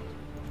field.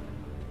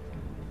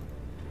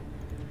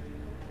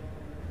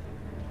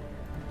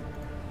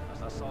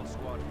 As assault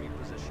squad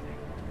repositioning.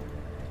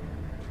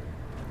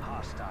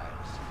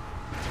 Hostiles.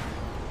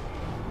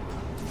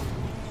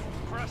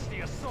 Press the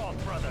assault,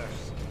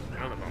 brothers.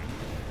 Another bomb.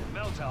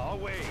 Melta,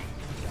 away.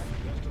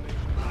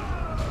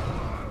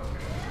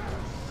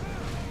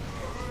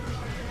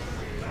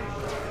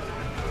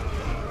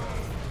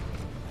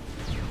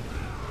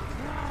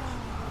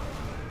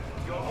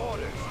 Your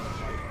orders.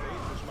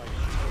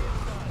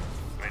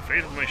 My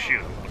faith is my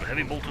shield, but a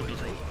heavy bolt of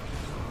disease.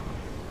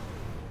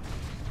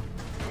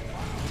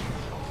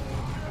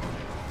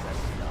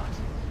 Press not.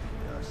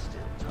 There are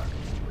still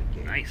targets to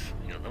engage. Nice,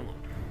 you got that one.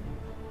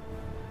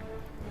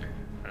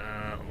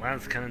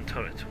 Lance cannon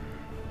turret.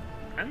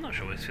 I'm not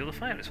sure where Field of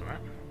Fire is for that.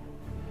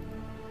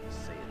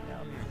 Say it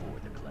now before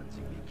the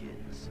cleansing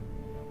begins.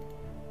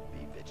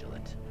 Be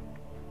vigilant.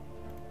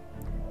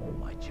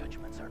 My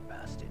judgments are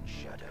vast in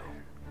shadow.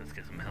 Let's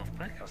get some health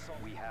back.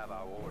 We have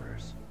our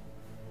orders.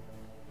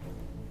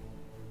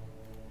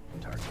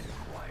 Target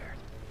acquired.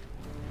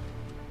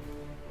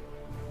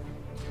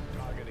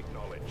 Target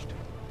acknowledged.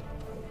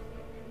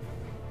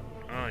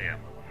 Oh yeah.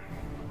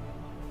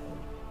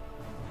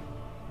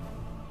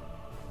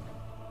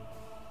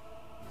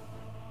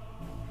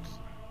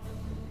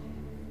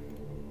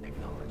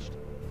 Acknowledged.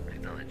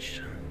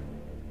 Acknowledged.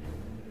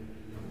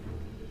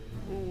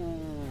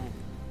 Ooh,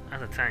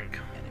 that's a tank.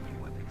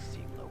 Enemy weapons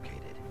seem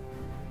located.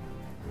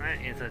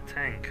 That is a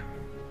tank.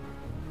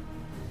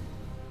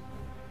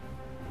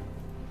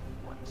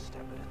 One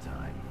step at a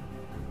time.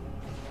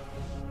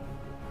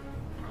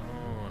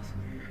 Oh,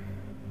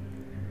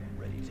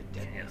 Ready to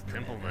detonate. Chaos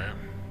Temple there.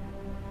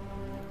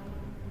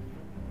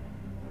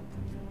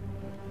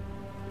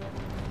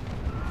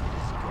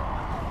 It's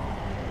gone.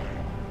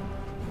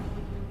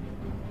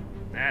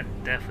 That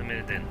definitely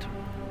made a dent.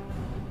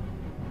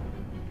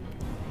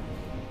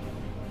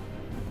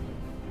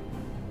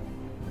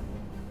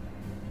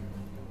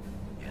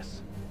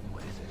 Yes.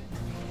 What is it?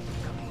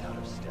 Coming out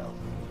of stealth.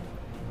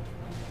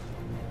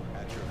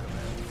 At your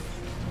command.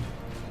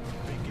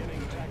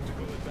 Beginning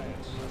tactical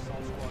advance.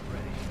 Assault squad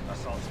ready.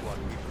 Assault squad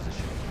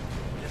repositioning.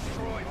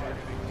 Destroy them.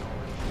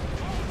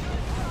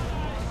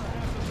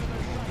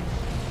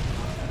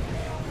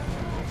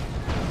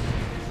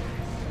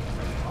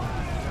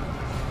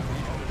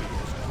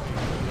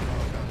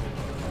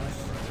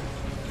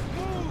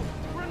 Move!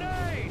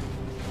 Grenade!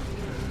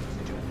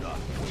 Do not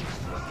waste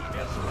what the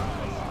Emperor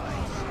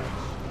provides.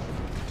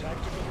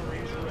 Tactical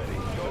Marines ready.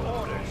 Your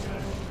orders.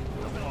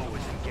 The foe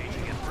is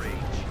engaging in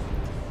range.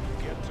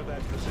 Get to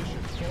that position.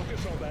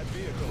 Focus on that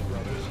vehicle,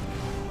 brothers.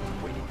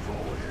 Waiting for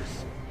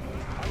orders.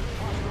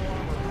 Hostile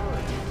armor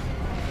purge.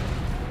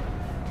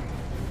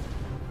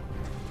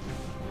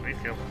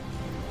 Refill.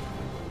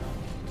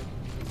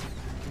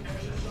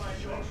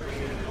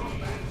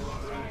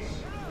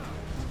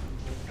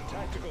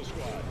 Tactical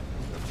squad.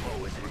 The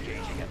foe is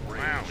engaging at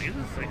range. Wow, you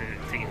just like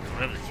taking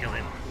forever to kill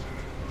him.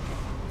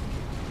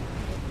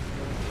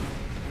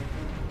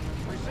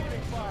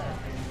 Receiving fire.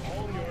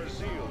 Hone your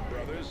zeal,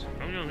 brothers.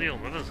 From your deal,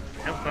 brothers.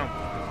 Help them.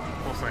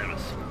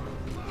 Osiris.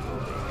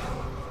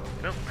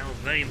 Well, that was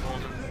very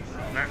important.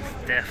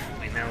 That's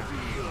definitely now.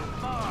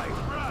 My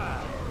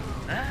wrath!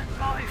 And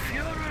my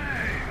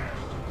fury!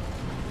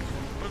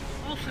 But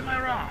also my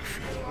wrath.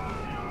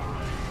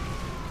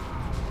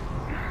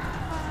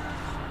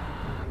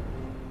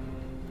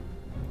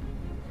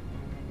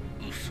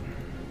 Oof.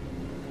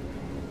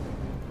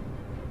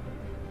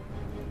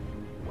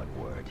 What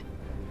word?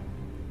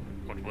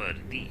 What word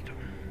indeed?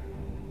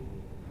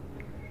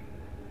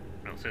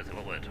 No, seriously,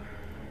 what word?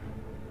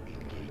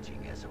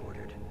 Engaging as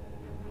ordered.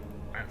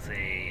 That's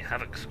a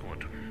Havoc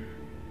squad.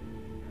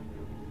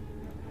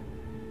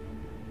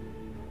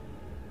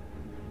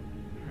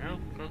 How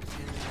close?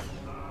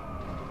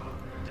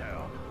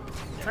 Down.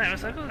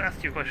 Cyrus, I've got to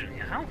ask you a question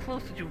here. How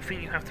close did you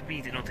think you have to be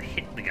in order to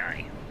hit the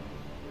guy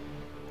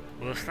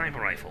with a sniper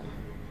rifle?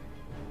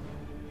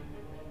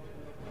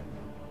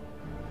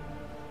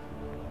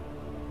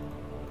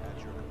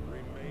 At your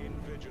remain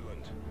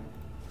vigilant.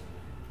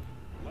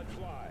 Let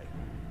fly.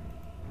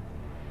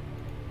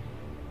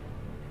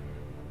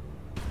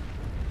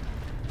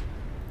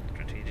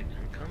 Strategic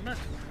and combat.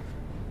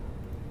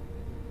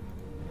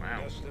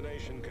 Wow.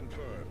 Destination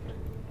confirmed.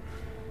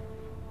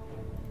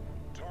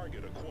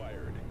 Target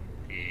acquired.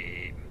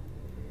 Yeah.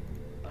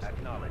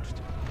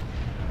 Acknowledged.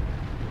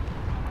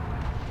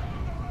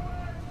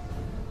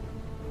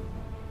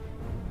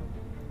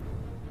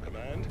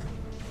 Command.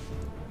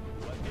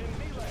 Let in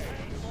melee.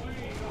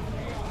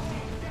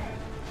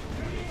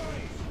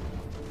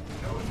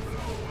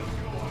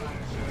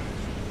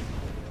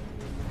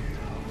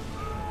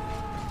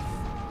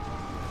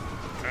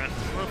 Cyrus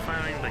is slow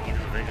firing, but he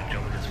does a very good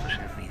job of just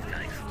pushing these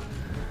guys.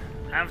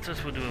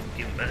 Avatars will do an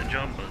even better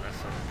job, but that's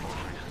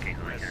unfortunately just the case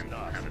that I can't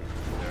have it.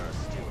 There are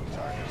still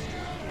targets to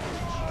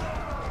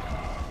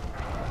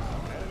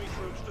Enemy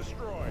troops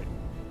destroyed.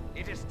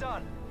 It is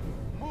done.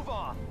 Move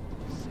on.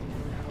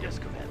 engage. Yes,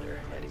 Commander.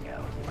 Heading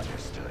out.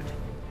 Understood.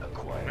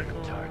 Acquiring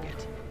Michael.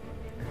 target.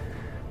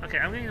 Okay,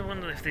 I'm going to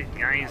wonder if the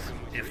guys,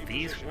 if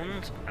these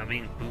ones are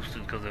being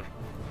boosted because of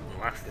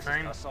the last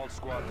time. Assault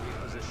squad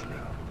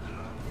repositioning.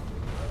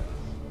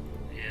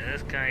 Yeah,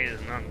 this guy is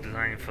not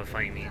designed for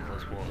fighting me in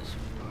close quarters.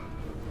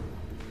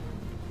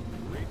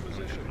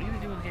 Reposition. What are you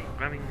doing? Okay,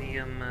 grabbing the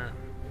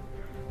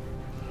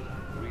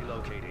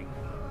Relocating.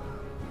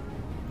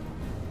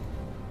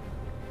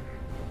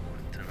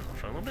 turn it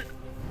off a little bit.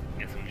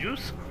 Get some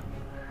juice.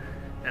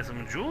 Get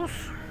some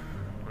juice.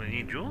 We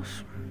need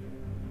juice.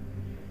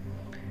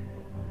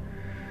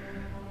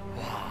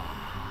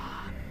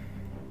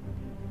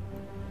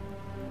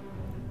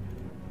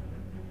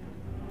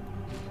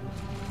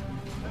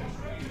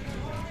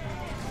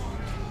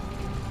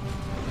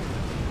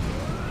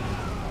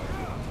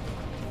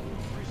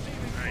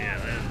 Oh yeah,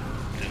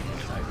 that's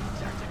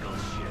doomed.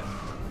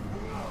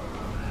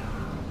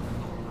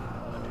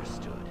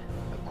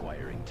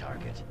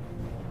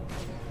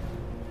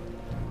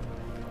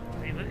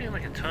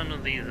 ton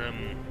of these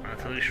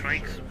artillery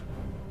strikes.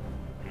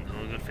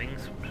 All good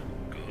things.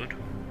 Good.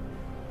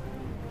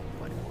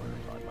 One word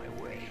on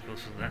my way. Go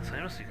to that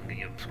side so you can get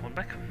your squad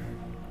back.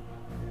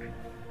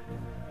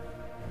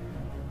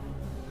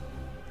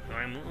 So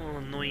I'm a little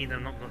annoyed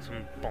I've not got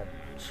some bombs,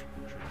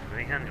 which would be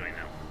very handy right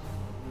now.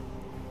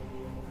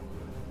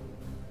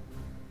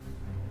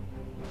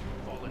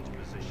 Fall into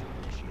position,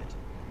 initiate.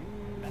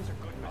 That's a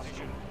good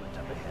position. What's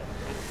up ahead?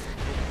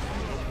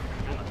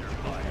 Under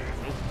fire.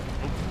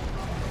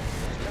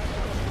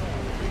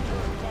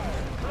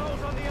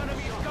 Throws on the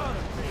enemy's gun!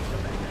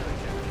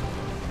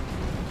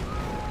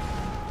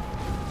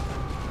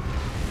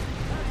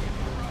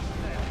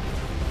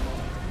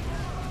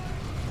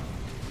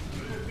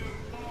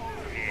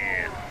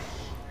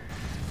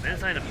 The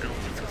inside of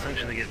buildings,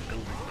 essentially they get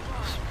building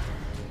bonus.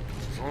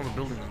 So all the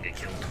buildings don't get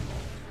killed.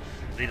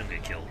 They don't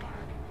get killed.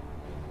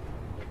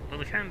 Well,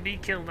 they can be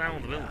killed out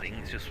of the building,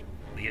 it's just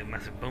they get a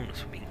massive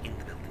bonus for being in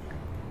the building.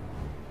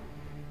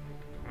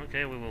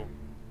 Okay, we will.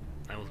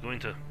 I was going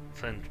to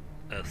send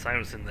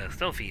Cyrus in there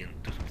stealthy and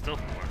do some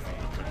stealth more,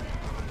 but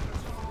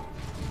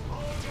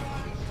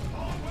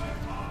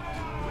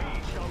We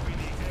shall be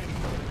the end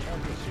of the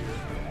targets here.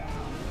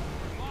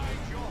 Mind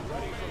your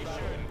ready for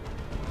battle.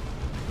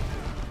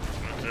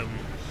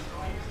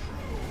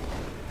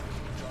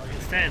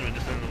 instead we're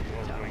just in the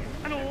going,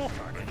 hello!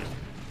 And just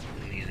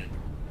needed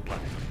black.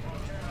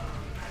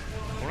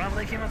 Or rather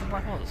they came out the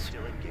black ones.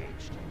 Still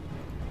engaged.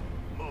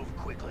 Move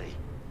quickly.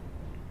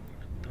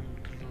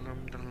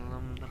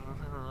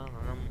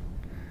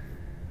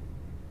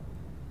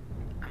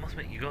 I must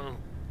admit,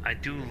 I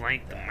do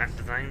like the map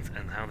designs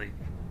and how they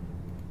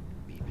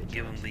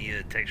give them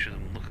the textures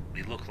and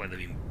they look like they've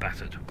been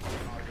battered.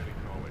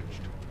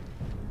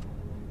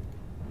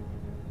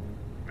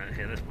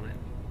 Okay,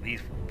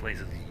 these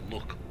places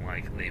look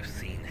like they've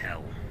seen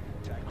hell.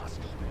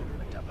 Hostile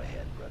movement up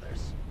ahead,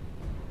 brothers.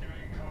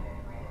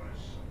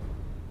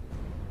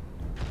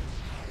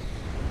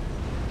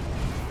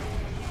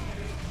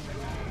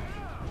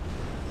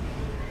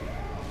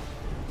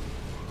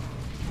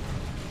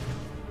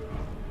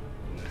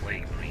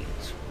 Plague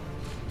Marines.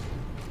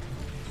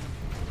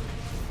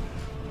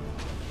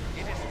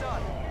 It is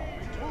done.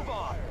 Move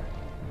on.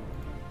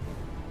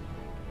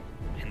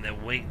 In their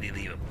wake, they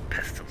leave a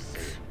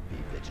pestilence. Be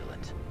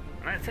vigilant.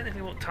 And that's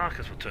technically what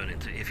Tarkus will turn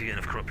into if you get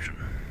enough corruption.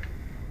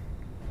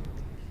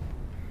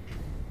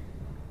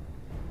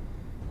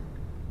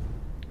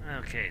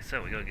 Okay,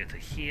 so we gotta get to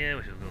here,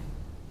 which is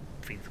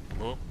the things to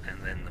blow up,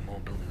 and then the more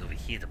buildings over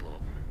here to blow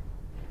up.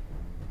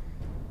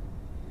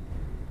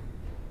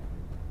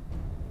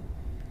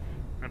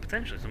 And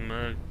potentially some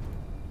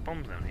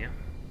bombs down here.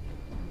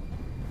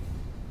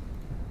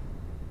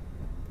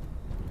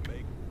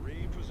 Make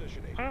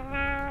repositioning.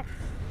 Ah!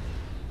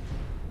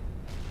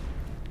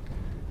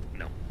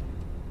 No.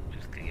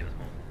 Just gonna give us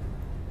more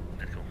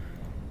medical.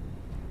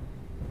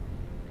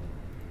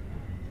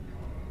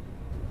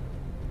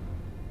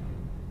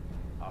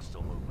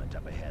 Hostile movement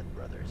up ahead,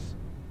 brothers.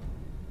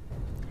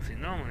 See,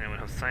 normally I would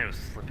have Cyrus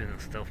slip in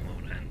stealth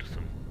mode and do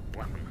some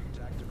blapping.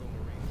 Tactical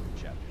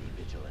Marine. Chap,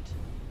 be vigilant.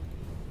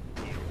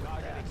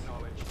 Target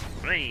acknowledged.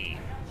 Hooray!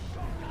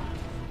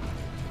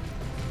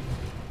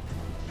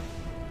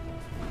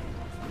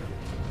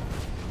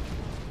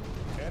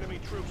 Enemy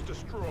troops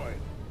destroyed.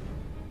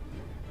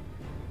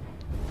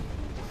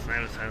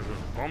 Cyrus has those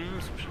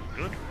bombs, which is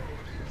good.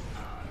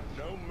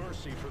 No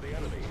mercy for the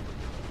enemy.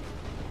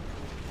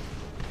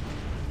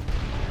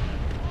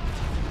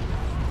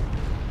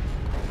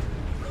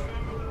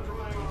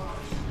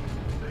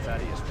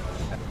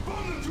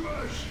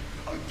 Thundertrash!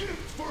 A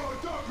gift for our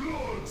Dark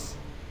Lords!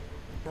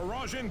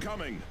 Barrage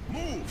incoming!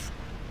 Move!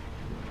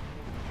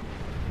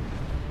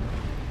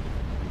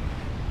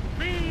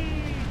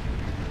 Whee!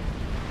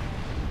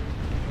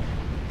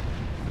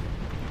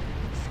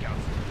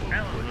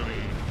 That was really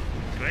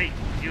great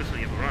use of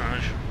your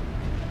barrage.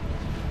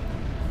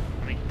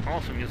 I mean,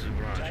 awesome use of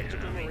barrage. You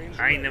know? I mean,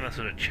 I never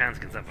stood a chance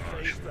against that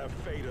barrage. Face the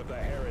fate of the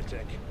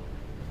heretic.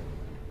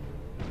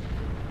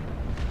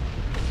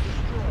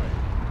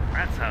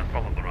 That's a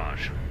proper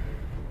barrage.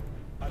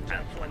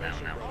 Attack Now,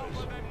 now.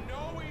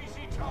 No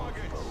easy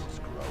targets! Foes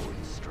grow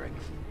in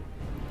strength.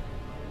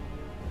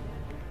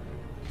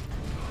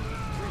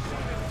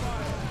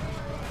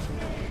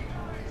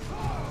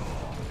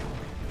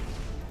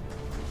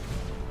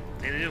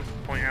 They do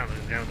point out that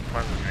the guy with the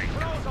plasma ring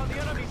Throws on the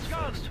enemy's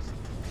guns. first.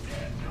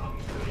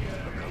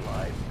 Look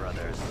alive,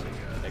 brothers.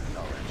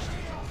 Acknowledged.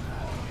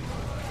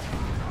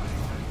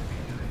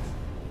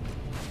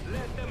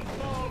 Let them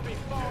fall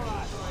before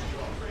us.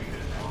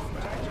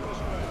 Tactical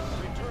stress.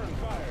 Return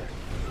fire.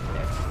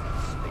 Excellent.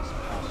 Space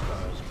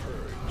hostiles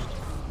purged.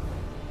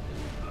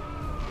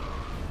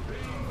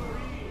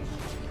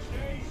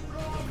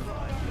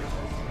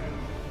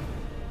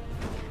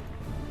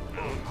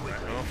 Oh,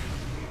 back off.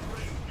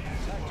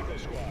 Tactical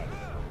squad.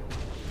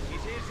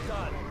 It is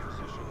done.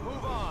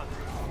 Move on.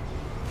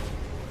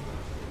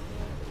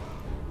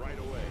 Right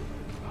away.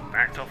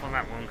 Backed off on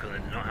that one because I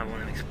did not have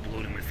one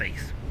explode in my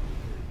face.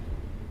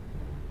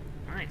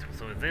 Right,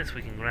 so with this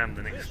we can grab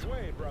the next This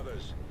way,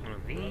 brothers. one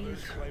of Brothers,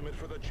 these. claim it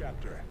for the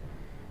chapter.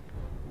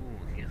 Ooh,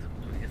 here's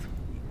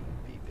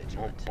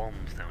more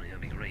bombs down here,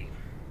 that'd be great.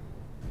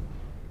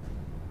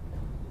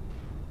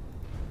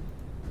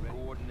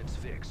 Coordinates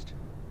fixed.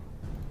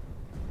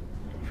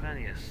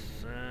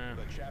 Thaddeus, The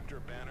chapter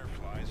banner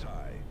flies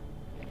high.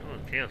 oh,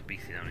 Chaos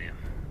Beastie down here.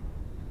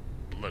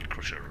 Blood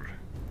Crusher.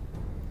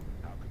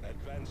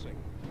 Advancing.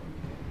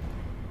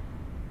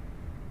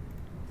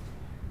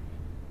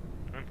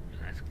 Oh,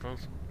 nice and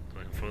close, so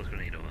I can throw this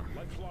grenade over.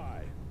 Let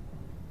fly.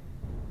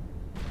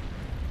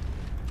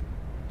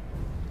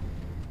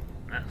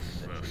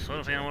 That's the sort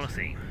of thing I want to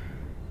see.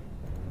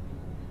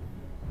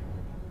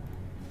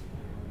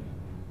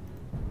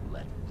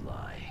 Let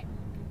fly.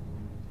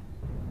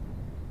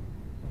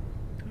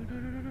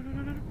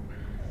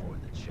 For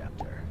the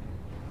chapter.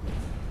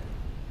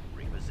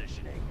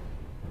 Repositioning.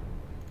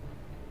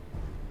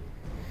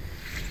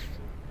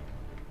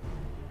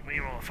 We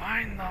will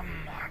find them,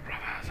 my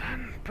brothers,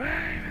 and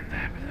bathe in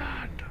their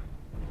blood.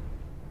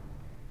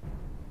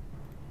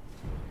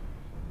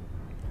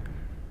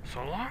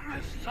 So long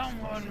as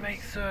someone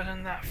makes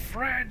certain that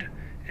Fred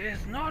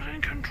is not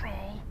in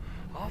control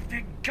of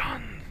the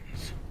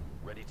guns.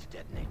 Ready to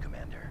detonate,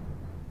 Commander.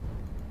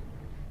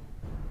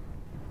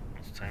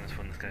 It's time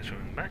for this guy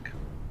showing back.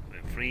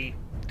 3,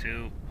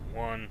 2,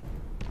 1.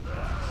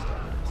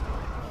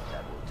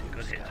 That will do.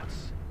 Good hit.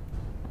 Scouts.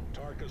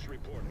 Tarkus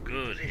reporting.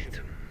 Good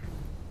hit.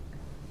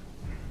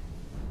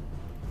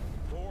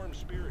 Form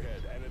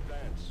spearhead and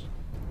advance.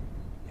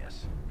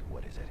 Yes.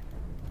 What is it?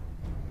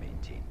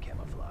 Maintain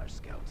camouflage,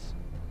 scouts.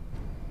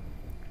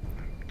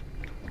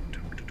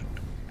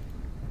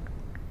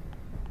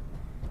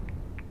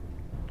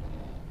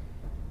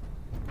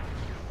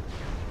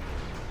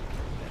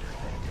 Better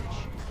vantage.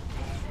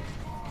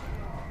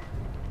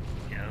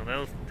 Yeah,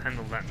 they'll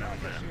handle that down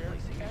there. Here.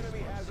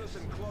 Enemy has us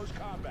in close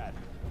combat.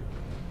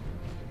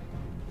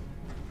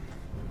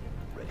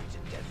 Ready to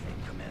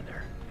detonate,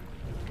 Commander.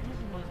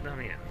 What's down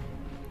here?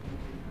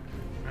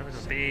 That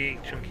was a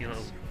big, chunky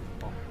little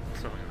bomb.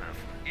 That's all I have.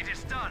 It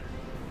is done.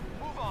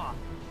 Move on.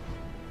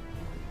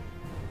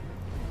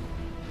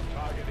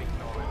 Target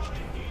acknowledged.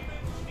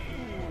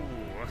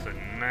 Ooh, that's a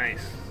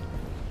nice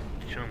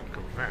chunk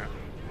of that.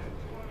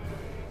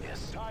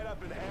 Yes. Tied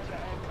up in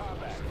hand-to-hand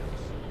combat.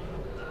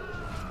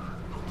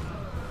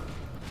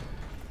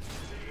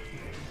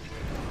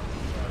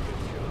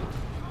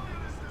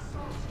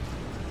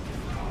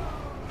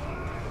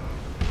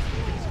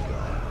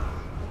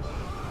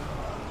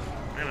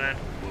 Hey, man.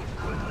 Move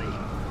quickly.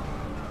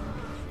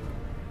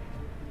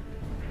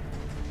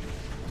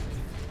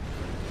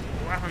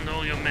 What happened to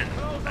all your men?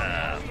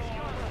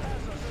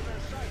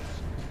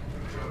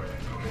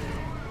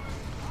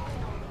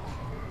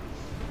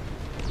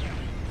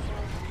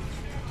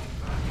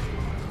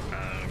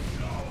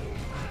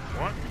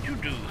 What did you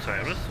do,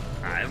 Cyrus?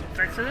 I was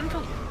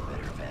accidental.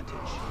 Better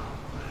vantage.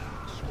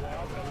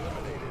 Squad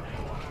eliminated.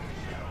 Oh,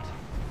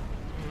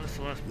 that's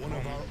the last One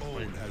of bomb. our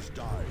own has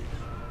died.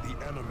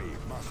 The enemy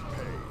must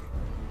pay.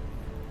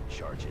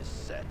 Charges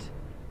set.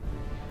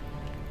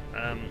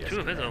 Two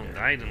of his own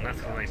died, and that's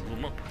when I blew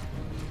them up.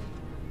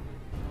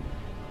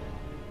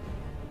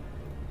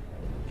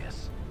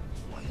 Yes.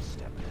 One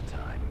step at a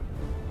time.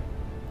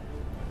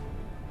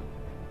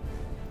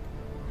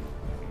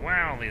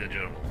 Wow, these are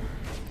durable.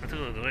 I took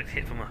a direct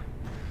hit from a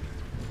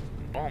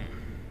bomb.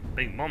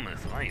 Big bomb and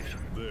survived.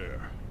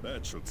 There.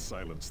 That should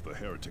silence the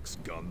heretics'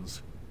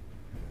 guns.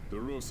 De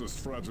Rosa's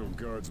fragile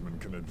guardsmen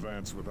can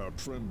advance without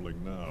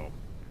trembling now.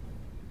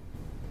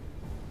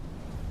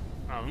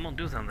 Oh, they won't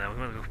do something there. We're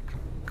going to go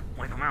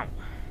wipe them out.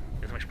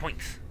 There's much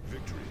points.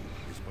 Victory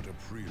is but a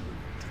prelude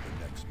to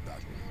the next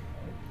battle.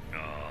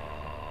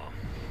 Oh.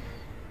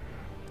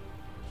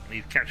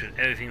 We've captured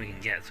everything we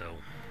can get, so...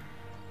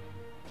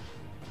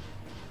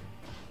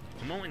 At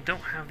the moment, we don't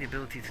have the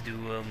ability to do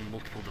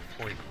multiple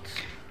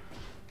deployments.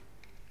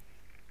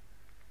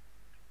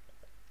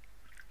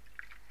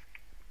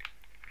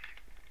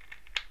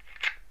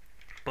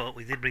 But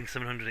we did bring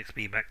 700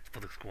 XP back for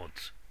the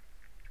squads.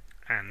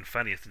 And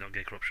Thaddeus did not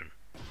get corruption.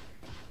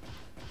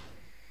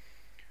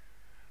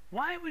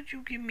 Why would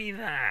you give me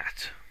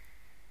that?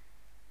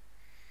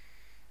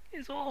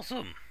 It's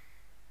awesome.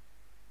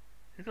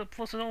 It's got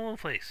plus all over the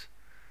place.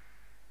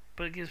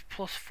 But it gives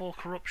 +4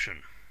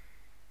 corruption.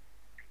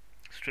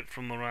 Stripped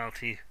from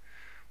mortality.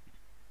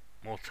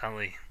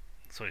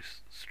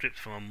 Stripped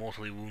from a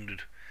mortally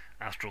wounded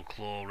Astral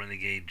Claw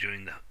renegade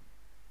during the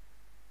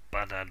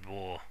Badad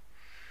War.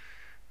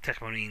 Tech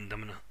Marine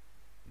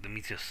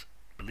Demetrius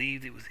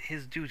believed it was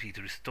his duty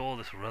to restore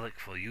this relic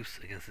for use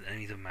against the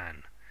enemies of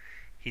man.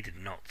 He did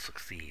not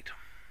succeed.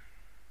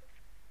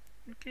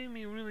 You gave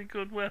me a really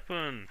good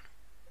weapon.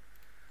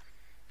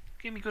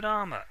 You gave me good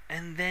armor,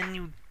 and then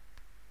you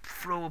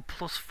throw a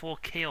 +4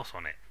 chaos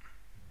on it.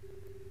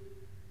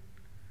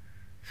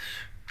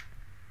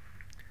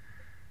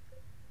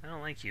 I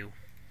don't like you.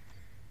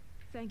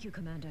 Thank you,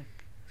 Commander.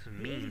 This is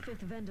The mean.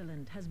 85th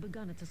Venderland has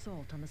begun its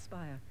assault on the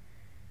Spire.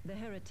 The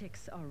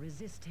heretics are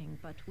resisting,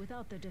 but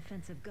without their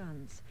defensive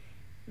guns,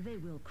 They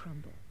will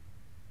crumble.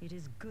 It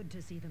is good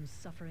to see them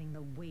suffering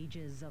the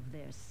wages of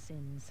their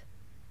sins.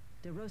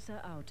 De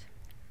Rosa out.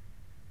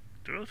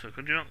 De Rosa,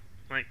 could you not,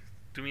 like,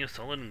 do me a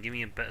solid and give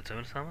me a better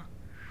Terminus armor?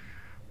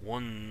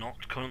 One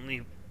not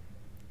currently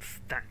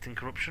stacked in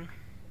Corruption?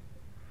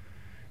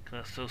 Because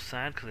that's so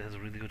sad, because it has a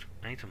really good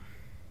item.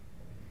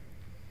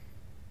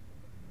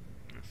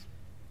 It's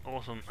an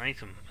awesome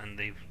item, and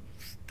they've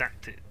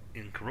stacked it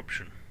in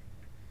Corruption.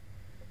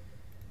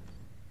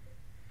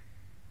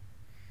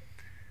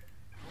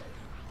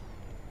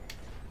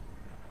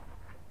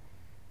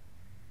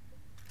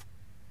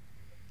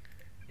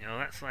 You know,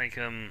 that's like,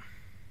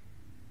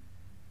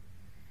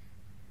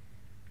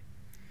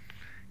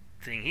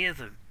 saying, here's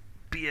a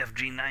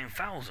BFG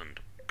 9000.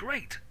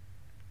 Great!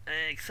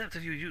 Except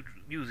if you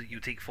use it,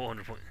 you take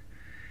 400 points.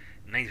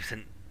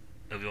 90%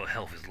 of your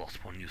health is lost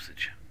upon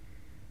usage.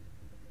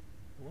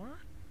 What?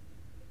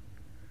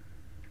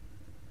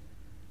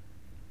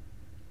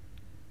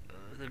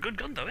 It's a good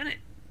gun though, isn't it?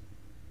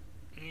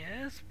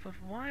 Yes, but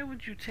why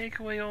would you take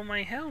away all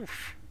my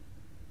health?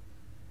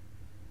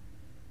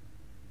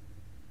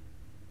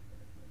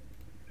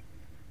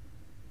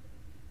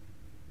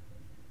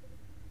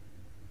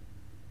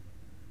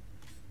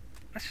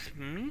 That's just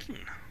mean.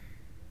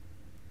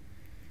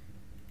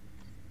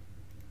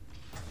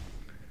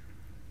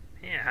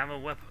 Yeah, have a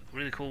weapon,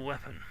 really cool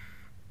weapon.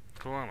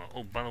 Cool armor.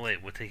 Oh, by the way,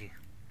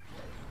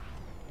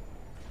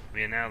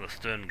 we are now the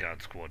Stern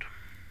Guard squad.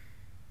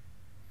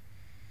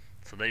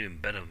 So they're even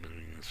better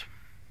marines.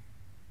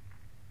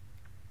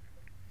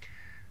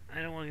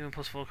 I don't want to give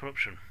them +4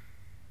 corruption.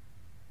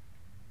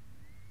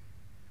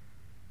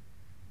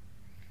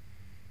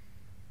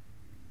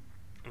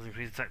 Let's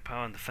increase attack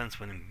power and defense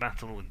when in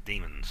battle with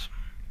demons.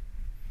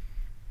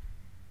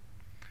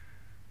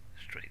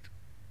 Straight.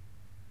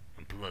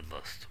 And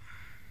bloodlust.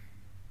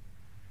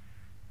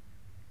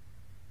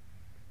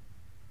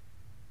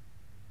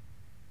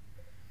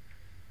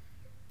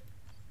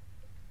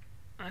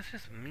 That's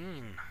just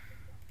mean.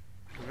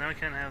 Because now we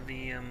can't have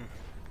the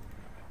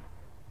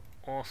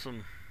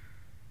awesome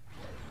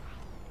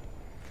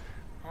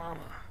armor.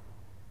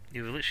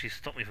 You've literally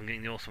stopped me from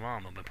getting the awesome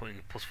armor by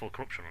putting +4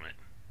 corruption on it.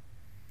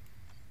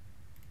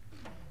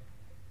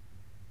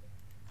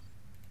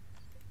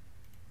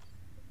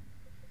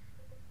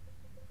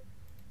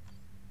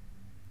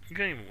 You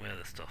can't even wear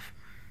this stuff.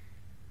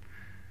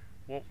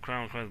 Warp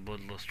crown requires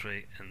bloodlust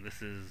trait, and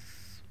this is...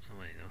 oh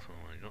wait, that's what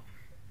I got.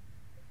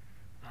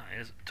 Ah,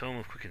 here's Tome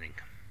of Quickening.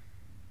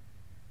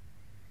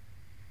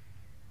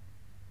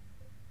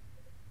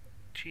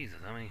 Jesus,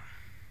 how many...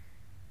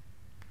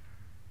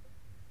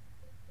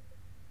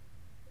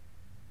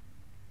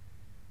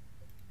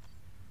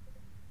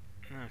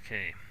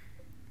 okay.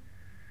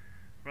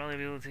 Rally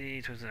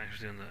ability, twists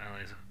accuracy on the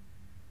allies.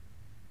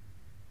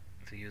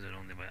 To use it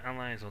only by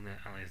allies, only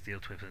allies deal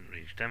 20%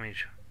 range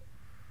damage.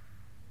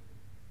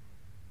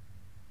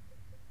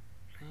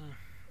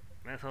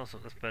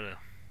 That's better.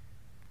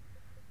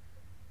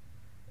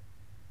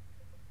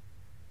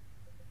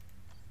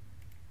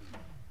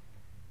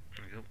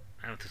 There we go.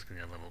 Avatar's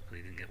gonna get a level up because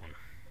he didn't get one.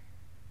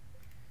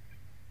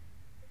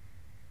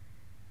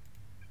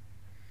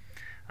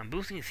 I'm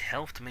boosting his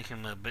health to make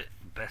him a bit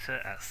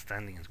better at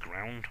standing his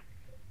ground.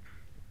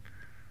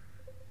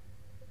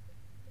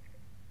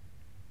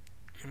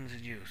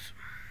 Limited use.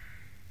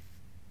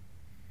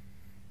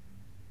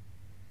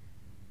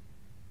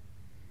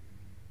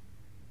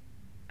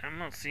 I'm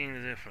not seeing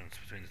the difference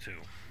between the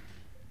two.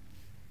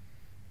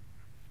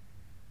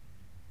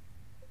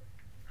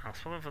 I'll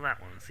swap it for that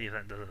one and see if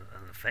that does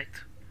an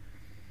effect.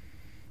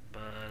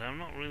 But I'm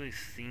not really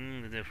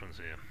seeing the difference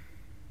here.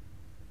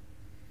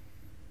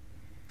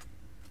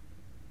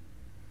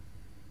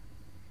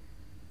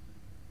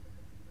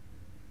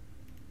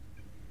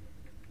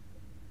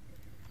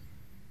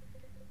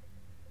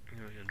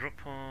 Here we go, drop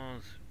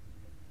pause.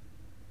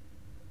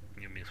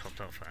 You're being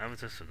swapped out for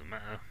Avatar, so it doesn't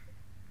matter.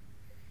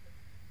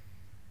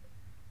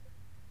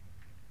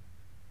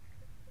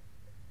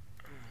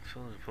 So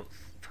I'm going to put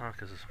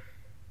Tarkus.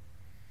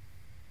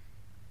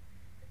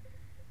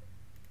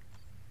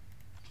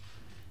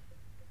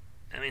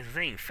 I mean, it's the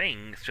same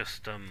thing, it's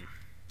just,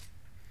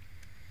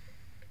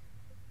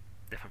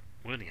 different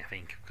wording, I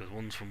think, because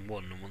one's from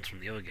one and one's from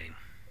the other game.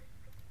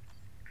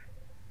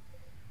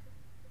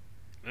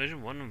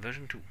 Version 1 and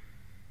version 2.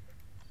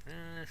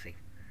 Let's see.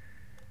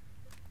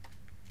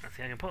 I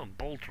can put a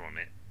bolter on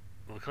it.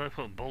 Well, because I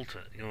put a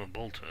bolter, a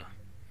bolter,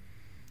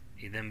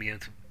 you'd then be able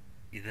to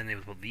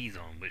put these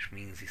on, which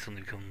means he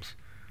suddenly becomes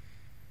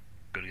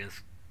good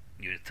against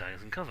unit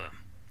targets and cover.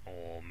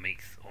 Or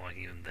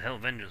even the Hell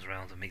Vengeance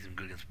rounds that makes him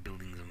good against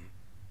buildings and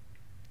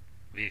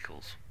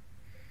vehicles,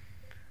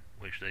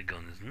 which their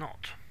gun is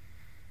not.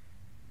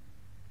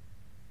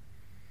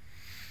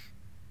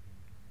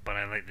 But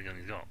I like the gun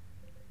he's got,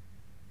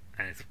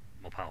 and it's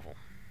more powerful.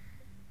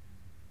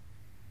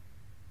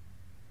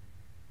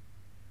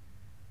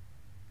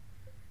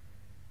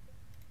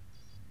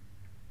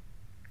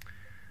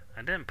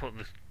 I didn't put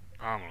this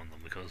armor on them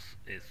because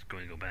it's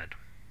going to go bad.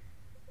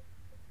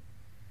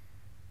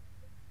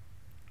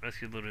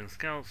 Rescue the Bloodring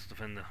Scouts,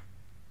 defend the...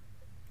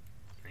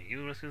 And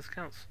you rescue the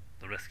Scouts?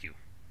 The rescue.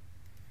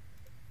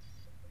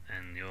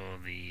 And you're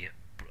the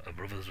A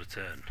Brother's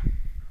Return.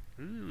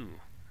 Ooh.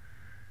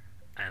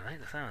 I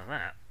like the sound of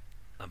that.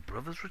 A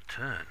Brother's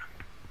Return.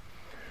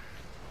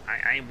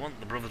 I want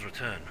the Brother's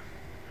Return.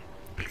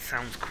 It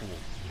sounds cool.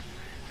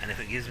 And if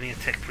it gives me a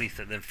tech priest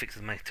that then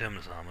fixes my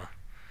Terminus armor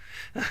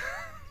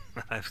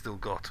that I've still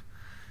got,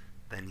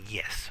 then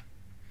yes.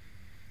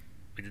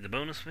 We did the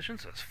bonus mission,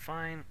 so that's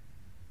fine.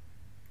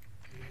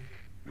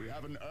 We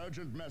have an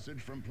urgent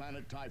message from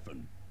planet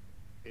Typhon.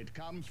 It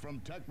comes from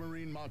Tech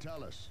Marine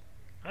Martellus.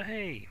 Oh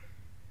hey!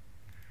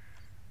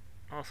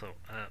 Also,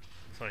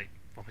 sorry,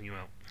 popping you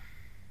out.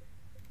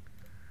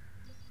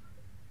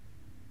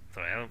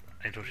 Sorry, I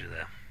interrupted you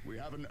there. We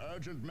have an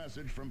urgent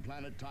message from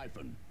planet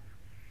Typhon.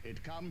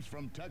 It comes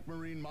from Tech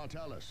Marine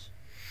Martellus.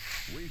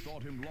 We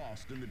thought him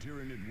lost in the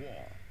Tyranid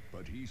War,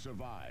 but he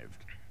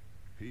survived.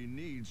 He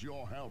needs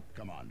your help,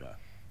 Commander.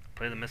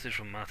 Play the message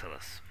from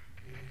Martellus.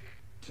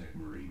 Tech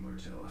Marine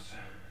Martellus,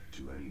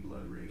 to any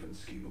Blood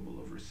Ravens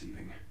capable of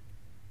receiving.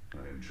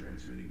 I am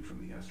transmitting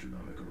from the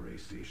Astronomic Array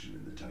Station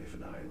in the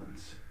Typhon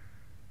Islands.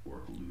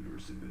 Orc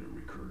looters have been a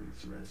recurring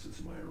threat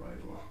since my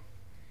arrival.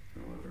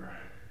 However,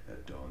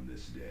 at dawn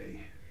this day,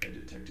 I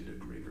detected a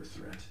graver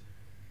threat.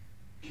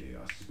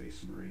 Chaos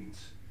Space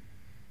Marines.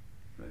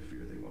 I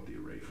fear they want the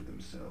array for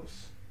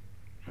themselves.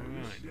 I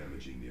risk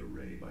damaging the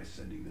array by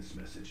sending this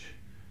message,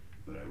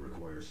 but I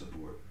require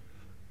support.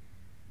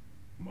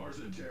 Mars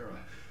and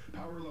Terra,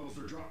 power levels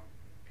are dropped.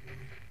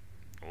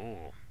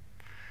 Oh.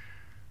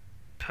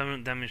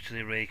 Permanent damage to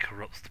the array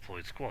corrupts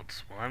deployed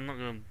squads. Well, I'm not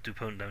going to do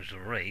permanent damage to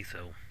the array,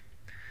 so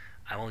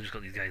I've only just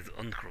got these guys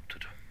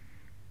uncorrupted.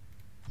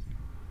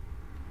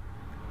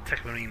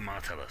 Tech Marine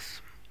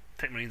Martellus.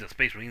 Tech Marines are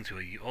Space Marines who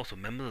are also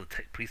members of the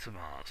Tech Priests of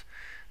Mars.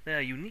 They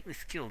are uniquely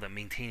skilled at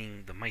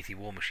maintaining the mighty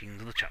war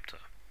machines of the chapter.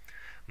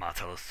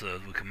 Martellus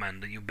served with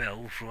Commander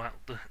Ubel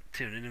throughout the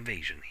Tyranid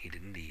invasion. He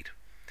did indeed.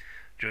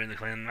 During the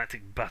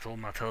climactic battle,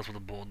 Martellus was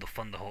aboard the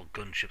Thunderhawk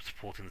gunship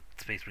supporting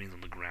the Space Marines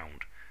on the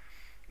ground.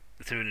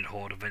 The Tyranid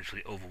horde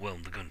eventually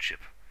overwhelmed the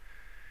gunship.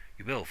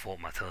 Ubel thought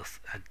Martellus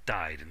had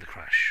died in the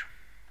crash.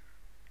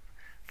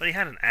 But he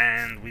hadn't,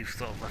 and we've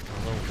sort of left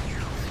him alone for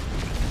years.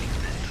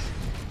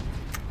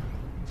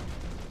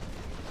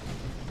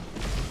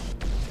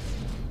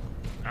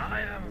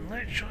 I am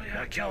literally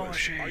a kill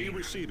machine. Are you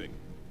receiving?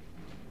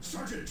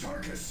 Sergeant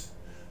Tarkus,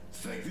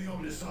 thank the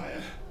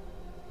Omnissiah.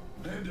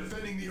 I am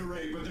defending the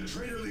array, but the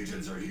traitor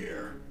legions are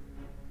here.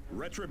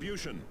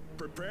 Retribution,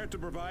 prepare to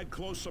provide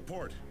close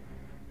support.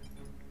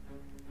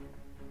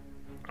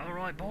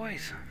 Alright,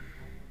 boys.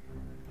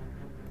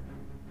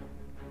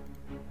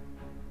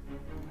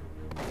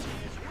 He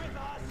is with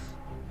us!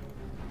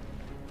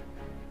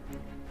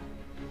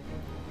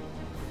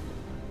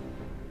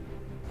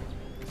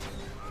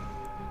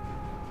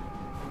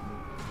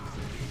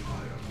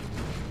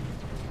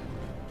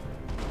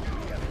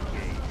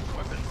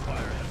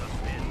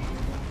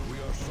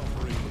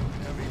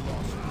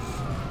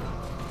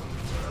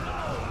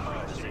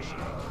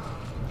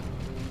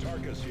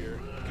 Tarkus here.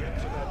 Get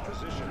to that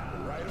position.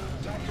 Right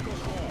on tactical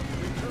squad.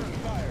 Return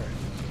fire.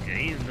 Yeah,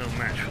 he's no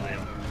match for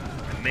them.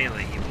 In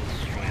melee, he will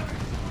destroy them.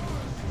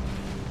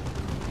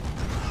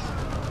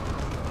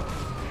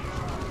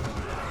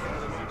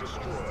 Enemy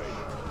destroyed.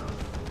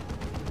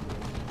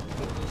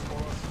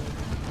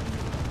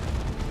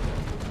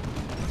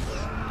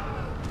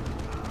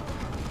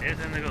 Every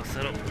time they got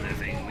set up for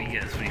anything, we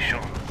get a free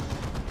shot.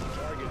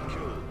 Target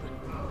killed.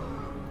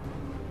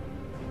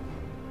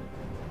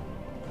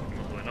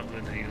 We're not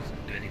going to do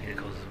anything that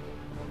causes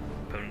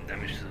permanent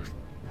damage to the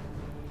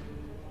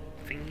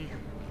thingy.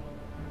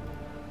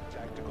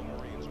 Tactical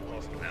Marines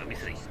welcome. That would be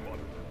silly.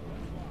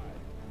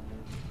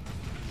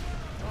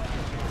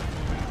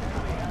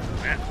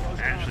 That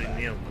actually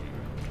nailed them.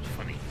 It was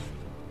funny.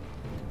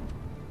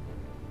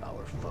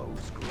 Our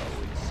foes grow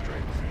in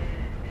strength.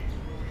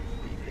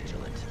 Be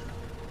vigilant.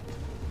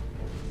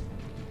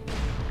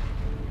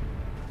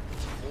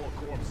 More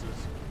corpses.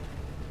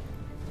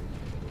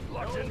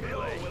 Locked in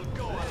melee will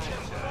go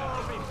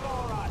far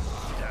before us!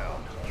 Down.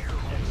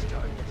 Next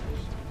target.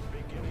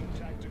 Beginning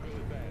tactical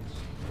advance.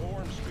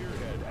 Form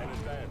spearhead and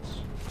advance.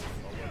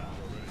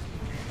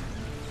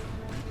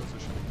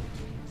 Repositioning.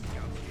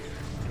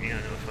 Yeah,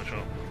 no switch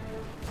up.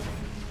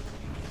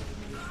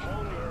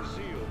 Hold your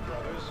seal,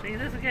 brothers. See,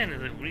 this again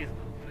is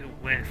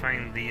where I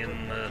find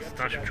the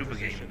Starship Trooper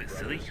game a bit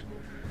silly.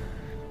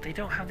 They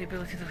don't have the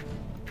ability to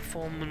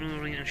perform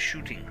maneuvering and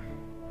shooting.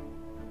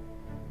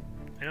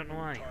 I don't know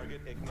why.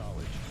 Target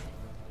acknowledged.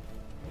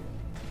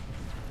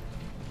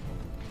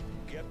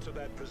 Get to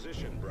that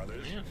position,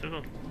 brothers. Yeah, still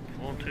got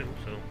 4-2,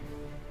 so.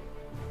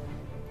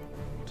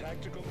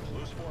 Tactical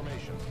loose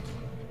formation.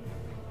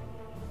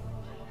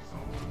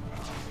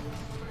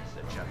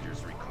 The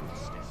chapter's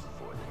recruits stand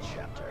before the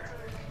chapter.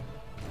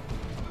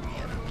 We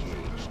have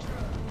engaged.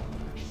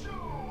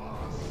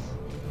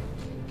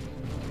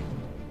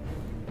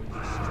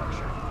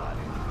 Structure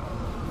flattened.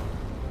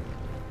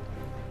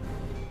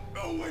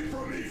 Away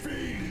from me,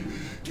 fiend!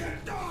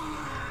 Get down!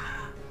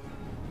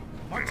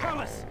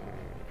 Martellus!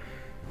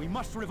 We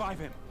must revive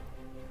him.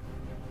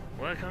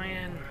 We're coming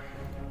in.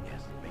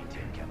 Yes,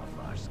 maintain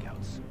camouflage,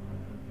 scouts.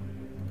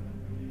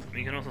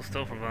 We can also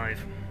stealth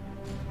revive.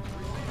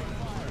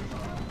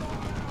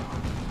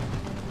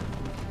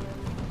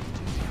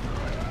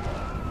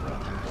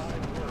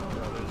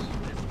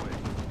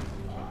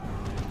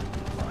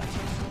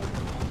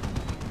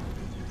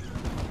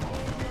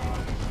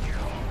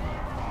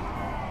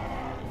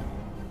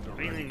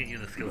 We didn't get you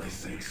the skills.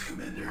 Thanks,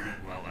 Commander.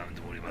 Well, I haven't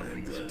to worry about I'm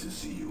things. glad to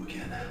see you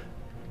again.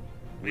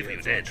 We thought you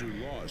were thought dead. you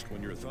lost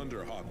when your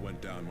Thunderhawk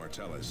went down,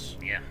 Martellus.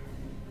 Yeah.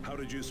 How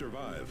did you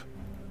survive?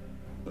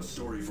 A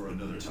story for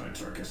another time,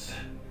 Tarkus.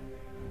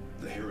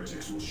 The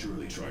heretics will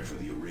surely try for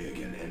the array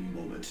again any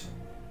moment.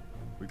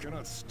 We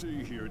cannot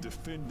stay here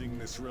defending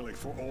this relic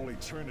for all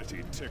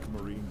eternity, Tech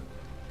Marine.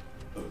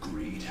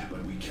 Agreed,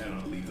 but we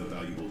cannot leave the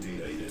valuable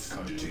data in its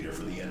cogitator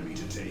for the enemy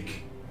to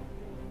take.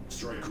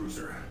 Strike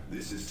Cruiser,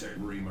 this is Tech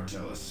Marine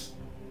Martellus.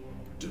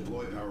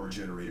 Deploy power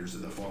generators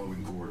at the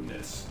following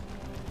coordinates.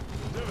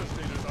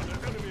 Devastators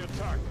under enemy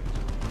attack.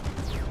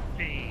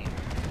 Hey.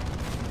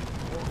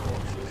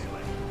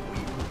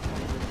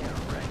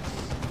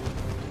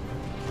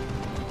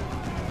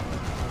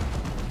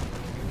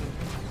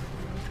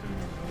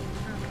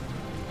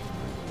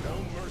 No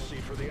mercy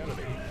for the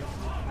enemy.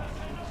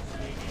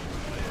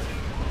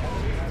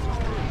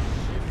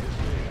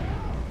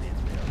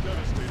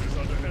 Devastators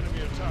under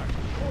enemy attack.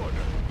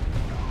 Order.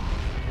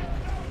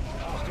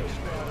 Hostile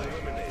squad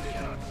eliminated.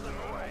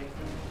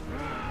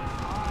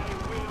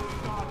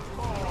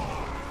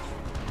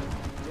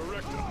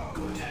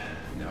 Good.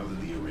 Now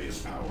that the array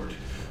is powered,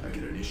 I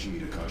can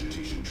initiate a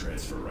cogitation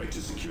transfer right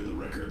to secure the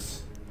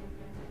records.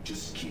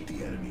 Just keep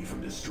the enemy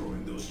from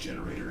destroying those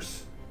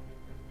generators.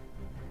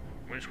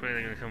 Which way are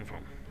they going to come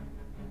from?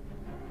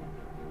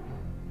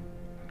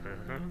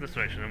 This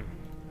direction.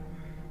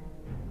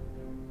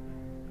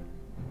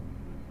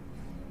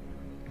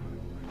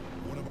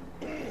 What about...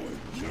 Oh,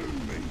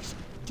 enemies!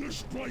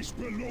 This place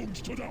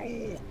belongs to the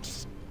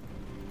Orcs!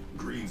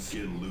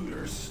 Greenskin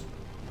looters.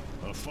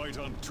 A fight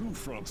on two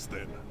fronts,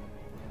 then.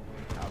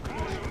 I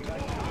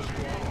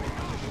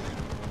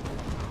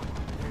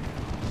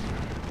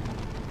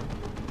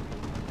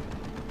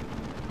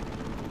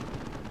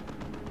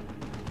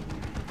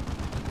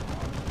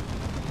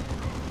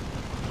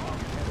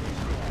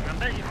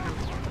bet you can...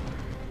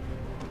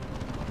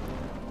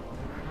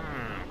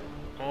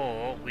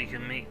 Or we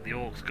can make the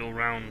orcs go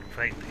round and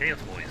fight the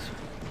Chaos Boys.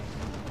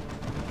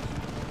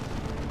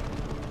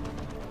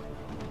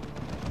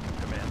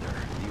 Commander,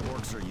 the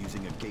orcs are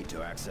using a gate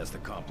to access the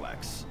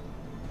complex.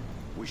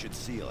 We should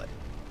seal it.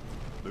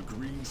 The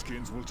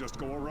Greenskins will just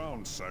go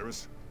around,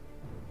 Cyrus.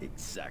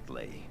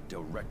 Exactly.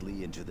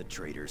 Directly into the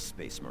traitor's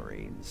Space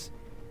Marines.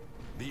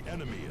 The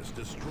enemy is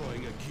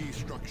destroying a key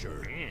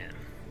structure. Yeah.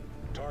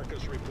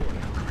 Tarkus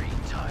reporting. Green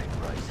tide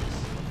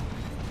rises.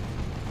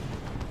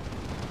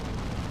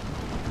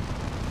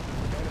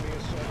 Enemy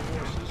assault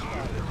forces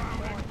spotted.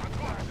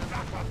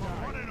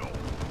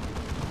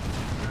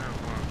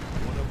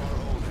 One of our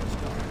own has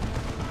died.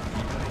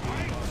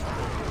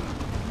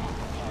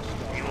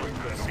 You want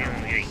to see on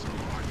the gate.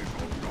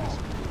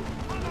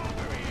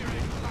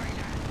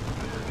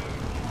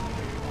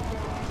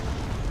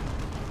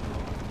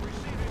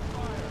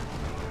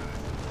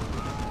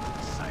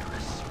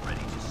 Cyrus,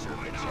 ready to serve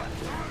the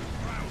chapter.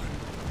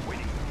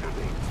 Waiting for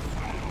moving.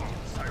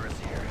 Cyrus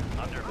here,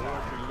 under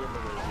fire.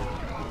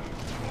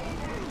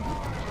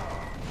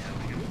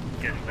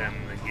 Get them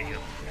and get you.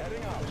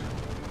 Heading out.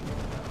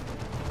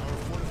 Our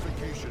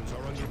fortifications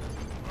are under...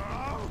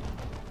 Oh!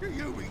 You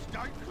Yumis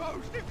don't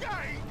close the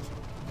gate!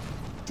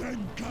 Then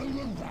go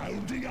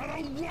around the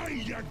other way,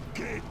 you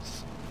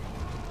kids!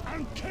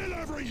 And kill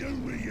every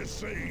Yumi you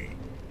see!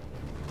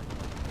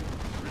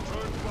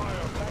 Return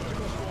fire,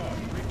 tactical squad.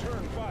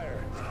 Return fire.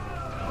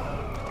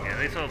 Yeah,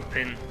 they sort of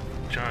pin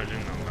charging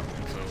on that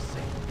one, so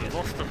we've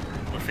lost the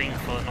thing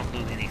for not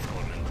losing these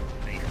squadron.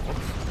 These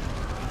squads.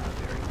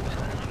 Which is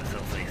in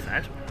itself very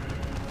sad.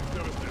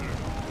 Devastator.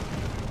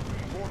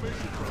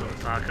 Formation So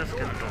cross. Tarkus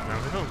can drop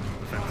down his own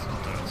defense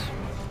turrets.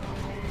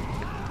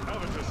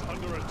 Habitus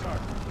under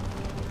attack.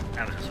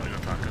 Avatar, sorry,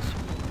 not Tarkus.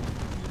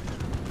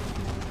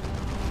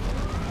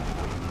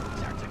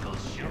 Tactical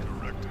shield.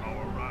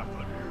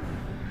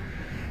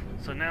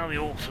 So now the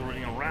orcs are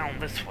running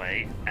around this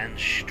way and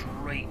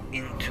straight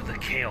into the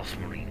Chaos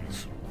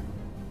Marines,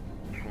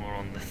 who are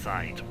on this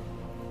side.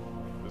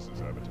 This is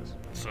Habitus.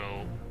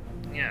 So,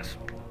 yes,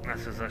 that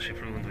has actually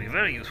proven to be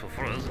very useful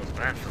for us and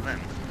bad for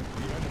them.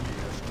 The enemy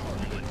has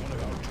targeted one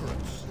of our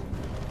turrets.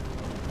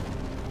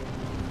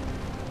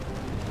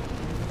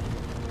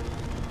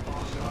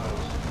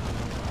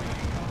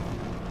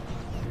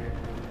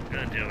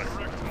 Gonna do it.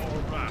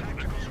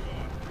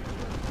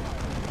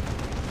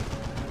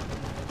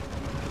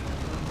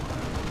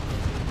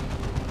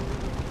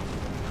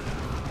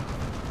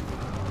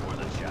 For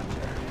the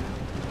chapter.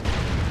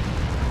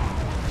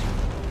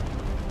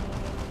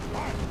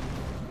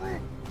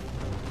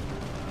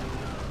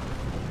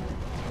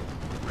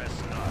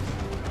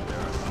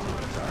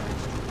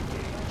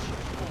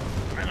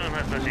 I don't know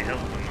if that's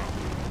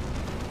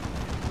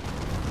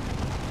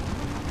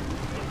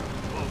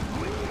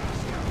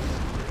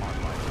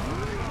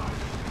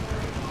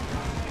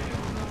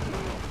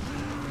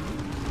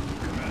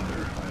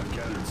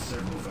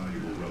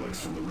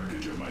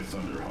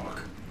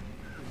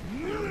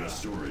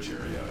storage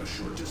area a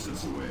short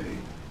distance away.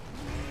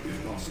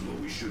 If possible,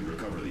 we should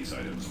recover these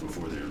items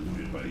before they're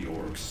looted by the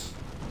orcs.